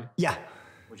 Sorry? Yeah.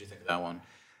 What do you think of that one?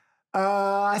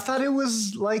 I thought it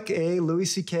was like a Louis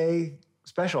C.K.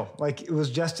 special. Like it was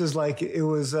just as like it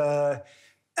was. I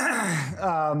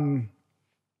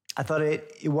thought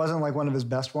it wasn't like one of his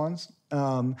best ones,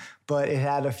 but it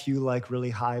had a few like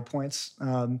really high points.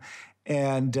 And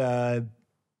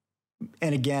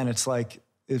again, it's like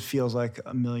it feels like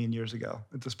a million years ago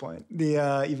at this point.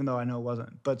 Even though I know it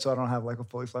wasn't, but so I don't have like a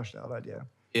fully fleshed out idea.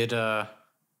 The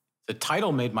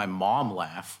title made my mom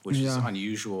laugh, which is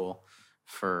unusual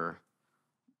for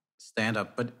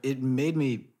stand-up, but it made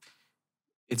me.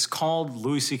 It's called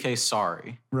Louis C.K.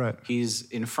 Sorry. Right. He's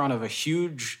in front of a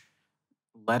huge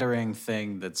lettering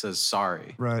thing that says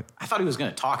sorry. Right. I thought he was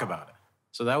going to talk about it.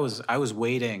 So I was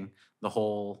waiting the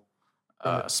whole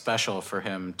special for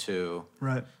him to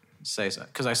say so.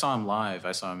 Because I saw him live.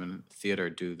 I saw him in theater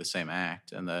do the same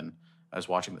act. And then I was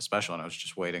watching the special and I was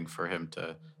just waiting for him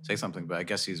to say something. But I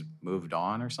guess he's moved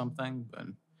on or something. But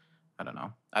I don't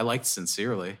know. I liked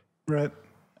Sincerely. Right.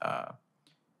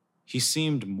 He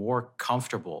seemed more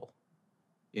comfortable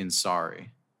in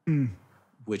Sorry,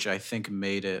 which I think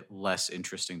made it less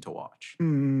interesting to watch.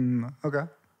 Okay.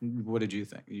 What did you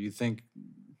think? You think?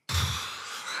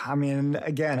 I mean,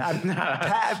 again,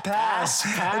 pass.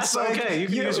 It's like, okay, you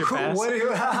can use your pass.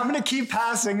 I'm going to keep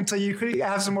passing until you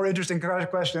have some more interesting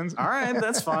questions. All right,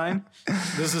 that's fine.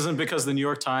 This isn't because the New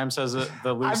York Times has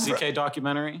the Louis C.K.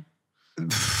 documentary?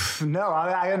 No,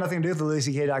 I had nothing to do with the Louis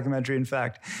C.K. documentary, in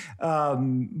fact.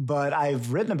 But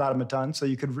I've written about him a ton, so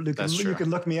you could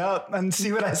look me up and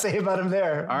see what I say about him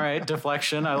there. All right,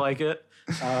 deflection. I like it.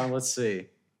 Let's see.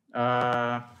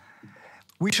 I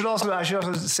should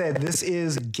also say this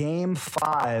is Game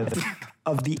 5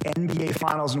 of the NBA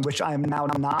Finals, in which I am now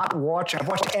not watching. I've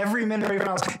watched every minute of the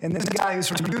Finals, and this guy who's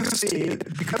from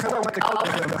UC, because I went to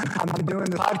college with him, I'm doing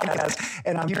the podcast,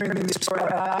 and I'm hearing these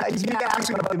stories. He's been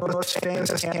asking about the most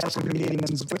famous canceled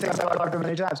comedians, things I've talked about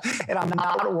many times, and I'm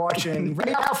not watching.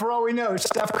 Right now, for all we know,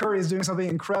 Steph Curry is doing something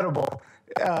incredible.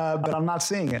 But I'm not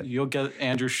seeing it. You'll get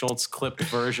Andrew Schultz's clipped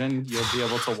version. You'll be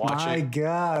able to watch it. My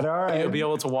God, all right. You'll be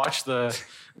able to watch the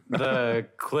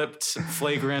clipped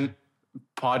Flagrant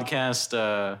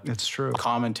podcast. It's true.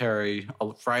 Commentary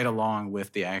right along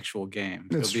with the actual game.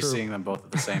 You'll be seeing them both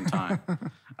at the same time.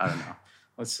 I don't know.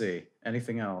 Let's see.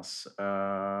 Anything else?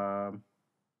 I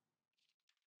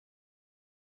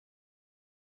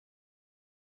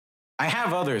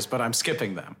have others, but I'm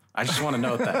skipping them. I just want to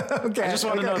note that. Okay. I just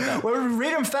want to note that. Well,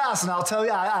 read them fast, and I'll tell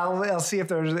you. I'll see if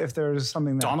there's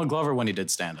something there. Donald Glover when he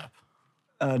did stand up.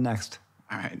 Next.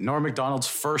 All right. Norm Macdonald's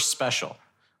first special,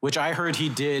 which I heard he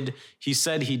did. He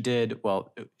said he did.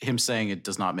 Well, him saying it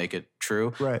does not make it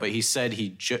true. Right. But he said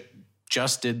he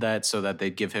just did that so that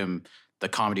they'd give him the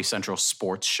Comedy Central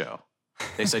sports show.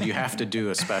 They said you have to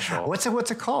do a special. What's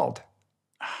it called?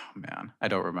 Oh, man, I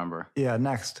don't remember. Yeah.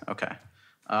 Next. Okay.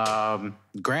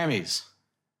 Grammys.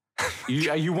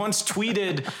 You once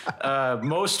tweeted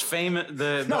most famous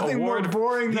the award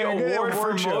boring. The award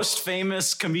for most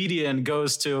famous comedian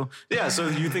goes to So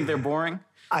you think they're boring?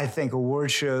 I think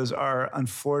award shows are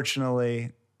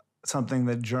unfortunately something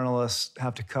that journalists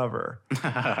have to cover,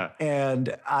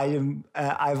 and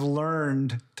I've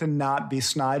learned to not be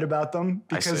snide about them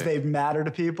because they matter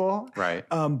to people. Right.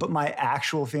 But my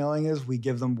actual feeling is we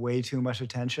give them way too much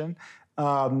attention.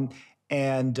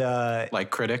 And like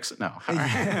critics? No.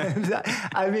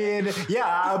 I mean,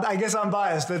 yeah, I guess I'm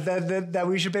biased that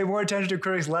we should pay more attention to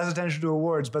critics, less attention to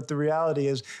awards. But the reality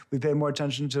is we pay more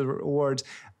attention to awards.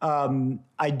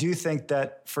 I do think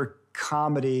that for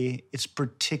comedy, it's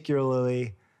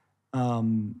particularly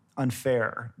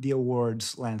unfair, the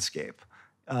awards landscape.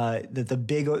 That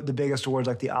the biggest awards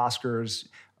like the Oscars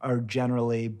are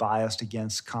generally biased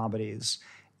against comedies.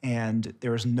 And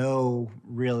there's no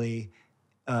really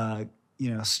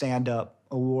stand-up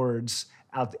awards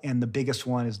out, and the biggest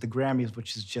one is the Grammys,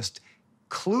 which is just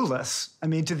clueless. I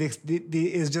mean,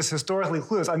 is just historically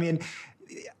clueless. I mean,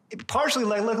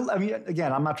 partially I mean,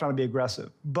 again, I'm not trying to be aggressive,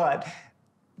 but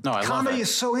No, I comedy love it.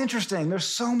 is so interesting. There's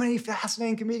so many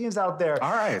fascinating comedians out there.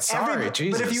 All right, sorry,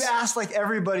 Jesus. But if you ask like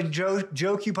everybody, Joe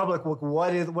Q public,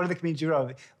 what are the comedians you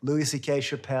know? Louis C.K.,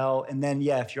 Chappelle, and then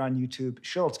if you're on YouTube,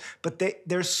 Schultz. But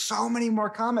there's so many more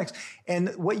comics, and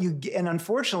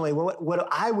unfortunately, what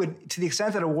I would, to the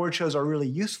extent that award shows are really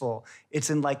useful, it's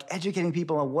in like educating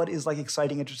people on what is like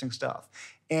exciting, interesting stuff,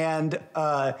 and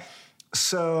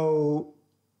so.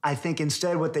 I think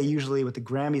instead what the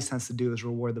Grammys tends to do is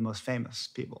reward the most famous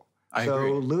people. I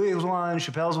agree. Louis was one,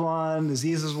 Chappelle's one,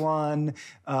 Aziz is one.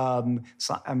 I'm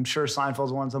sure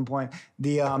Seinfeld's one at some point.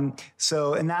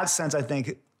 So in that sense, I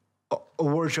think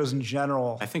award shows in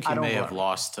general. I think he may have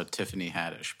lost to Tiffany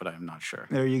Haddish, but I'm not sure.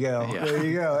 There you go. Yeah. There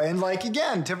you go. And like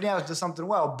again, Tiffany Haddish does something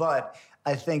well, but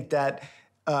I think that.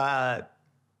 I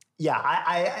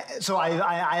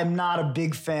am not a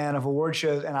big fan of award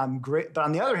shows, and I'm great. But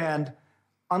on the other hand,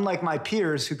 unlike my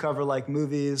peers who cover like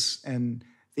movies and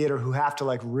theater, who have to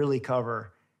like really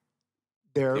cover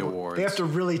the awards, they have to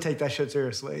really take that shit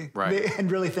seriously, right?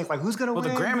 And really think like, who's going to win?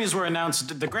 Well, the Grammys were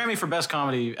announced. The Grammy for Best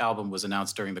Comedy Album was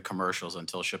announced during the commercials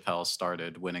until Chappelle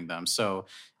started winning them. So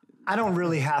I don't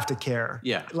really have to care,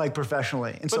 like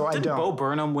professionally, and so I don't. Did Bo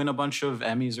Burnham win a bunch of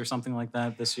Emmys or something like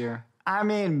that this year? I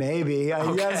mean, maybe.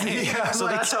 Okay. So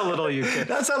like, that's how little you care.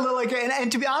 That's how little I care.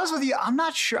 And to be honest with you, I'm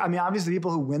not sure. I mean, obviously,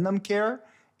 people who win them care.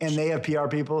 And they have PR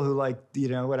people who like,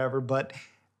 whatever. But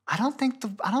I don't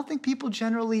think people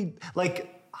generally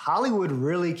like Hollywood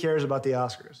really cares about the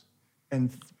Oscars,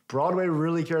 and Broadway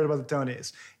really cares about the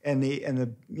Tonys, and the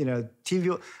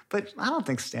TV. But I don't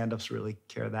think stand-ups really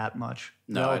care that much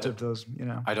relative to those.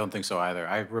 I don't think so either.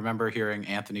 I remember hearing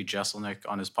Anthony Jeselnik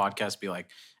on his podcast be like,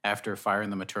 after Firing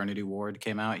the Maternity Ward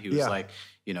came out, he was like,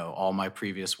 all my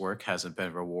previous work hasn't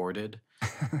been rewarded.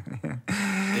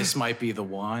 This might be the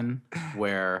one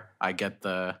where I get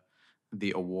the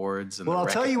awards and I'll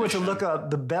tell you what to look up. One of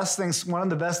the best things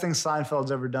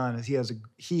Seinfeld's ever done is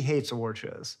he hates award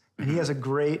shows. And he has a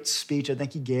great speech. I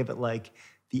think he gave it like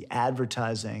the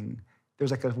advertising. There's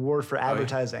like a award for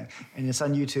advertising, and it's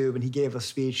on YouTube. And he gave a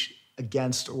speech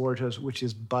against award shows, which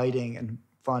is biting and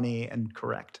funny and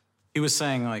correct. He was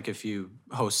saying like if you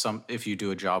do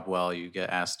a job well, you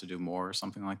get asked to do more or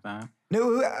something like that.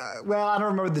 No, well, I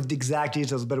don't remember the exact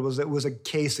details, but it was a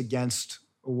case against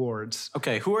awards.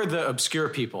 Okay, who are the obscure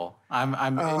people?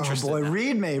 I'm interested. Oh boy,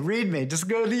 read me. Just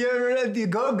go to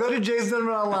go to Jay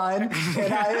Zinoman online,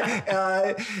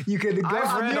 and you could go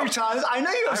on New York Times. I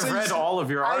know you have. I've read all of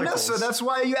your articles. I know, so that's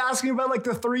why you ask me about like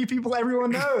the three people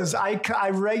everyone knows. I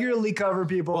regularly cover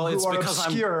people who are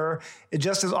obscure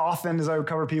just as often as I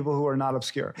cover people who are not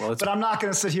obscure. But I'm not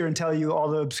going to sit here and tell you all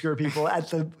the obscure people at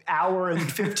the hour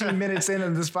and 15 minutes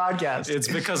into this podcast. It's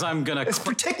because I'm gonna. It's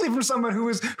particularly from someone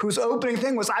whose opening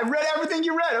thing was, "I read everything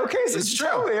you read." Okay, so it's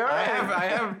true. Me, all right.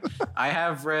 I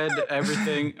have read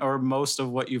everything or most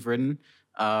of what you've written.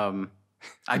 I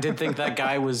did think that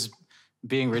guy was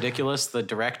being ridiculous. The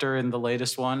director in the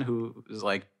latest one, who is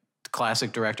like the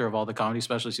classic director of all the comedy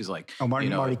specials, he's like,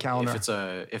 Marty Callender.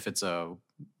 If it's a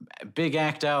big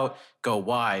act out, go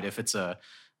wide. If it's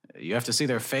you have to see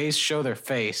their face, show their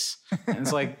face. And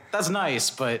it's like, that's nice,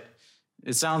 but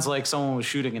it sounds like someone was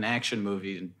shooting an action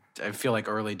movie. And I feel like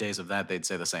early days of that, they'd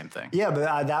say the same thing. Yeah,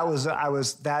 but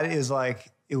that is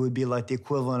like, it would be like the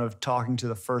equivalent of talking to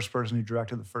the first person who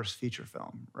directed the first feature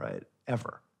film, right?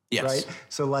 Ever. Yes. Right?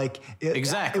 So like,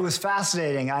 exactly. It was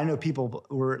fascinating. I know people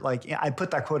were like, I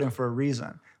put that quote in for a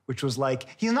reason, which was like,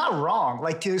 he's not wrong.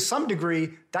 Like to some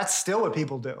degree, that's still what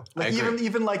people do. Like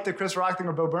even like the Chris Rock thing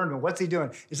or Bo Burnham, what's he doing?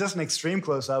 It's just an extreme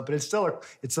close up, but it's still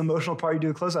it's the emotional part you do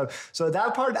a close up. So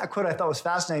that quote I thought was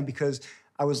fascinating because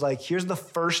I was like, here's the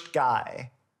first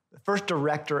guy, the first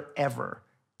director ever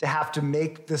to have to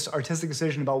make this artistic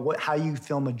decision about how you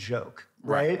film a joke,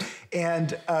 right?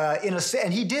 And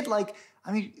and he did like,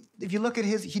 I mean, if you look at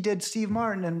he did Steve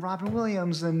Martin and Robin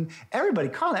Williams and everybody,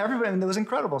 everybody, I mean, that was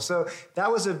incredible. So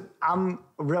that was I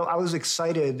was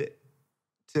excited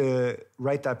to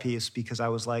write that piece because I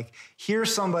was like,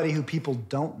 here's somebody who people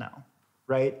don't know,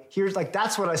 right? Here's like,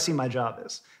 that's what I see my job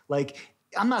is. Like,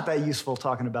 I'm not that useful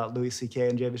talking about Louis C.K.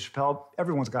 and David Chappelle.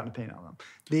 Everyone's got an opinion on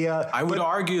them. I would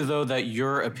argue, though, that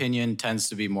your opinion tends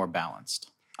to be more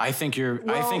balanced. I think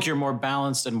you're more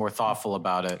balanced and more thoughtful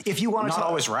about it. If you want to, not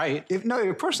always right. No,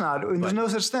 of course not. There's no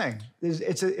such thing.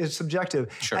 It's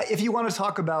subjective. Sure. If you want to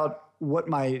talk about what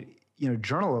my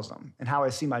journalism and how I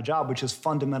see my job, which is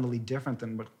fundamentally different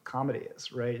than what comedy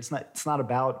is, right? It's not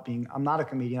about being. I'm not a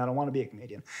comedian. I don't want to be a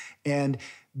comedian, and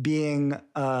being.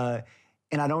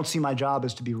 And I don't see my job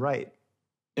as to be right,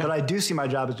 but I do see my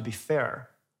job as to be fair.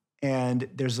 And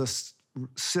there's this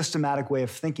systematic way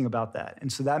of thinking about that.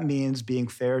 And so that means being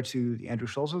fair to the Andrew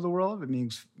Schultz of the world. It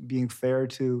means being fair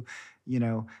to,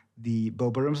 the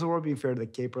Bo Burnhams of the world, being fair to the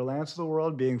Kate Berlance of the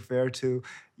world, being fair to,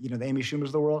 the Amy Schumers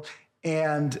of the world.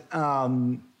 And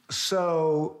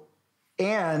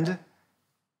and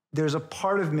there's a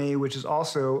part of me which is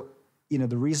also,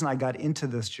 the reason I got into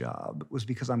this job was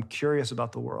because I'm curious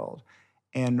about the world.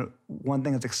 And one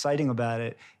thing that's exciting about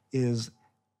it is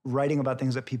writing about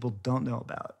things that people don't know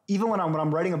about. Even when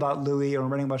I'm writing about Louis or I'm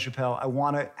writing about Chappelle, I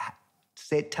want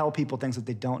to tell people things that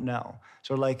they don't know.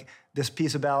 So like this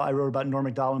piece I wrote about Norm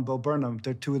Macdonald and Bo Burnham.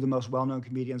 They're two of the most well-known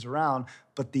comedians around,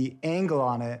 but the angle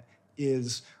on it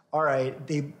is, all right,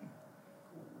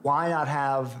 why not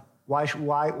have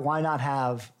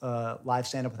live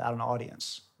stand-up without an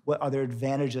audience? What are there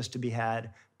advantages to be had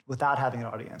without having an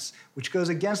audience? Which goes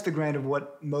against the grain of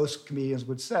what most comedians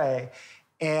would say.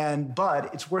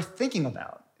 But it's worth thinking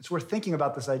about. It's worth thinking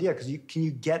about this idea because can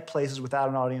you get places without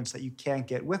an audience that you can't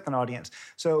get with an audience?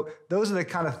 So those are the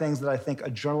kind of things that I think a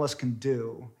journalist can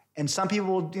do. And some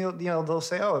people will, they'll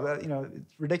say, oh,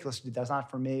 it's ridiculous. That's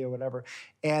not for me or whatever.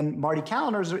 And Marty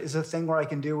Callender is a thing where I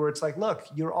can do where it's like, look,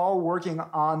 you're all working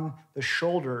on the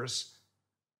shoulders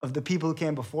of the people who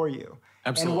came before you.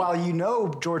 Absolutely. And while you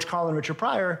know George Carlin, Richard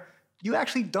Pryor, you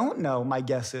actually don't know, my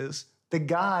guess is, the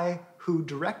guy who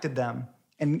directed them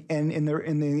and in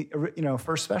the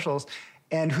first specials,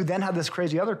 and who then had this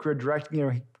crazy other career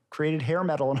directing, he created hair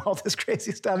metal and all this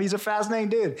crazy stuff. He's a fascinating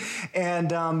dude.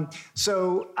 And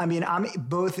so, I'm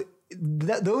both,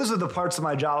 those are the parts of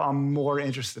my job I'm more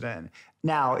interested in.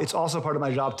 Now, it's also part of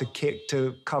my job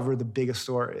to cover the biggest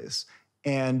stories.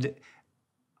 And,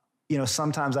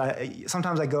 sometimes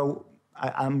I go,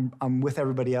 I'm with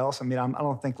everybody else. I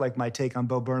don't think like my take on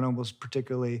Bo Burnham was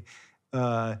particularly,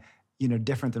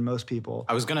 different than most people.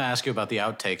 I was going to ask you about the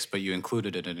outtakes, but you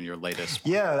included it in your latest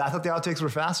one. Yeah, I thought the outtakes were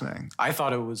fascinating. I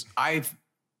thought it was,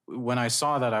 when I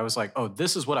saw that, I was like, oh,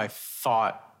 this is what I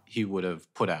thought he would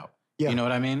have put out. Yeah. You know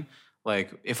what I mean?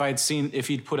 Like if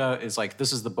he'd put out, it's like,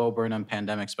 this is the Bo Burnham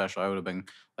pandemic special, I would have been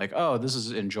like, oh, this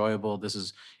is enjoyable. This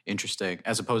is interesting.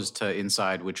 As opposed to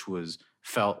Inside, which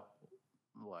felt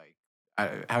like,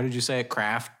 how did you say it?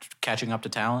 Craft catching up to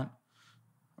talent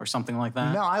or something like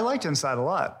that? No, I liked Inside a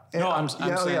lot. No, I'm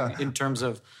saying in terms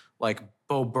of like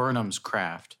Bo Burnham's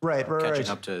craft. Right. Catching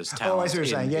up to his talent. Oh, I see what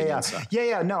you're saying.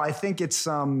 Yeah. No, I think it's,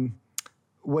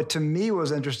 what to me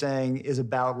was interesting is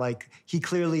about like, he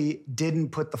clearly didn't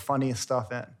put the funniest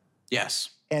stuff in.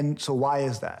 Yes. And so why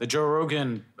is that? The Joe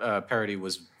Rogan parody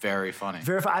was very funny.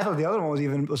 I thought the other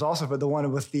one was also the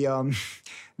one with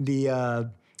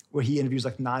the where he interviews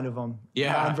like 9 of them.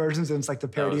 Yeah. 9 versions, and it's like the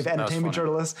parody of entertainment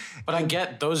journalists. But I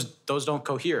get those don't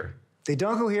cohere. They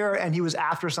don't cohere, and he was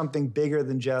after something bigger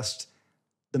than just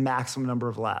the maximum number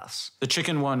of laughs. The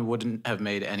chicken one wouldn't have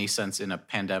made any sense in a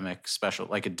pandemic special.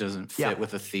 Like it doesn't fit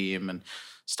with the theme and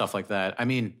stuff like that. I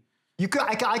mean,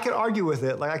 I could argue with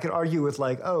it. Like I could argue with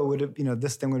like, oh, would it,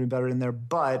 this thing would be better in there.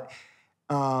 But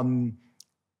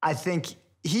I think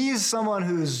he's someone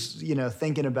who's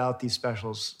thinking about these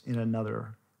specials in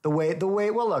another the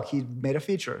way. Well, look, he made a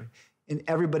feature, and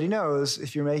everybody knows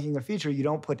if you're making a feature, you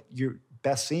don't put your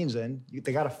best scenes in.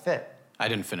 They got to fit. I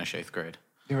didn't finish 8th grade.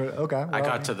 Okay. Well, I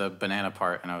got to the banana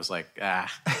part, and I was like,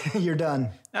 You're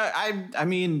done. I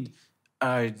mean,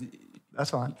 that's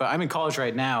fine. But I'm in college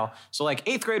right now, so like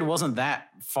 8th grade wasn't that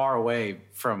far away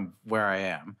from where I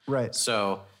am. Right.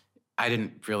 So I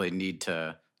didn't really need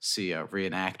to see a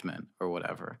reenactment or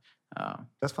whatever.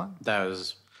 That's fine. That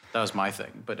was my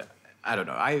thing. But I don't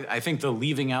know. I think the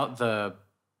leaving out the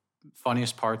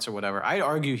funniest parts or whatever, I'd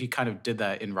argue he kind of did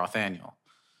that in Rothaniel.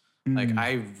 Like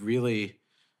I really,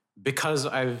 because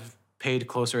I've paid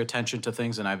closer attention to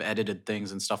things and I've edited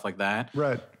things and stuff like that.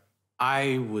 Right.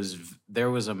 There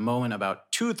was a moment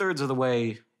about 2/3 of the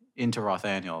way into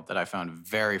Rothaniel that I found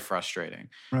very frustrating,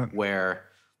 right. Where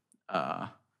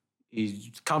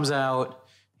he comes out,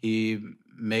 he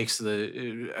makes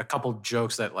a couple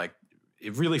jokes that like,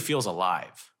 it really feels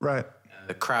alive. Right.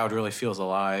 The crowd really feels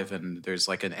alive, and there's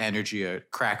like an energy, a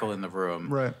crackle in the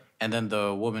room. Right. And then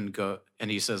the woman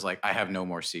and he says like, I have no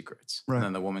more secrets. Right. And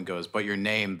then the woman goes, but your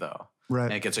name though. Right.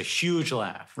 And it gets a huge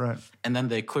laugh. Right. And then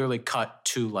they clearly cut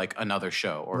to like another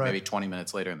show, or right. maybe 20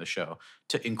 minutes later in the show,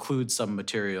 to include some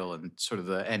material and sort of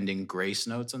the ending grace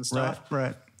notes and stuff.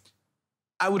 Right.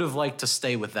 I would have liked to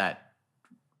stay with that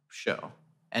show.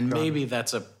 And maybe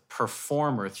that's a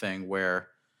performer thing where,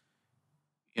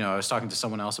 I was talking to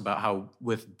someone else about how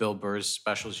with Bill Burr's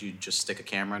specials, you just stick a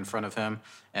camera in front of him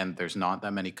and there's not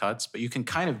that many cuts, but you can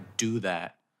kind of do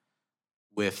that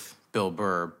with Bill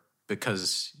Burr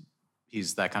because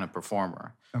he's that kind of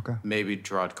performer. Okay. Maybe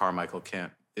Gerard Carmichael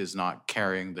is not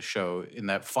carrying the show in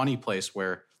that funny place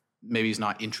where maybe he's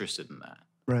not interested in that.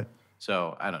 Right.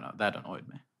 So I don't know. That annoyed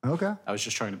me. Okay. I was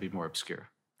just trying to be more obscure.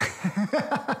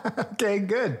 Okay,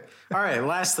 good. All right,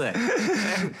 last thing.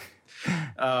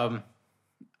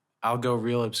 I'll go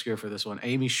real obscure for this one.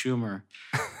 Amy Schumer.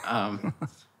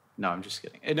 No, I'm just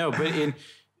kidding. No, but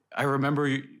I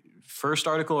remember first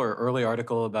article or early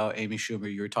article about Amy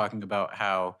Schumer, you were talking about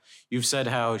how you've said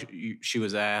how she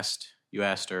was asked, you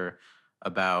asked her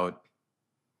about,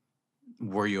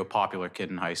 were you a popular kid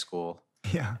in high school?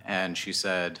 Yeah. And she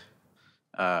said,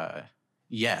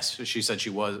 yes. She said she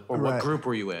was, or what group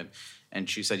were you in? And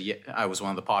she said, yeah, I was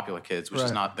one of the popular kids, which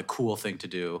is not the cool thing to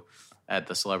do at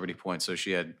the celebrity point. So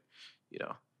she had,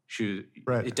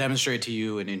 it demonstrated to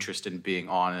you an interest in being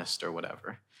honest or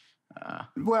whatever.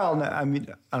 Well, no, I mean,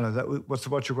 I don't know.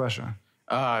 What's your question?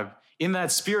 In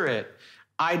that spirit,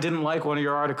 I didn't like one of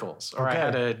your articles, or I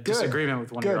had a disagreement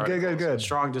with one of your articles. Good. A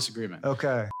strong disagreement.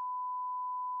 Okay.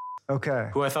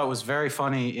 Who I thought was very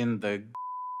funny in the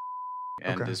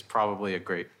and is probably a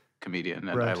great comedian,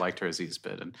 and I liked her Aziz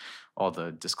bit and all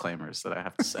the disclaimers that I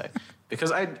have to say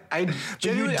because I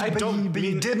genuinely But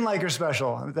you didn't like her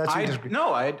special. That's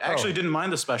no, I actually didn't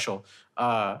mind the special.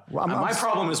 My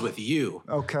problem is with you.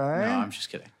 Okay. No, I'm just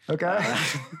kidding. Okay.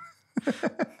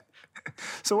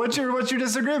 So what's your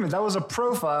disagreement? That was a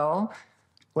profile.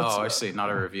 I see. Not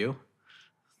a review.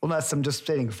 Well, that's I'm just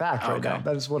stating a fact right now.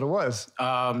 That is what it was.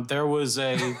 There was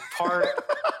a part.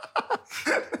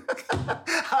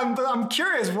 I'm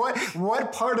curious.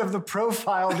 What part of the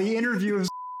profile, the interview, is?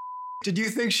 Did you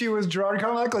think she was Gerard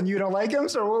Carmichael and you don't like him?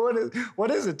 So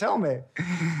what is it? Tell me.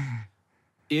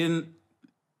 In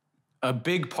a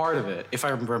big part of it, if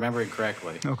I'm remembering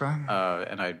correctly. Okay.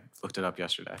 And I looked it up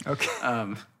yesterday. Okay.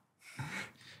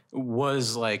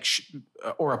 Was like,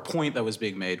 or a point that was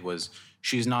being made was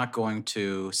she's not going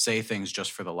to say things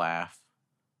just for the laugh,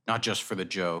 not just for the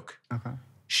joke. Okay.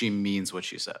 She means what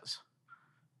she says.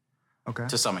 Okay.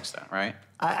 To some extent, right?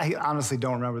 I honestly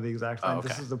don't remember the exact thing.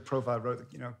 This is the profile I wrote,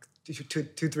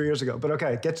 2-3 years ago. But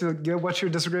okay, what's your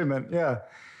disagreement? Yeah.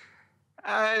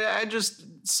 I just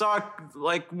saw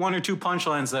like one or two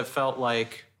punchlines that felt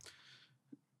like,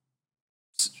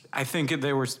 I think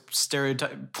they were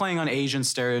playing on Asian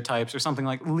stereotypes or something,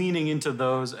 like leaning into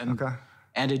those.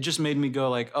 And it just made me go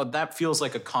like, oh, that feels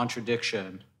like a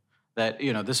contradiction. That,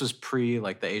 this was pre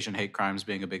like the Asian hate crimes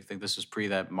being a big thing. This was pre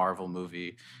that Marvel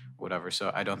movie, whatever. So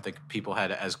I don't think people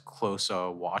had as close a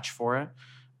watch for it.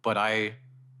 But I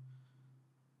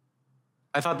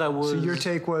thought that was. So your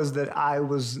take was that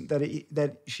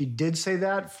that she did say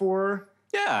that for.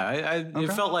 Yeah,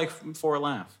 it felt like for a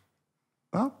laugh.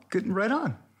 Well, good, right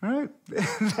on. All right,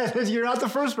 you're not the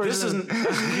first person. This isn't.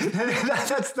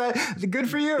 That's good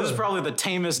for you. This is probably the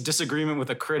tamest disagreement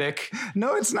with a critic.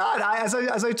 No, it's not.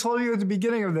 As I told you at the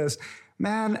beginning of this,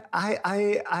 man,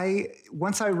 I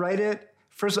once I write it.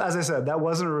 First, as I said, that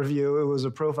wasn't a review; it was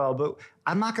a profile. But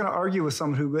I'm not going to argue with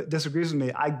someone who disagrees with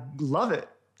me. I love it.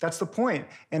 That's the point.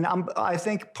 And I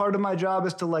think part of my job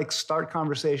is to start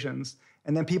conversations,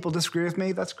 and then people disagree with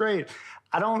me. That's great.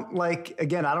 I don't I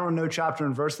don't know chapter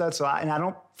and verse that. I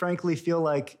don't frankly feel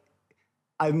like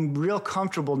I'm real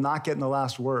comfortable not getting the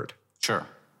last word. Sure.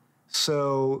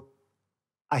 So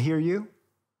I hear you.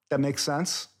 That makes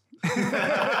sense. I'll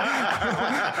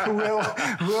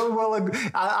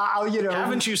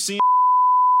Haven't you seen?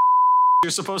 You're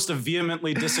supposed to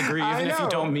vehemently disagree even if you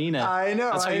don't mean it. I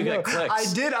know. That's how you get clicks.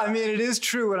 I did. I mean, it is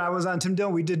true. When I was on Tim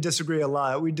Dillon, we did disagree a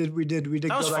lot. We did.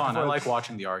 That was fun. I like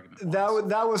watching the argument.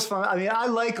 That was fun. I mean, I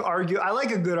like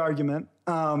a good argument.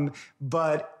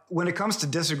 But when it comes to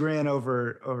disagreeing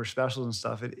over specials and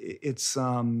stuff, it's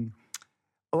a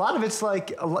lot of it's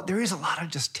there is a lot of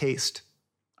just taste.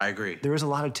 I agree. There is a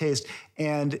lot of taste,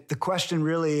 and the question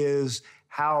really is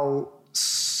how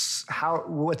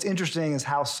what's interesting is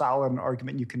how solid an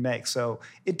argument you can make. So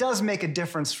it does make a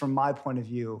difference from my point of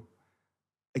view,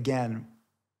 again,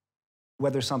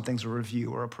 whether something's a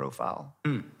review or a profile.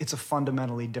 It's a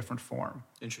fundamentally different form.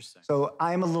 Interesting. So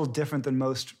I'm a little different than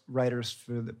most writers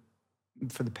for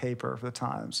the paper, for the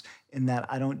Times, in that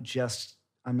I'm not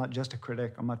just a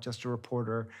critic. I'm not just a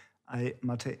reporter. I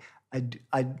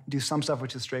do some stuff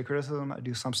which is straight criticism. I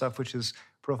do some stuff which is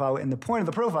profile. And the point of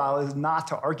the profile is not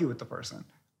to argue with the person.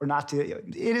 Or not to,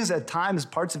 it is at times,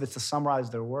 parts of it to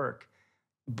summarize their work.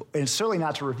 And it's certainly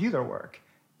not to review their work.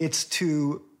 It's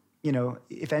to,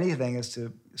 if anything, is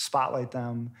to spotlight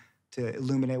them, to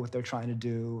illuminate what they're trying to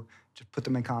do, just put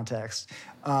them in context.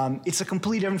 It's a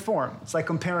complete different form. It's like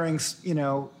comparing,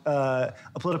 a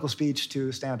political speech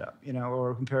to stand-up,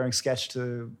 or comparing sketch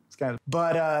to stand-up.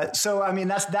 But so I mean,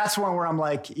 that's one where I'm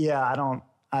like, yeah, I don't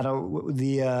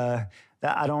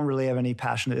really have any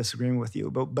passionate disagreement with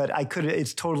you. But I could.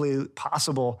 It's totally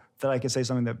possible that I could say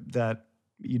something that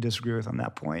you disagree with on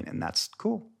that point, and that's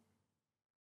cool.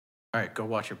 All right, go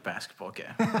watch your basketball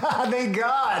game. Thank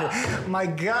God. My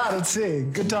God, let's see.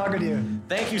 Good talking to you.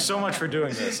 Thank you so much for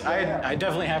doing this. I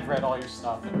definitely have read all your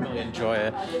stuff and really enjoy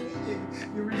it.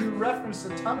 You referenced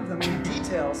a ton of them in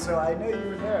detail, so I know you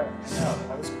were there. No,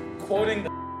 I was quoting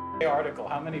the article.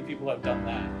 How many people have done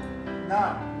that?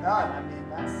 None. I mean,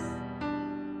 that's...